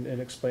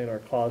and explain our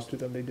cause to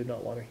them. They did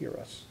not want to hear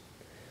us.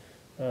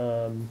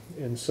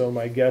 And so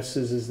my guess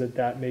is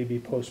that may be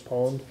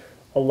postponed.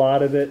 A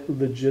lot of it,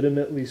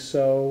 legitimately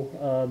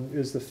so,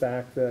 is the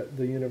fact that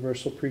the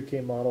universal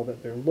pre-K model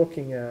that they're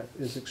looking at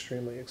is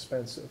extremely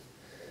expensive.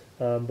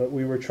 But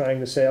we were trying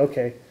to say,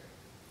 okay,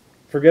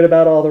 forget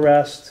about all the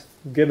rest.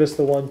 Give us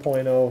the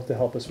 1.0 to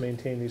help us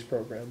maintain these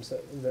programs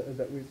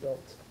that we've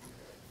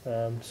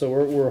built. So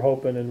we're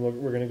hoping, and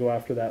we're going to go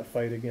after that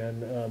fight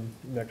again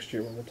next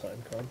year when the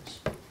time comes.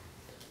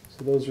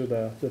 So those are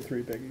the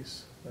 3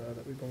 biggies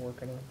that we've been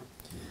working on.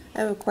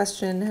 I have a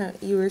question.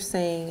 You were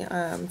saying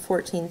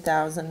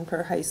 14,000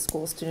 per high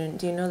school student.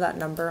 Do you know that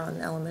number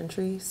on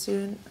elementary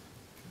student?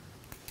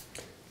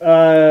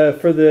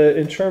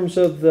 In terms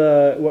of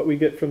what we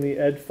get from the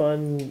Ed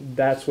Fund,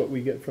 that's what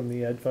we get from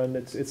the Ed Fund.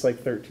 It's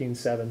like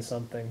 13.7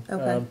 something.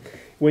 Okay.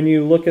 When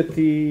you look at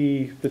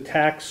the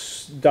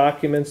tax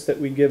documents that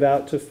we give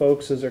out to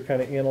folks as they're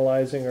kind of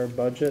analyzing our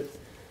budget,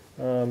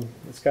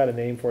 it's got a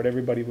name for it.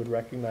 Everybody would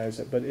recognize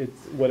it, but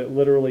what it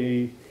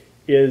literally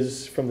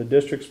is from the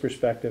district's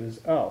perspective is,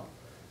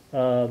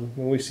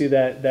 when we see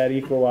that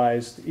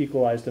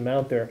equalized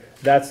amount there,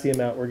 that's the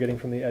amount we're getting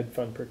from the Ed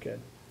Fund per kid.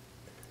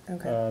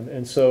 Okay.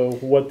 And so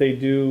what they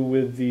do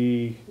with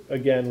the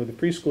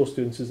preschool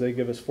students is they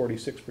give us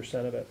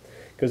 46% of it,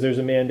 because there's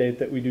a mandate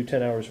that we do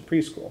 10 hours of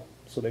preschool.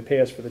 So they pay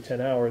us for the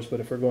 10 hours, but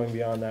if we're going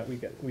beyond that, we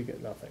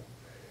get nothing.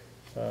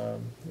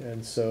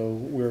 And so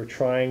we're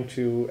trying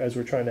to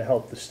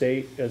help the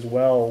state as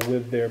well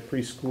with their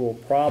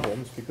preschool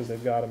problems, because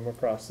they've got them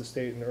across the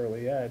state in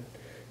early ed.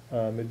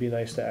 It'd be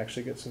nice to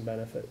actually get some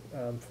benefit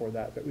for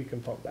that we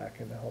can pump back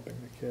into helping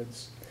the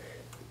kids.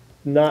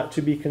 Not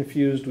to be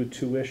confused with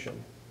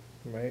tuition,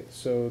 right?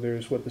 So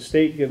there's what the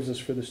state gives us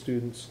for the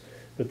students,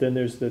 But then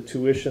there's the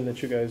tuition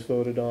that you guys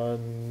voted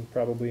on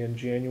probably in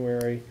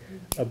January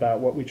about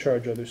what we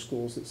charge other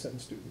schools that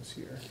send students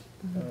here.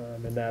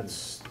 And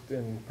that's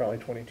in probably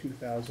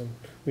 22,000.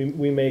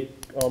 We make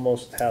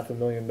almost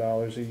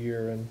 $500,000 a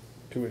year in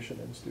tuition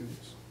and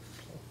students.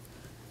 So,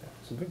 yeah,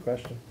 it's a good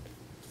question.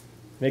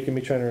 Making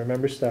me trying to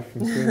remember stuff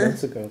from 3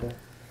 months ago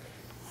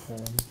though.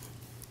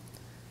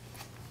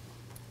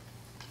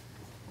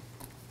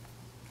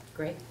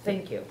 Great,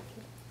 thank you.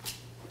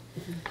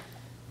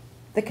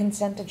 The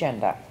consent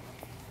agenda.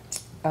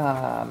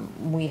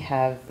 We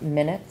have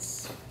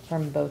minutes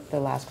from both the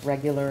last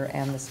regular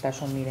and the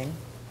special meeting.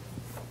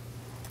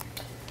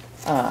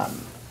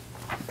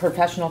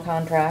 Professional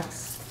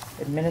contracts,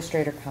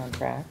 administrator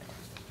contract,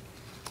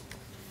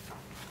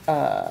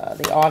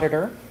 the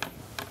auditor.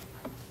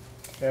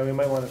 Yeah, we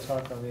might want to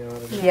talk on the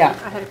auditor. Yeah.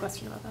 I had a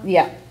question about that.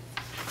 Yeah.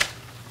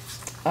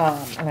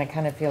 And I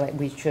kind of feel like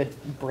we should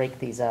break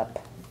these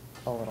up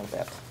a little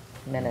bit.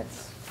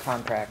 Minutes,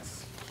 contracts,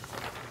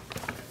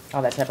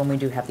 all that stuff, and we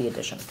do have the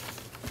addition.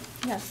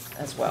 Yes.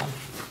 As well.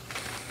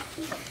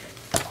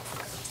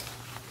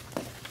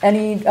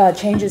 Any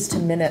changes to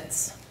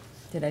minutes?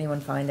 Did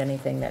anyone find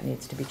anything that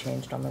needs to be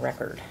changed on the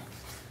record?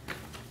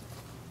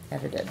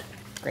 Edited.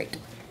 Great.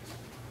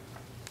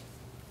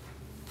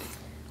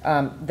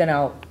 Then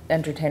I'll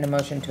entertain a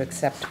motion to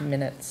accept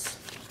minutes,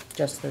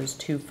 just those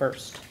two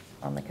first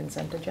on the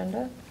consent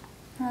agenda.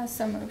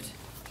 So moved.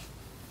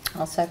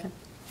 I'll second.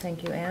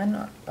 Thank you,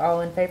 Anne.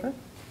 All in favor?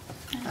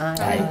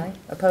 Aye.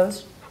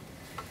 Opposed?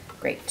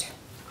 Great.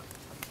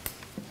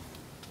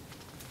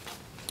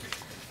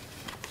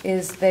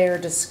 Is there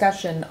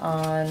discussion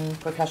on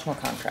professional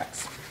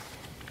contracts?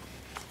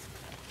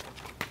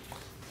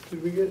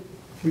 Did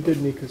we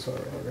did Nika's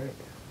already,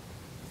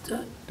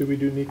 right? Did we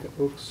do Nika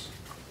Oaks?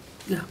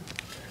 Yeah.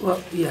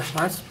 Well, yeah,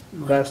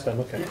 Last time,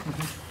 okay.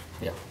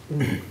 Yeah.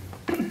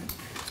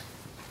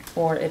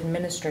 Or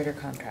administrator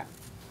contract?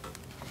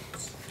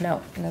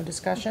 No, no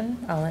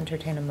discussion. I'll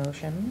entertain a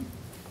motion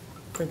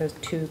for those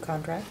two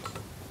contracts.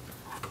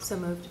 So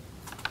moved.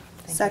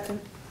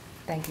 Second.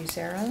 Thank you,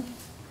 Sarah.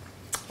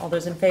 All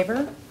those in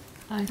favor?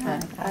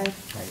 Aye.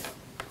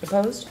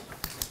 Opposed?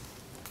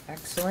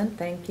 Excellent,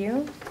 thank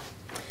you.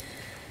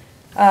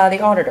 The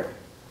auditor.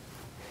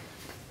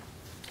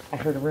 I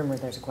heard a rumor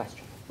there's a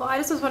question. Well, I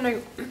just was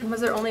wondering,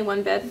 was there only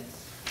one bid?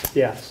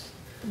 Yes.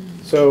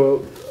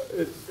 So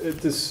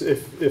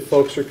if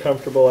folks are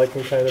comfortable, I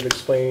can kind of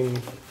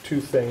explain two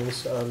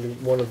things.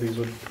 One of these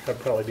would have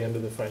probably be under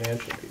the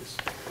financial piece.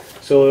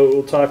 So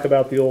we'll talk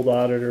about the old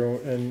auditor,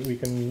 and we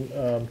can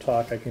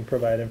I can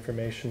provide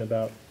information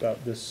about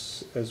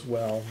this as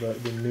well,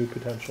 the new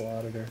potential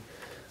auditor.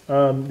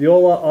 The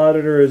old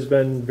auditor has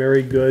been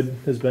very good,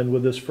 has been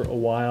with us for a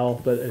while,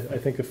 but I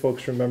think if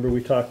folks remember,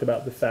 we talked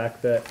about the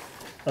fact that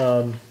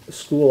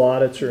school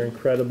audits are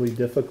incredibly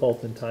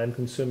difficult and time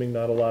consuming.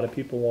 Not a lot of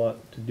people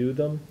want to do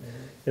them.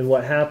 And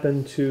what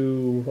happened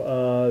to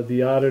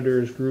the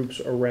auditors groups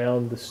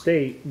around the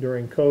state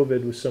during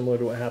COVID was similar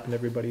to what happened to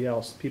everybody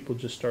else. People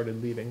just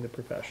started leaving the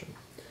profession.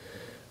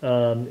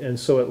 And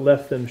so it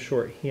left them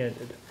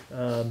short-handed.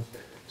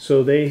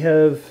 So they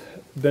have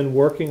been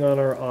working on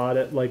our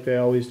audit like they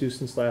always do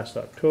since last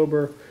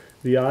October.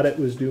 The audit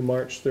was due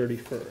March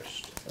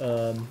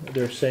 31st.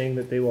 They're saying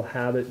that they will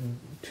have it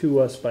to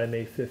us by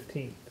May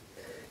 15th.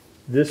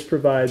 This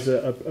provides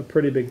a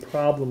pretty big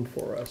problem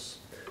for us.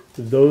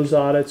 Those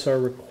audits are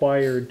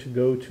required to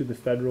go to the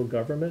federal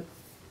government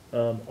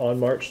on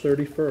March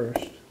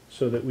 31st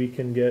so that we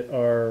can get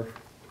our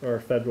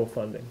federal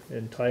funding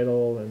in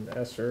title and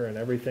ESSER and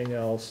everything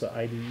else,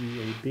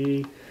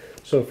 IDEAB.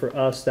 So for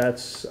us,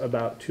 that's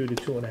about $2 to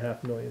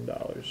 $2.5 million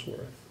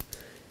worth.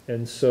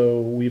 And so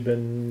we've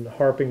been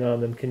harping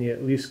on them, can you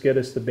at least get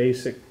us the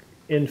basic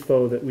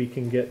info that we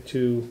can get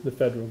to the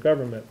federal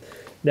government?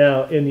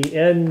 Now, in the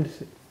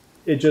end,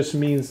 it just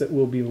means that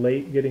we'll be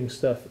late getting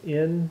stuff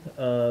in,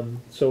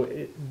 so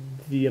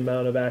the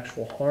amount of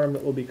actual harm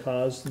that will be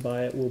caused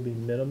by it will be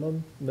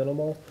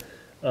minimal,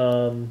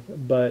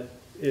 but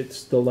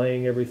it's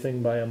delaying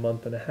everything by a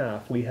month and a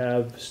half. We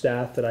have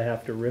staff that I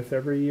have to RIF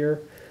every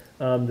year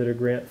that are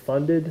grant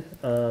funded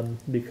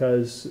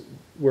because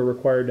we're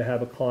required to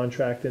have a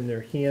contract in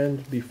their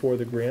hand before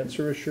the grants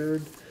are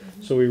assured.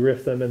 So we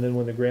RIF them, and then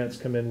when the grants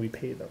come in, we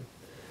pay them.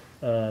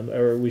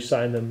 Or we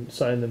sign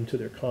them to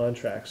their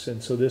contracts.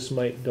 And so this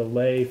might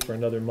delay for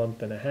another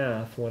month and a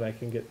half when I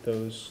can get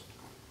those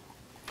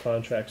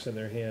contracts in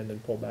their hand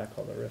and pull back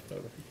all the RIF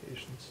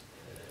notifications.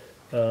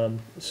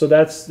 So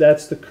that's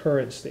the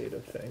current state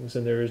of things,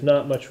 and there is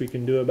not much we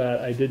can do about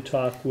it. I did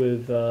talk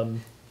with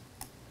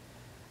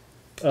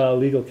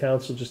legal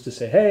counsel just to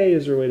say, hey,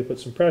 is there a way to put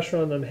some pressure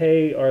on them?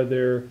 Hey, are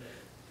there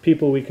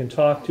people we can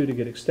talk to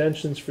get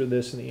extensions for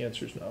this? And the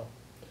answer is no.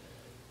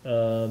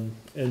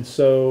 And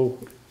so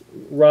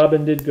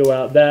Robin did go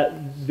out.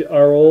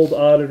 Our old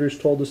auditors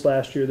told us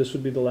last year this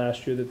would be the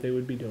last year that they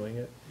would be doing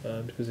it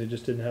because they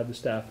just didn't have the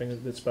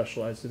staffing that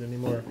specialized it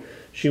anymore.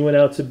 She went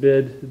out to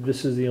bid.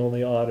 This is the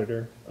only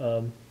auditor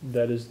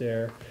that is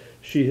there.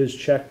 She has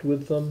checked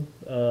with them.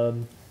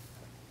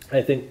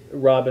 I think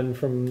Robin,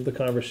 from the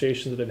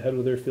conversations that I've had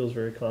with her, feels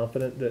very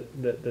confident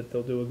that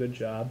they'll do a good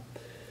job.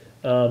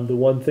 The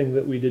one thing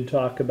that we did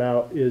talk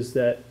about is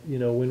that, you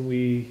know, when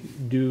we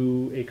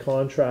do a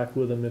contract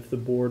with them, if the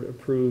board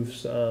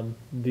approves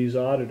these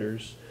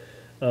auditors,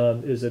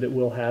 is that it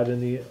will have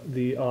in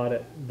the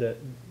audit that,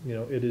 you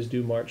know, it is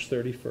due March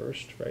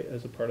 31st, right,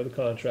 as a part of the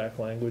contract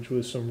language,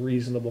 with some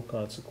reasonable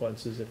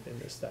consequences if they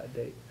miss that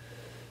date.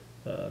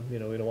 You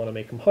know, we don't want to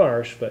make them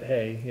harsh, but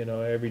hey, you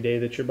know, every day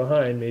that you're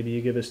behind, maybe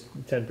you give us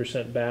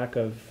 10% back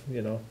of,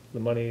 you know, the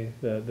money,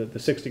 the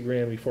 60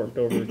 grand we forked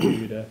over to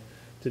you to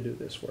do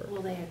this work.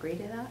 Will they agree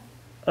to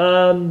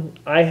that?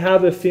 I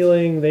have a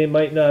feeling they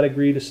might not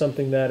agree to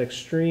something that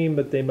extreme,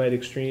 but they might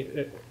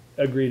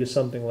agree to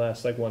something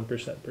less, like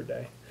 1% per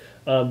day.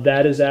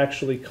 That is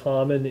actually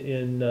common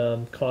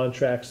in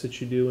contracts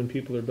that you do when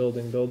people are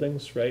building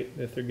buildings, right?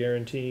 If they're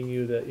guaranteeing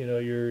you that, you know,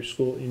 your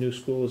new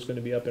school is going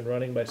to be up and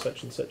running by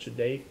such and such a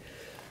date,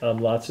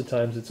 lots of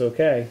times it's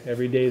okay.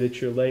 Every day that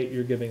you're late,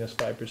 you're giving us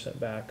 5%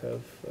 back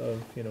of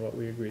you know, what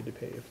we agreed to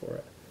pay you for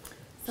it.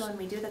 So when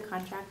we do the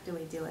contract, do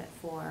we do it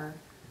for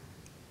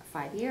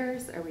 5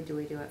 years, or do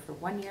we do it for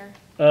 1 year?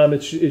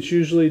 It's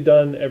usually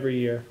done every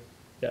year.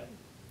 Yeah.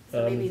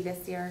 So maybe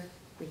this year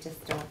we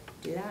just don't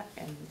do that,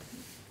 and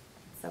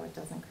so it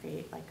doesn't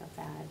create like a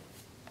bad.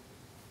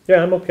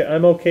 Yeah, I'm okay.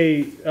 I'm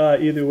okay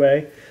either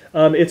way.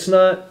 It's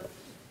not.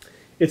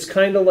 It's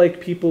kind of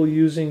like people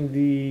using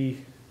the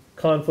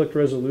conflict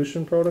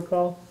resolution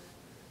protocol.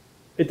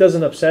 It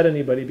doesn't upset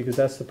anybody because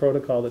that's the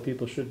protocol that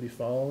people should be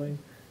following.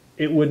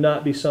 It would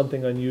not be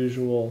something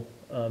unusual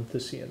to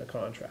see in a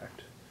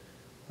contract.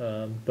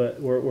 But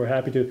we're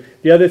happy to.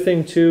 The other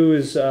thing too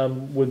is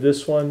with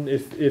this one,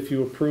 if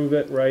you approve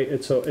it, right,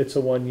 it's a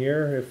 1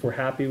 year. If we're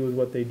happy with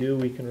what they do,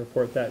 we can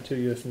report that to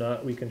you. If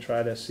not, we can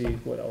try to see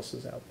what else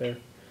is out there.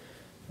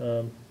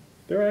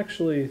 They're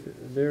actually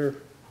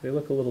they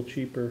look a little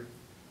cheaper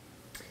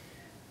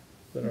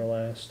than our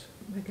last.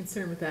 My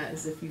concern with that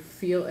is if we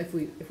feel like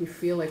we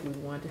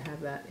want to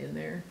have that in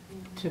there,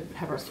 to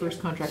have our first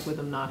contract with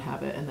them not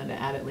have it, and then to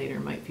add it later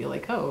might feel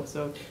like, oh,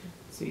 so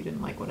you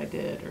didn't like what I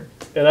did, or.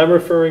 And I'm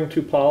referring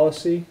to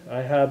policy. I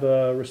have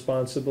a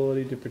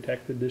responsibility to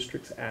protect the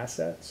district's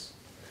assets,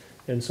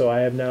 and so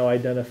I have now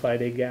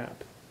identified a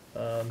gap.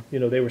 You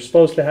know, they were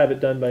supposed to have it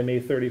done by May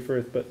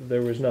 31st, but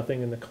there was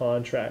nothing in the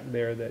contract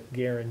there that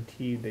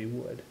guaranteed they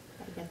would.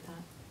 I get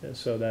that. And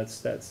so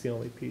that's the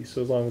only piece.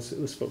 So as long as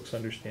those folks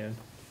understand,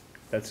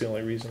 that's the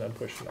only reason I'm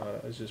pushing on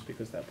it, is just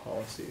because that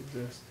policy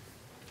exists.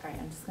 All right,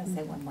 I'm just going to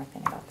say one more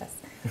thing about this.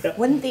 Yep.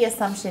 Wouldn't the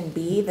assumption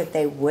be that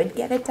they would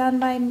get it done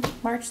by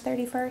March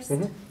 31st?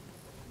 Mm-hmm.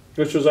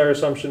 Which was our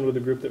assumption with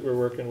the group that we're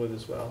working with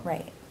as well.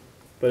 Right.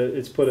 But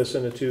it's put us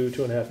in a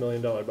 $2.5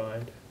 million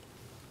bind.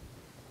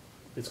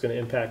 It's going to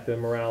impact the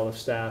morale of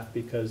staff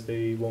because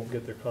they won't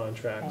get their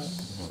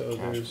contracts. Right. So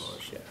Cash there's,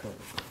 flows. yeah.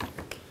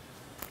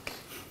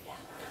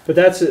 But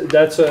that's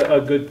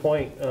a good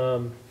point.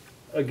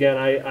 Again,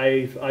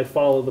 I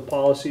follow the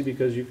policy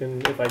because you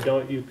can, if I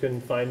don't, you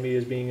can find me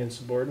as being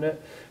insubordinate.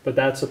 But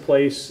that's a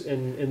place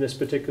in this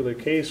particular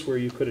case where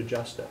you could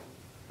adjust it,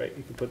 right?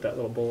 You could put that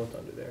little bullet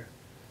under there,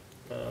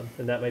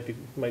 and that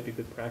might be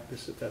good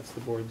practice if that's the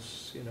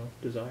board's, you know,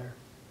 desire.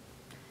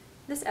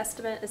 This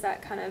estimate, is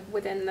that kind of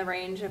within the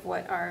range of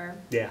what our?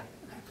 Yeah,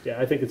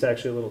 I think it's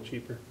actually a little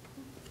cheaper.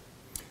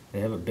 They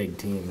have a big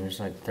team. There's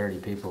like 30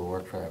 people who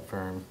work for that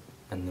firm,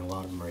 and a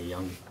lot of them are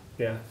young.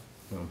 Yeah.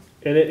 So.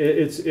 And it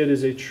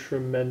is a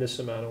tremendous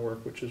amount of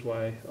work, which is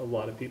why a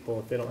lot of people,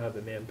 if they don't have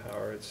the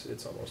manpower,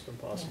 it's almost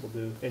impossible to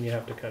do, and you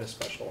have to kind of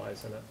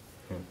specialize in it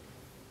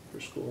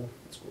for school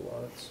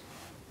audits.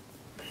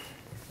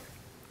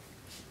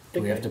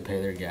 Do we have to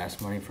pay their gas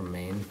money from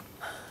Maine?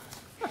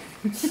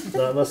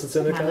 Not unless it's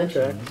in the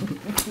contract.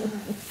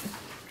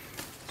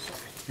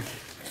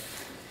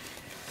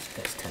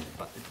 Guys tend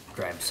to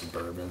drive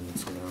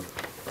Suburbans,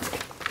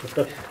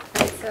 you know.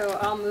 So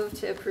I'll move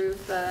to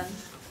approve the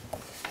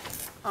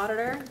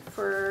auditor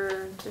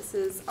for, this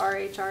is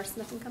RHR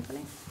Smith &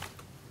 Company.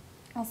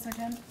 I'll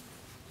second.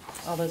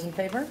 All those in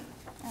favor?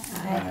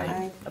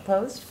 Aye.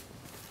 Opposed?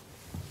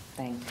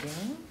 Thank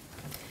you.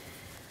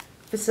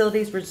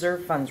 Facilities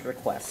Reserve Funds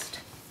request.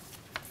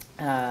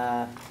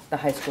 The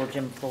high school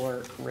gym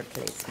floor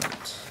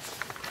replacement.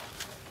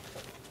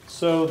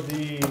 So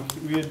we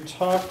had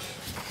talked,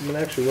 I've been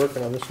actually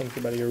working on this one for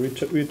about a year.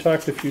 We had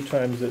talked a few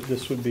times that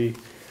this would be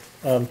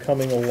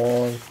coming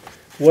along.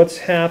 What's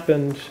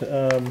happened,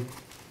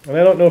 and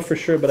I don't know for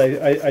sure, but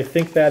I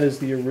think that is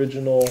the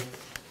original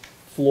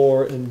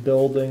floor and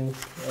building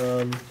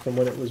from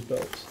when it was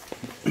built.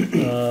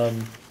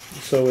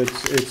 So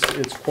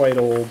it's quite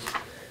old.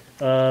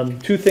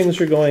 Two things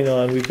are going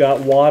on. We've got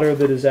water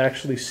that is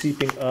actually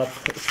seeping up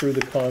through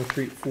the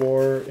concrete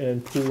floor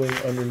and pooling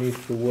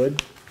underneath the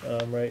wood,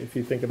 right, if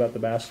you think about the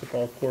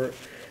basketball court.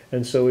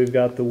 And so we've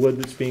got the wood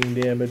that's being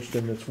damaged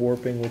and it's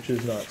warping, which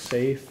is not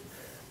safe.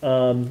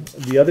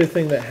 The other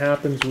thing that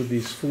happens with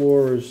these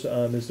floors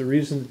is the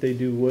reason that they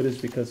do wood is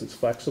because it's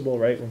flexible,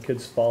 right? When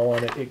kids fall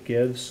on it, it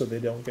gives so they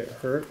don't get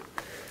hurt.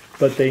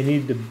 but they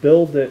need to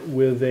build it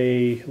with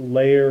a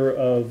layer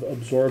of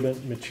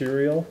absorbent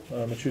material.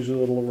 It's usually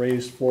a little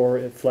raised floor.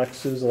 It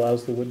flexes,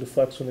 allows the wood to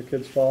flex when the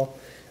kids fall.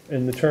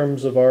 In the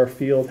terms of our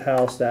field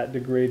house, that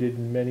degraded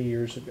many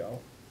years ago.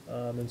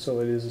 And so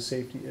it is a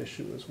safety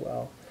issue as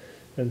well.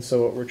 And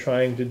so what we're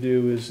trying to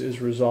do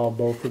is resolve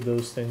both of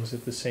those things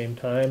at the same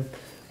time.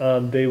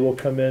 They will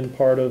come in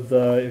part of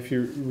the, if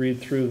you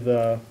read through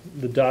the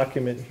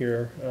document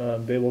here,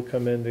 they will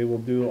come in, they will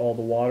do all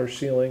the water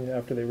sealing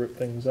after they rip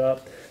things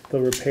up.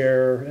 They'll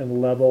repair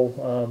and level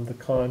the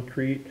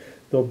concrete.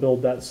 They'll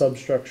build that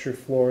substructure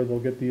floor. They'll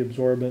get the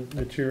absorbent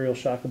material,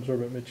 shock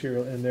absorbent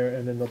material in there,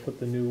 and then they'll put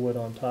the new wood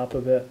on top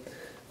of it.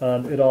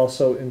 It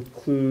also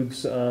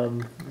includes,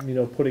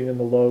 putting in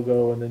the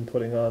logo and then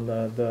putting on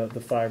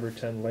the 5 or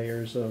 10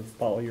 layers of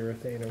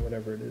polyurethane or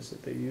whatever it is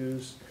that they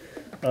use.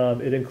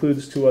 It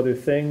includes 2 other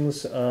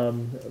things,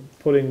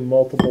 putting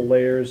multiple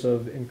layers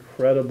of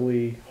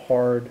incredibly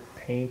hard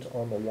paint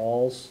on the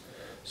walls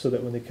so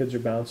that when the kids are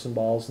bouncing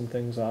balls and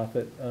things off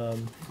it,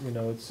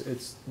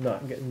 it's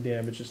not getting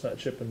damaged, it's not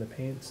chipping the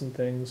paints and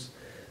things.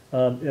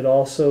 It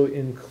also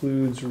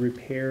includes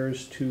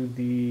repairs to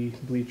the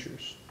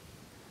bleachers.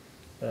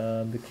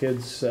 The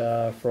kids,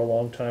 for a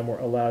long time, were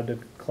allowed to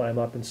climb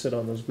up and sit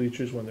on those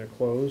bleachers when they're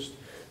closed.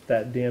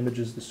 That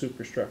damages the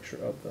superstructure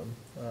of them.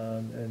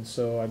 And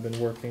so I've been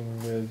working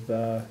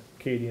with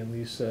Katie and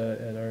Lisa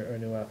and our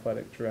new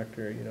athletic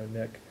director,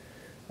 Nick,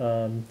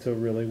 to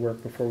really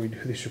work before we do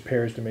these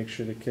repairs to make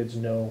sure the kids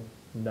know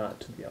not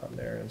to be on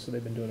there. And so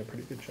they've been doing a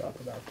pretty good job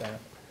about that.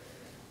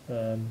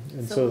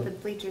 So will the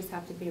bleachers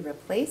have to be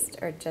replaced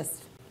or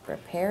just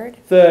repaired?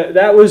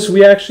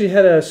 We actually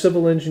had a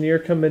civil engineer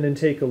come in and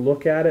take a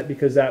look at it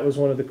because that was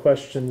one of the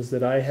questions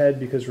that I had,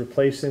 because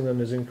replacing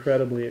them is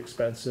incredibly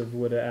expensive,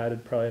 would have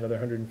added probably another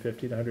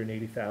 150 to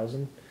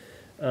 180,000.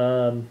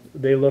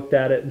 They looked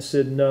at it and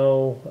said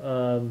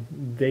no,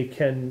 they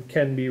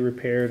can be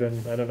repaired,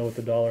 and I don't know what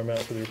the dollar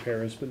amount for the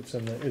repair is, but it's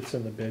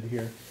in the bid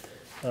here.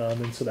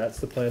 And so that's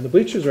the plan. The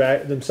bleachers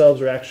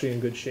themselves are actually in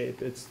good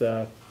shape. It's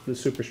the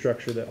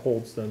superstructure that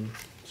holds them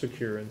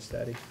secure and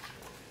steady.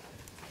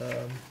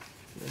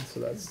 And so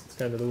that's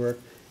kind of the work.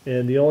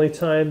 And the only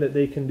time that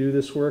they can do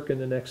this work in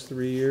the next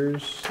 3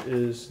 years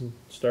is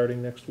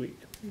starting next week.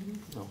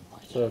 Oh,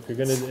 so if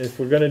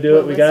we're gonna do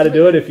it, we got to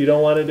do it. If you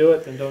don't want to do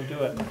it, then don't do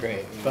it.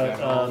 Great.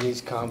 But all these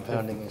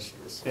compounding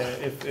issues. Yeah,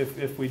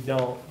 if we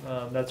don't,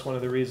 that's one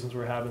of the reasons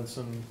we're having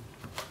some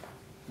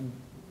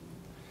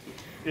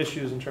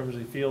issues in terms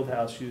of field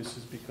house use,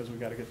 is because we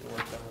got to get the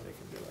work done when they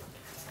can do it.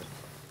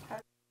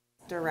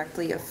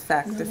 Directly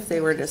affect if they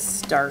were to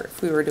start,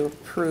 if we were to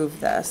approve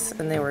this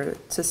and they were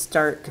to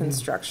start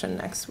construction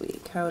next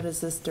week? How does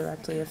this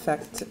directly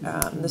affect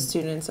the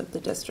students of the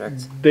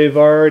district? They've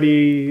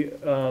already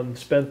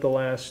spent the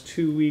last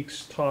 2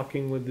 weeks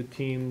talking with the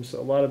teams. A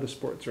lot of the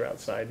sports are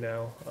outside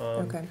now.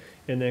 Okay.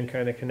 And then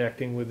kind of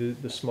connecting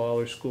with the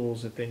smaller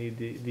schools if they need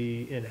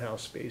the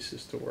in-house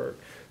spaces to work.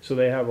 So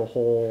they have a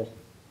whole,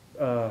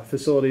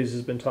 facilities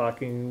has been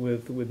talking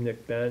with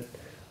Nick Bent.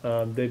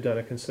 They've done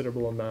a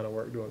considerable amount of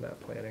work doing that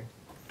planning.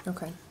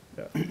 Okay.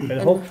 Yeah. And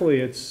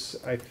hopefully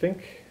I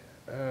think,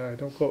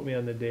 don't quote me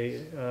on the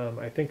date,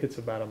 I think it's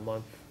about a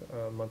month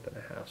and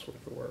a half's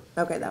worth of work.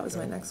 Okay, that was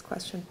my next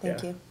question.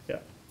 Thank you.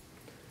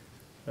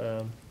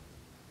 Yeah.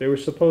 They were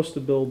supposed to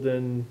build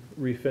in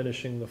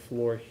refinishing the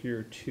floor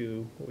here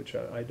too, which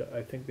I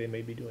think they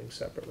may be doing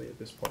separately at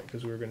this point,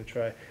 because we were going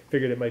to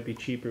figured it might be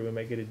cheaper, we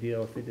might get a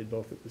deal if they did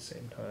both at the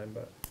same time,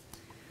 but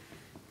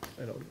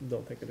I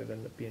don't think it'd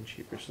end up being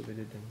cheaper, so they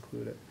didn't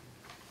include it.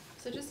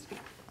 So just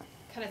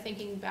kind of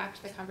thinking back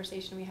to the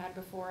conversation we had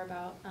before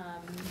about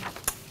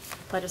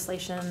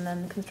legislation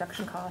and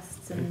construction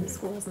costs and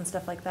schools and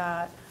stuff like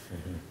that,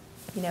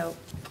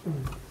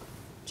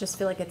 just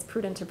feel like it's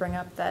prudent to bring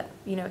up that,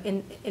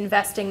 in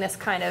investing this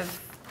kind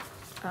of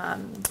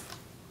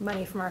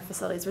money from our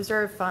facilities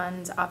reserve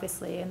fund,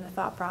 obviously in the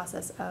thought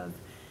process of,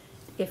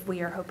 if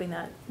we are hoping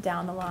that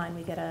down the line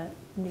we get a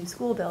new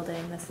school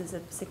building, this is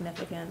a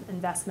significant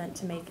investment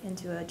to make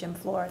into a gym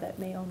floor that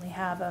may only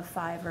have a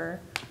 5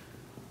 or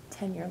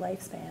 10-year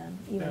lifespan,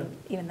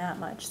 even that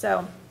much.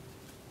 So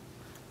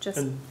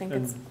just think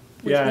it's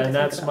and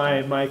that's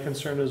my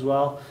concern as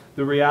well.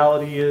 The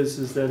reality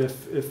is that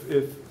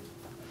if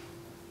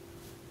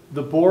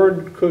the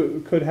board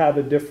could have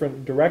a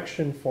different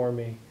direction for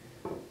me.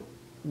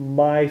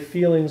 My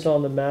feelings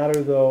on the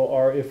matter, though,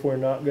 are if we're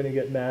not going to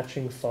get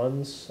matching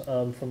funds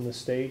from the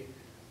state,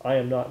 I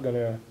am not going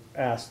to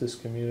ask this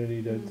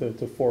community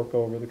to fork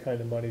over the kind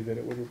of money that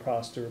it would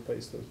cost to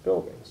replace those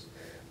buildings.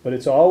 But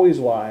it's always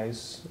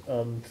wise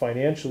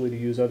financially to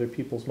use other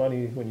people's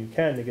money when you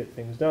can to get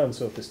things done.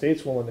 So if the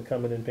state's willing to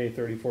come in and pay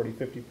 30, 40,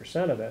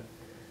 50% of it,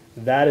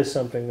 that is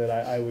something that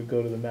I would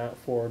go to the mat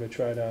for, to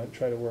try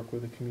to work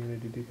with the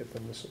community to get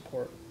them to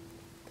support.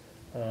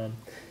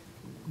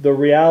 The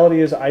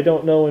reality is, I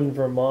don't know in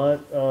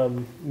Vermont,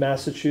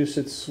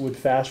 Massachusetts would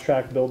fast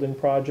track building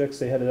projects.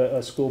 They had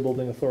a school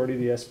building authority,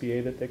 the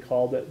SBA that they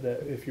called it,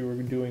 that if you were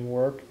doing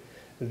work,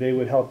 they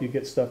would help you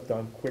get stuff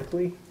done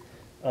quickly.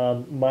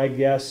 My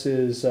guess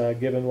is,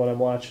 given what I'm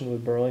watching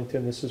with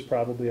Burlington, this is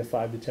probably a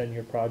 5 to 10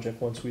 year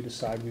project once we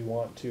decide we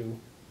want to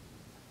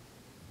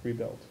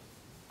rebuild.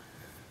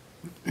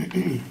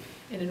 And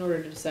in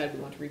order to decide we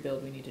want to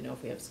rebuild, we need to know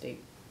if we have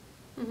state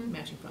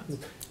matching funds.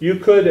 You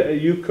could,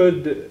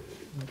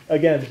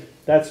 again,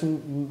 that's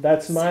my.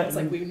 Sounds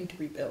like we need to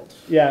rebuild.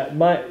 Yeah,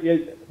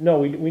 no,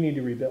 we need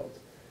to rebuild.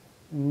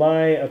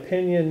 My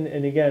opinion,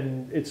 and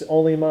again, it's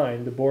only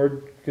mine, the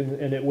board can,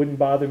 and it wouldn't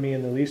bother me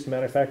in the least.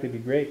 Matter of fact, it'd be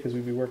great because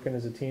we'd be working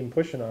as a team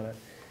pushing on it.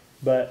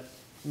 But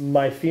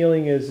my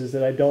feeling is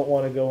that I don't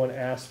want to go and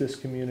ask this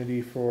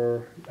community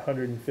for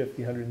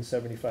 150,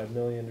 175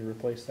 million to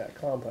replace that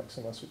complex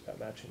unless we've got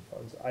matching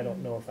funds. I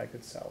don't know if I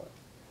could sell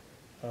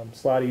it.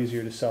 It's a lot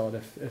easier to sell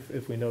it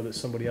if we know that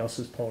somebody else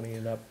is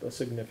ponying up a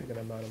significant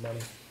amount of money.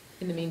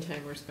 In the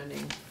meantime, we're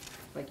spending,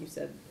 like you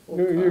said,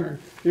 You're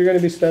going to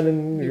be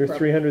spending your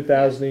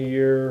 $300,000 a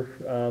year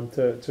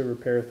to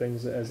repair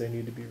things as they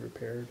need to be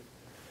repaired.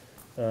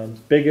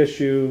 Big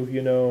issue,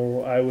 you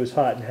know, I was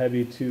hot and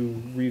heavy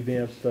to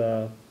revamp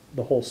the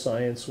whole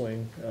science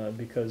wing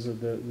because of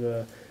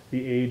the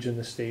age and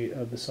the state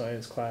of the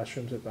science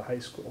classrooms at the high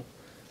school.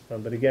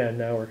 But again,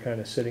 now we're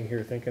kind of sitting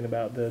here thinking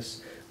about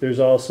this.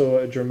 There's also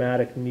a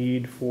dramatic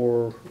need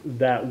for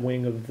that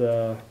wing of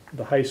the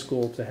high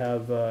school to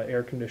have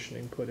air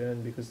conditioning put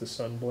in because the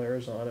sun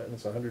blares on it and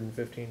it's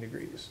 115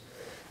 degrees,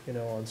 you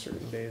know, on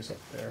certain days up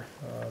there.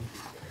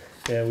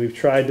 And we've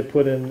tried to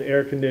put in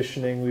air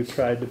conditioning. We've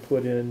tried to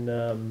put in,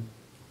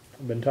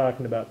 I've been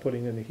talking about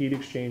putting in the heat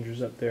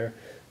exchangers up there,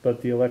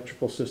 but the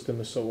electrical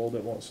system is so old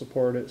it won't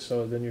support it.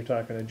 So then you're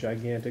talking a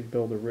gigantic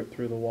bill to rip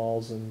through the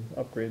walls and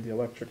upgrade the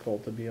electrical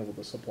to be able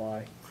to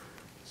supply.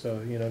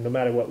 So, you know, no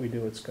matter what we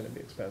do, it's going to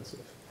be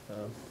expensive.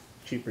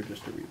 Cheaper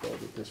just to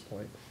rebuild at this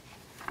point.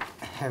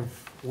 Have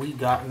we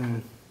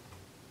gotten,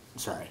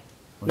 sorry.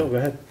 No, go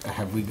ahead.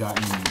 Have we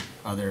gotten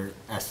other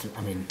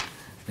I mean,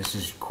 this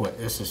is quick,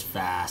 this is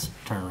fast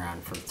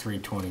turnaround for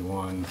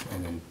 321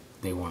 and then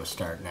they want to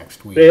start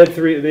next week. They had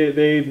three,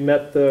 they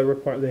met the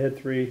requirement, they had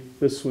three.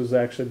 This was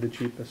actually the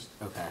cheapest.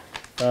 Okay.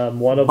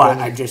 One of But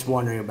them. I'm just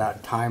wondering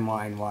about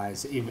timeline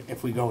wise, even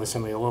if we go with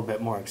somebody a little bit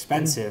more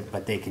expensive,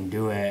 but they can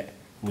do it,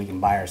 we can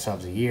buy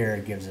ourselves a year,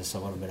 it gives us a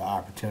little bit of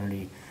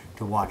opportunity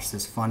to watch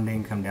this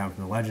funding come down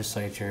from the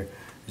legislature.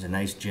 There's a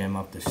nice gym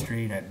up the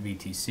street at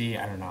VTC.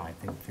 I don't know, I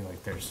feel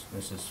like this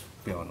is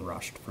feeling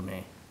rushed for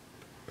me.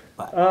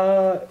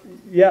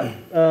 Yeah,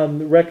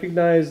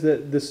 recognize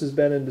that this has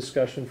been in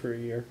discussion for a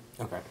year.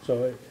 Okay.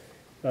 So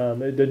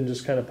it didn't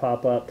just kind of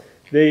pop up.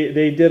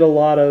 They did a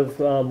lot of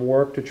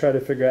work to try to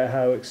figure out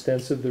how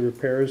extensive the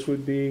repairs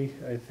would be.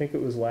 I think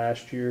it was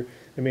last year.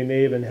 I mean,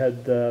 they even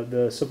had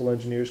the civil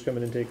engineers come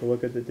in and take a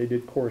look at it. They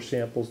did core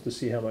samples to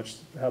see how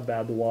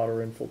bad the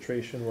water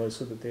infiltration was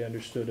so that they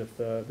understood if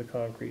the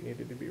concrete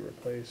needed to be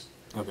replaced.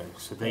 Okay,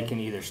 so they can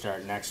either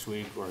start next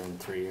week or in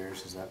 3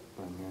 years, is that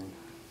what I'm hearing?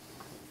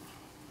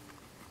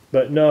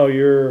 But no,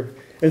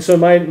 and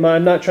so I'm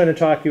not trying to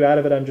talk you out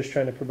of it, I'm just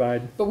trying to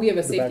provide. But we have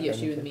a the safety background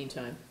issue in the info.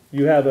 meantime.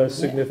 You have a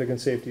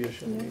significant safety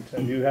issue in the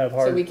meantime. You have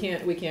hard. So we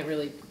can't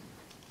really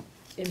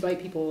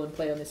invite people and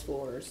play on these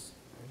floors.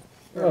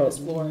 Or on this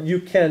floor. You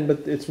can,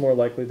 but it's more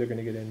likely they're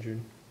gonna get injured.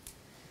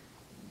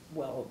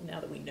 Well, now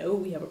that we know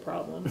we have a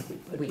problem, if we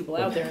put people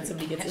out there and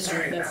somebody gets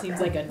injured, that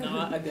seems like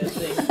not a good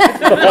thing.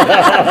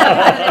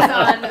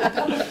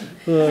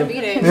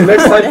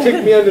 Next time,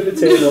 kick me under the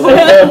table.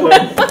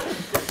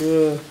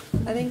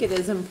 I think it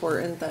is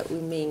important that we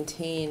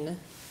maintain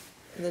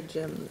the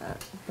gym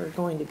that we're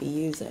going to be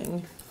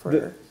using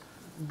for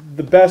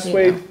the best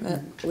way,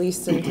 at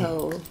least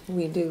until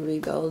we do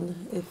rebuild,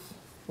 if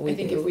we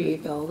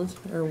rebuild,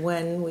 or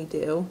when we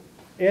do.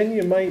 and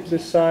you might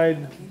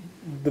decide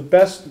the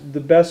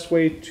best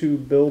way to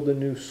build a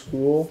new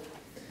school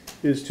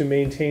is to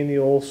maintain the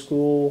old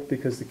school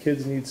because the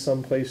kids need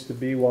some place to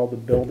be while the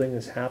building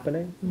is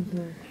happening.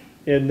 Mm-hmm.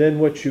 And then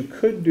what you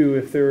could do,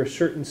 if there are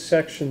certain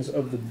sections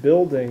of the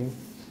building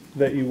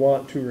that you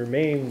want to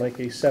remain, like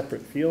a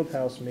separate field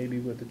house, maybe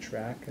with a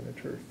track and a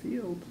turf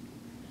field,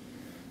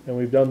 and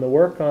we've done the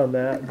work on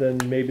that, then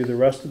maybe the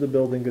rest of the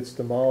building gets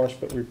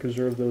demolished, but we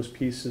preserve those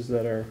pieces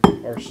that are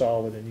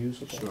solid and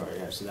usable. Sure,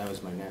 yeah, so that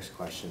was my next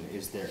question.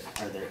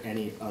 Are there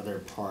any other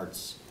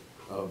parts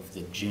of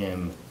the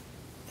gym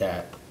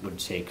that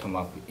would say come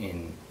up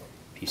in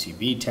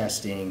PCB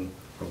testing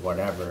or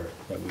whatever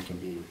that we can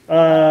be?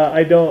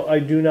 I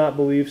do not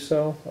believe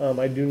so.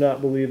 I do not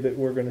believe that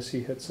we're gonna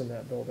see hits in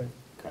that building.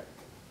 Okay.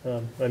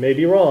 I may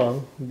be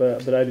wrong,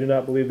 but I do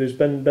not believe there's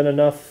been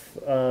enough,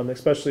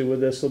 especially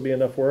with this, there'll be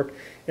enough work.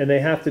 And they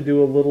have to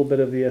do a little bit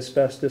of the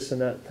asbestos and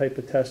that type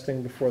of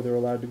testing before they're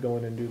allowed to go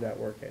in and do that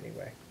work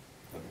anyway.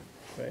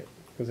 Okay. Right?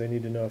 Because they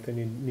need to know if they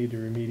need to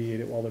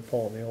remediate it while they're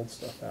pulling the old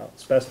stuff out,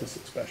 asbestos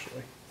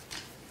especially.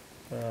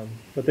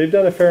 But they've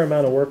done a fair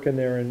amount of work in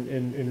there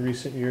in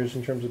recent years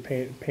in terms of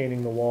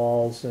painting the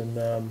walls and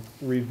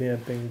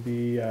revamping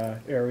the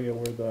area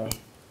where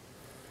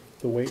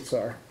the weights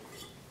are.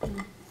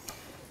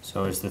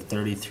 So is the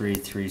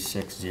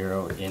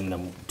 33,360 in the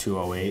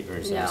 208 or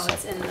is that No,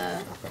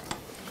 separate?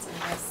 it's in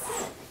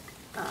this.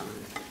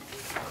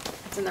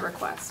 It's in the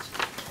request.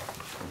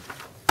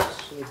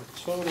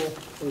 So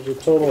there's a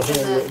total It's in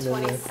the handwritten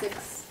in there.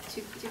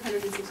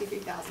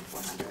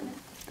 263,400.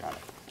 Got it.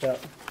 Yeah.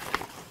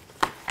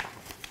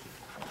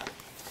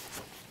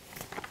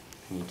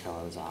 Can you tell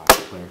I was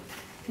clear?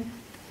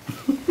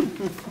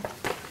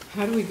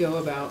 How do we go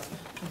about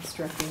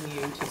instructing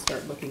you to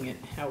start looking at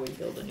how we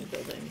build a new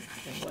building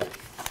and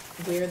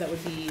where that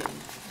would be and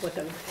what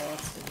that would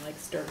cost and like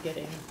start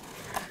getting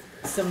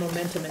some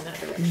momentum in that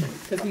direction?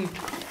 Because we've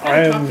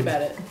kind of talked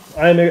about it.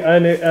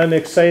 I'm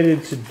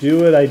excited to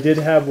do it. I did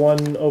have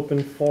one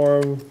open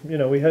forum. You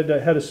know, we had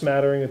a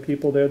smattering of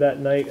people there that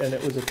night, and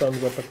it was a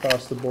thumbs up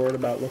across the board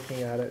about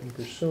looking at it and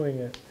pursuing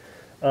it.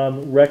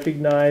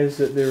 Recognize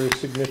that there is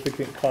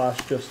significant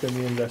cost just in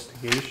the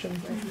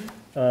investigation.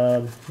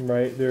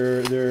 Right,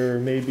 there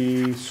may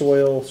be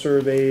soil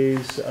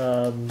surveys.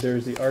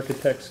 There's the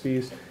architect's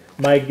fees.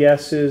 My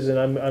guess is, and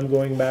I'm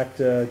going back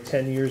to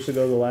 10 years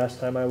ago, the last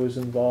time I was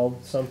involved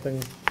with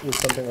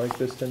something like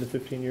this, 10 to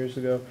 15 years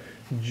ago,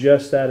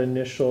 just that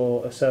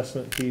initial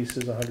assessment piece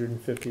is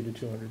 150 to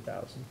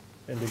 200,000,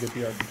 and to get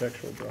the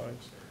architectural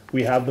drawings.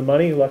 We have the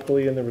money,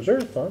 luckily, in the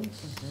reserve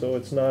funds, so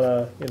it's not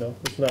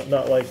it's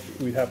not like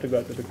we'd have to go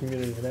out to the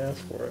community and ask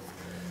for it.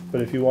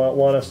 But if you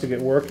want us to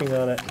get working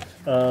on it,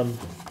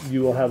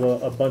 you will have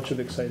a bunch of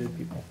excited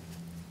people.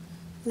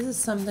 This is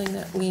something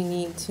that we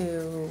need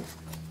to,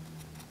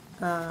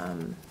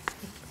 and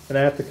I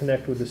have to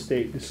connect with the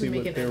state to see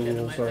what their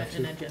rules are.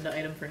 An agenda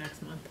item for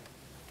next month.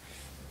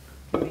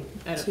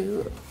 It's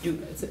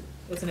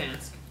an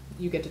ask.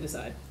 You get to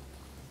decide.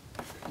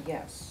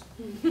 Yes.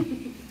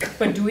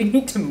 But do we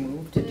need to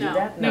move to do No.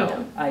 that?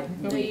 No.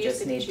 We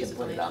just need to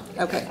put it on.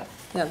 okay,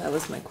 yeah, that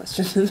was my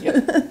question.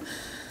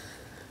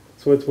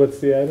 So what's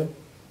the item?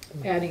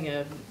 Adding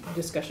a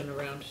discussion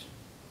around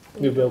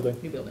New building.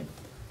 New building.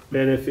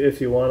 And if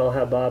you want, I'll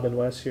have Bob and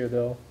Wes here.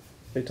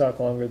 They talk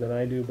longer than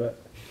I do,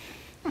 but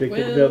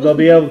they'll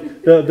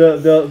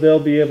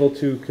be able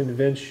to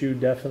convince you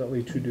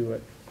definitely to do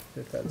it,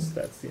 if that's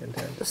the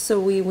intent. So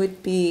we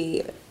would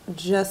be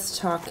just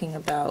talking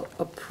about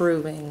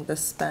approving the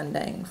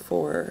spending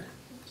for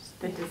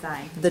The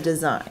design. the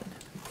design.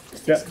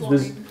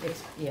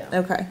 Yeah.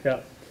 Okay.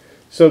 Yeah.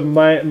 So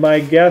my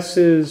guess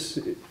is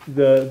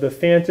the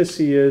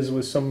fantasy is,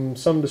 with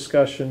some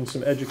discussion,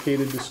 some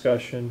educated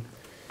discussion,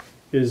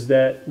 is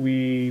that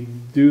we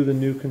do the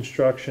new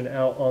construction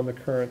out on the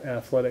current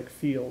athletic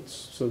fields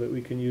so that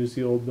we can use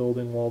the old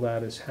building while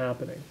that is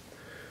happening.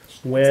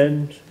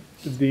 When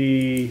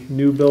the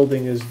new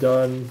building is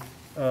done,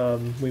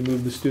 we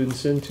move the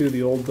students into,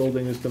 the old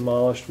building is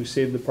demolished, we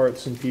save the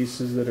parts and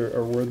pieces that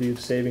are worthy of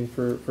saving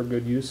for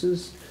good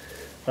uses,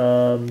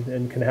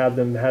 and can have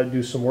them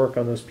do some work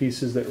on those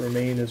pieces that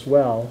remain as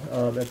well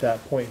at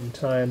that point in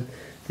time.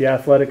 The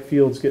athletic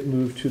fields get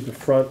moved to the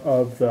front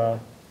of the,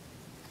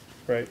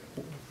 right,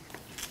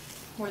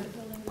 Where the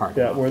building.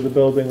 yeah, where the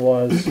building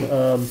was.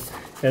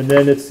 And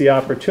then it's the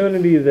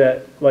opportunity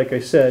that, like I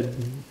said,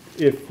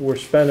 if we're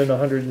spending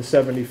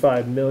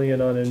 175 million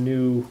on a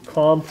new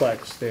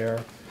complex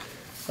there,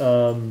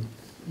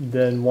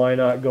 then why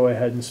not go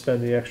ahead and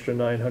spend the extra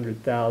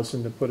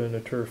 900,000 to put in a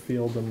turf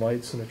field and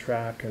lights and a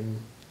track, and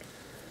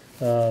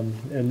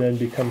then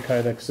become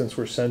kind of, since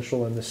we're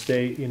central in the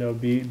state,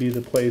 be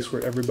the place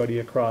where everybody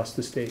across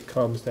the state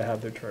comes to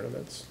have their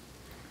tournaments.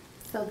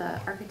 So the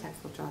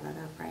architects will draw that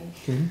up, right?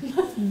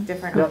 Mm-hmm.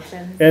 Different Yep.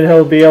 options. And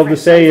he'll be able to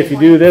say, if you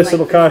do this, Like,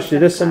 it'll cost you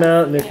this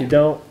amount, and if you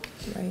don't,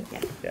 Right.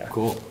 yeah.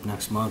 Cool.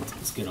 Next month,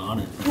 let's get on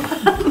it.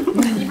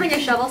 You bring a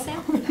shovel,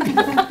 Sam?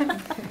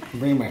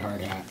 Bring my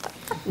hard hat.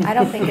 I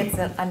don't think it's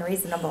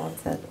unreasonable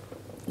to,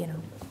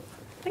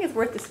 I think it's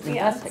worth this.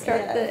 Yeah,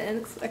 start the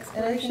And I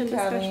exploration think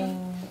discussion.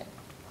 having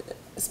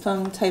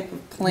some type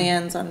of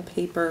plans on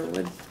paper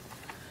would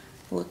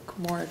look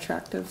more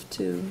attractive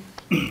to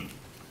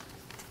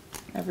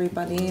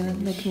everybody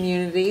in the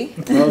community.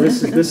 Well,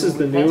 this is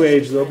the new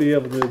age. They'll be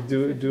able to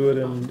do it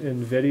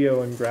in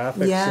video and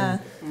graphics, Yeah.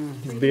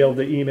 and be able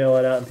to email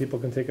it out, and people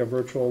can take a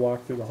virtual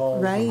walk through the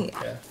halls. Right.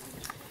 Yeah.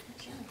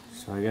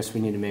 So I guess we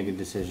need to make a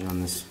decision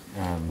on this.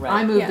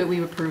 I move Yeah. that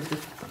we approve the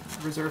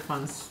reserve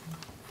funds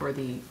for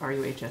the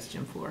RUHS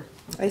gym floor.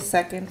 I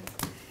second.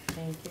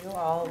 Thank you.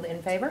 All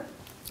in favor?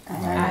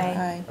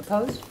 Aye.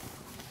 Opposed?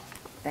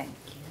 Thank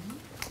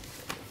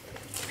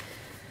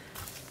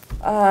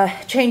you.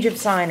 Change of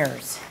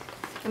signers.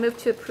 I move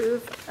to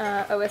approve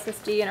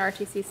OSSD and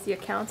RTCC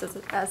accounts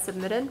as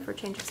submitted for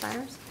change of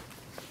signers.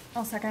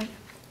 I'll second.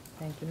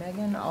 Thank you,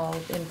 Megan. All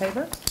in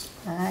favor?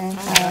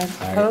 Aye.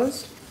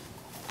 Opposed?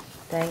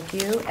 Thank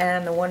you.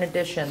 And the one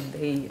addition,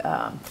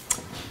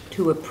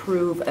 to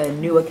approve a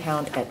new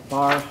account at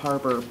Bar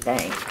Harbor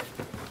Bank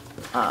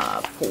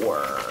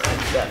for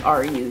the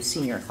RU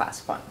Senior Class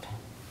Fund.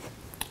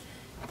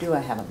 Do I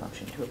have a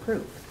motion to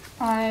approve?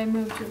 I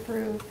move to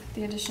approve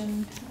the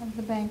addition of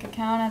the bank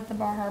account at the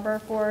Bar Harbor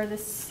for the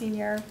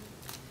seniors.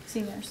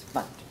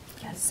 Fund.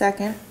 Yes.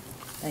 Second.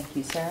 Thank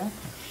you, Sarah.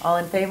 All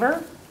in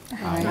favor?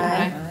 Aye.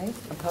 Aye.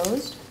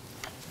 Opposed?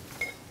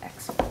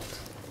 Excellent.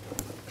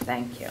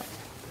 Thank you.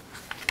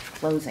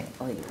 closing.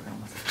 Oh, you were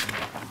almost.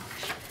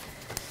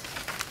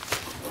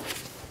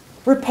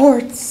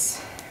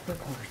 Reports.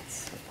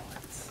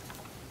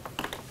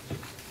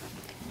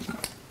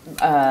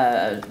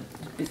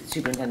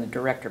 Superintendent,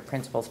 director,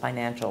 principals,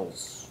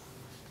 financials.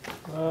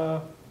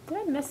 Did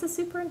I miss the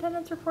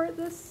superintendent's report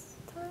this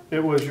time?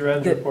 It was your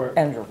end report.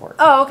 End report.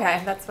 Oh,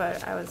 okay, that's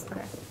what I was,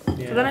 okay.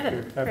 Yeah, So then I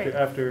didn't, great.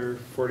 after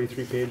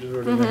 43 pages, or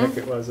whatever the heck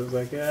it was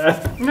like, yeah.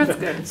 That's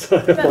good. So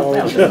I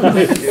apologize.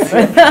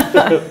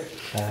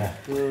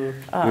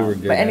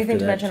 But anything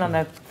to mention on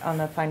the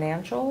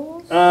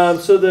financials?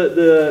 So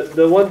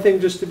the one thing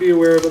just to be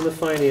aware of on the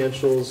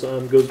financials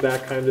goes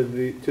back kind of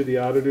to the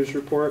auditor's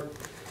report.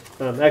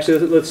 Actually,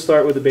 let's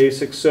start with the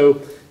basics.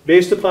 So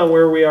based upon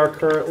where we are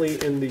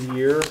currently in the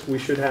year, we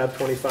should have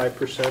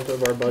 25%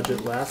 of our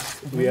budget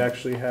left. We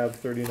actually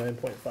have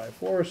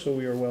 39.54, so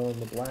we are well in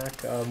the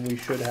black. We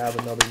should have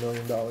another $1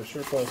 million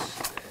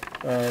surplus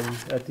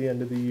at the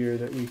end of the year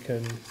that we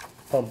can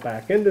pump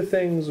back into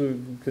things. We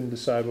can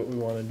decide what we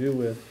want to do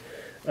with.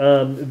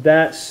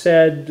 That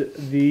said,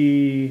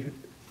 the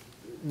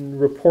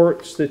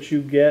reports that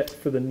you get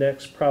for the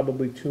next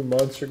probably 2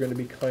 months are going to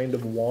be kind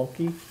of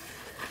wonky.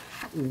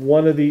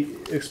 One of the,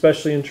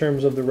 especially in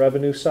terms of the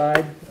revenue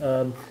side,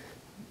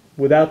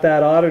 without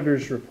that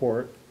auditor's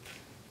report,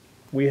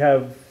 we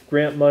have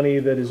grant money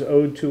that is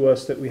owed to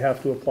us that we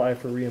have to apply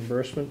for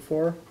reimbursement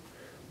for.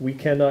 We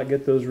cannot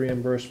get those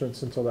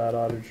reimbursements until that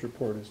auditor's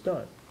report is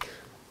done.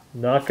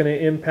 Not going to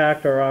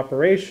impact our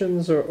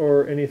operations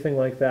or anything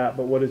like that,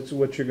 but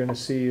what you're going to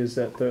see is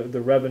that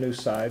the revenue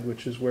side,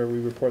 which is where we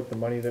report the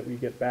money that we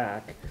get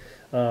back,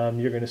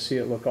 you're going to see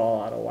it look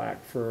all out of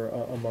whack for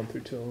a month or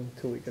two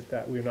until we get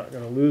that. We're not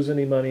going to lose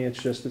any money. It's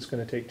just it's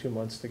going to take 2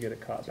 months to get it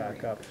caught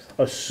back up,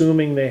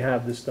 assuming they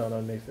have this done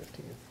on May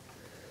 15th.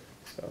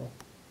 So,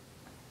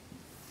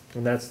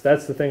 and that's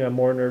the thing I'm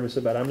more nervous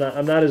about.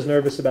 I'm not as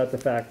nervous about the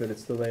fact that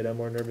it's delayed. I'm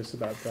more nervous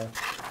about the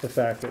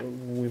fact that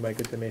we might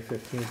get to May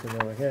 15th and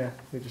they're like, yeah,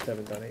 we just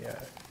haven't done it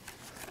yet.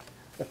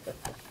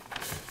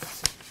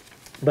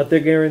 But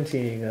they're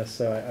guaranteeing us,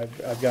 so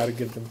I've got to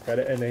give them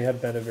credit, and they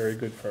have been a very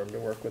good firm to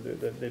work with.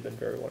 They've been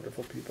very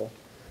wonderful people.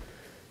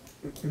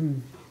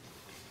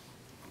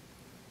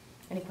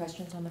 Any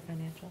questions on the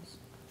financials?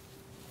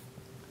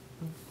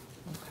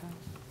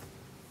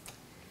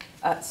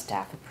 Okay.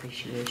 Staff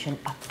appreciation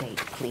update,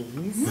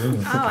 please.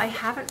 Oh, I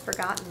haven't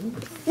forgotten.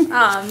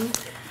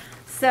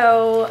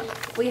 So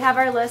we have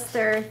our list.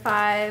 There are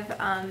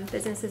 5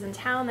 businesses in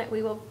town that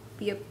we will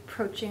be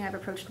approaching. I've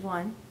approached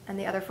 1, and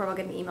the other 4 will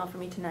get an email from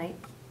me tonight,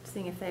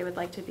 seeing if they would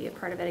like to be a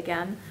part of it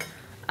again.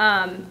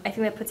 I think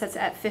that puts us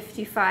at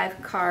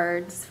 55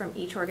 cards from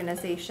each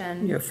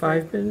organization. You have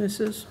 5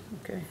 businesses?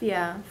 Okay.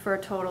 Yeah, for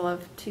a total of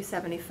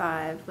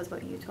 275 was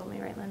what you told me,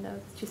 right, Linda?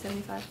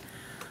 275.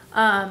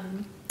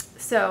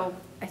 So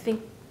I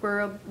think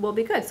we'll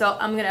be good. So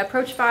I'm going to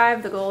approach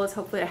 5. The goal is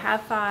hopefully to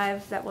have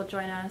 5 that will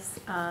join us.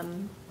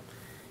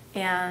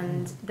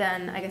 And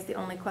then I guess the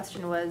only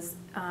question was,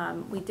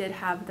 we did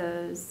have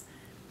those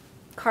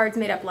cards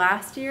made up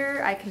last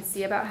year. I can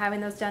see about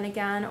having those done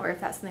again, or if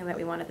that's something that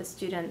we wanted the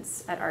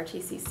students at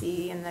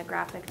RTCC in the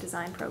graphic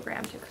design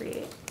program to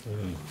create.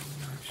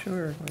 Not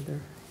sure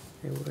whether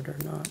they would or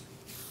not.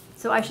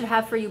 So I should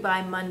have for you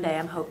by Monday,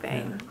 I'm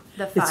hoping,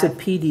 the 5. It's a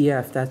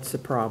PDF, that's the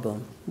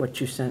problem, what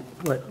you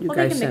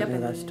guys sent me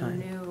last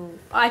time.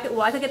 I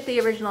could get the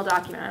original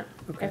document,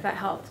 if that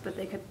helps, but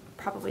they could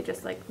probably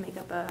just like make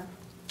up a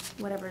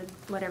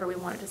whatever we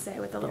wanted to say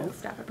with the little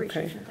staff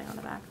appreciation thing on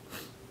the back.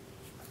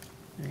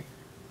 Right.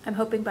 I'm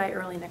hoping by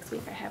early next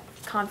week I have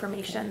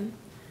confirmation,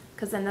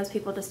 because then those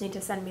people just need to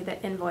send me the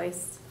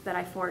invoice that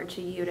I forward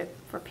to you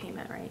for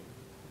payment, right?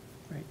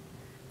 Right.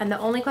 And the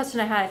only question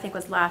I had, I think,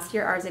 was last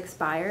year ours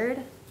expired.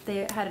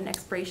 They had an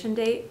expiration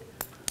date,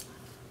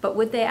 but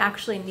would they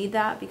actually need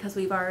that because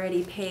we've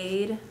already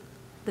paid,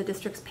 the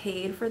district's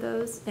paid for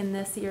those in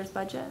this year's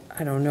budget?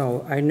 I don't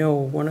know. I know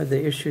one of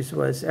the issues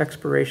was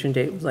expiration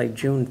date was like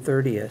June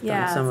 30th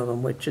on some of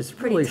them, which is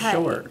really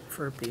short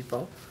for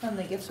people. On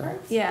the gift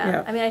cards?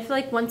 Yeah. I mean, I feel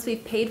like once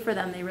we've paid for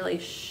them, they really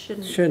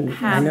shouldn't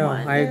have I know,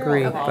 one. I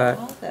agree,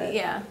 but.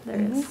 Yeah, there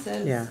is. It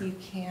says you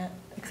can't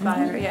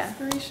expire,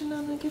 expiration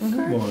on the gift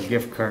card? Well, a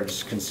gift card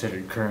is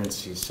considered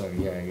currency, so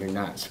yeah, you're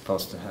not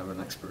supposed to have an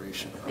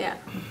expiration. Yeah.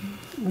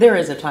 There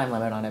is a time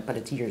limit on it, but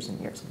it's years and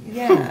years and years.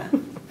 Yeah.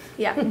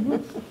 Yeah.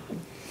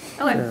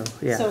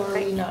 Okay. So are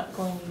we not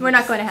going to? We're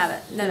not going to have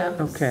it. No.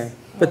 Okay,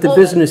 but the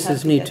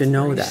businesses need to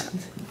know that.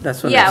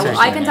 That's what I'm saying. Yeah, well,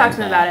 I can talk to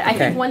them about it. I Okay.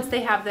 think once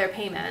they have their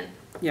payment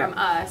from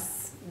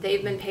us,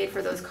 they've been paid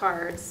for those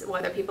cards,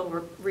 whether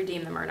people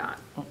redeem them or not.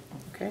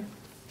 Okay.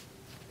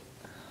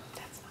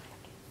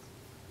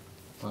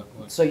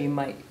 So you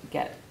might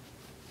get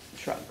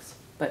shrugs,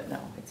 but no,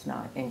 it's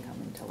not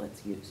income until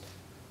it's used.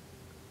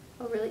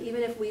 Oh, really?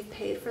 Even if we've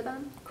paid for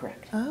them?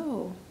 Correct.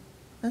 Oh,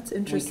 that's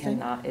interesting. We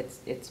cannot,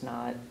 it's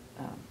not,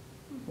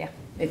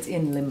 it's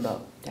in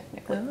limbo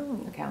technically,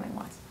 accounting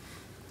wise.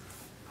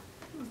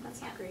 That's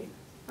not great.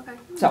 Okay.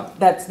 So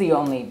that's the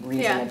only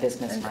reason a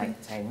business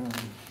might say,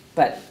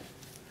 but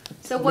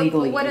so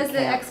legally what you does the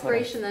can't put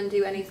expiration then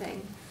do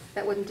anything?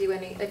 that wouldn't do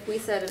any, if we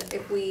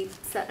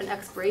set an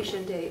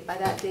expiration date, by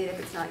that date, if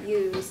it's not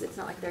used, it's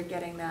not like they're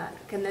getting that,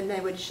 and then they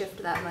would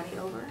shift that money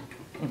over?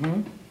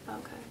 Mm-hmm.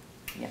 Okay.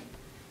 Yeah.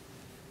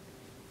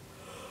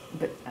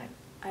 But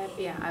I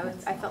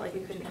felt like we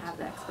couldn't have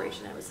the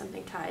expiration, it was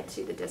something tied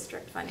to the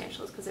district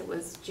financials, because it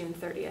was June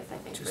 30th, I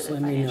think, for Just the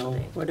let me financial know,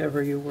 date.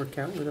 whatever you work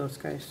out with those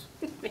guys.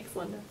 Thanks,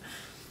 Linda.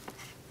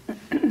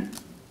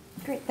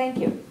 great, thank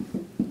you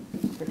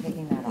for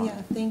taking that on.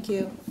 Yeah, thank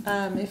you.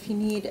 If you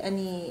need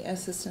any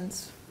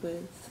assistance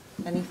with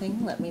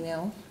anything, let me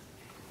know.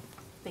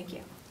 Thank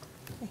you.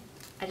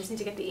 I just need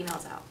to get the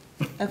emails out.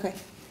 Okay.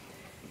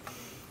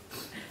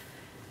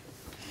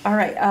 All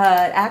right,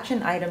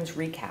 action items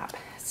recap.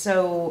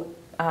 So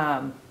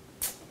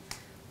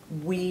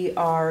we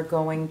are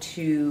going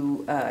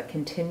to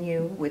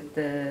continue with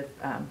the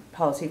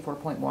policy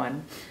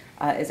 4.1.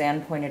 As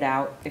Ann pointed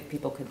out, if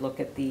people could look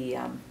at the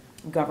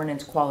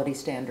governance quality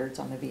standards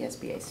on the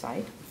VSBA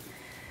site,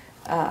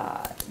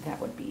 that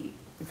would be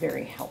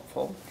very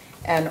helpful.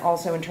 And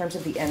also in terms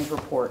of the end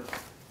report,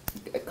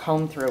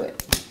 comb through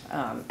it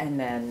and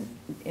then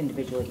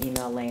individually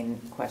email Lane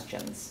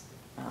questions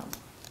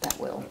that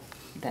will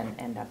then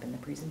end up in the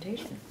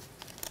presentation.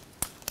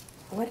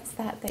 What is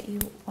that you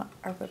want,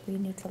 or what we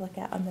need to look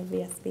at on the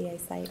VSBA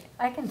site?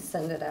 I can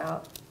send it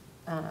out.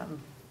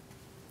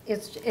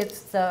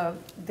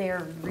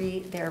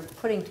 They're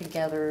putting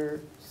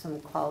together some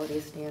quality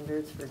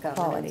standards for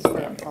governance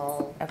for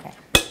all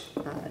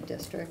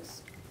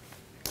districts.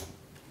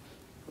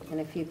 And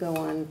if you go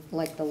on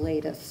like the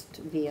latest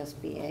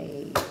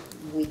VSBA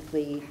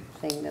weekly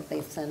thing that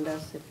they send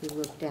us, if you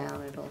look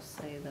down, it'll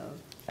say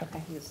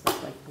it's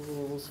like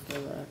rules for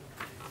the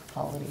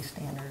quality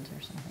standards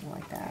or something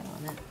like that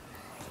on it.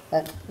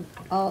 But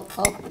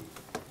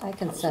I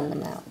can send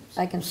them out.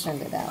 I can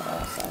send it out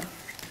also,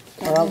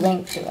 or a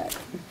link to it.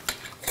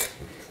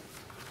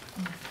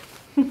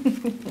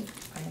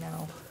 I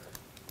know.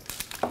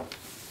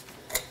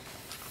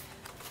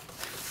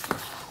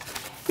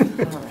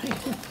 All right.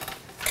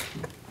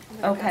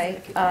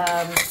 Okay,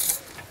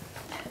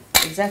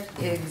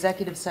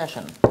 executive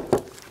session.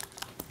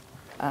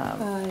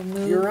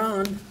 You're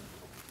on.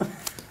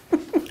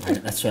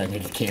 That's why I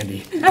needed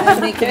candy. I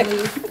make a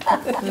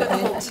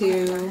movement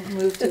to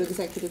move to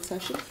executive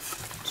session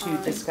To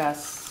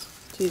discuss.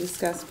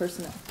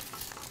 Personnel.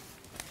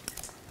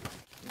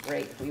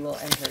 Great, we will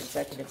enter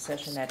executive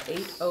session at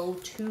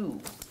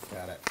 8:02.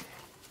 Got it.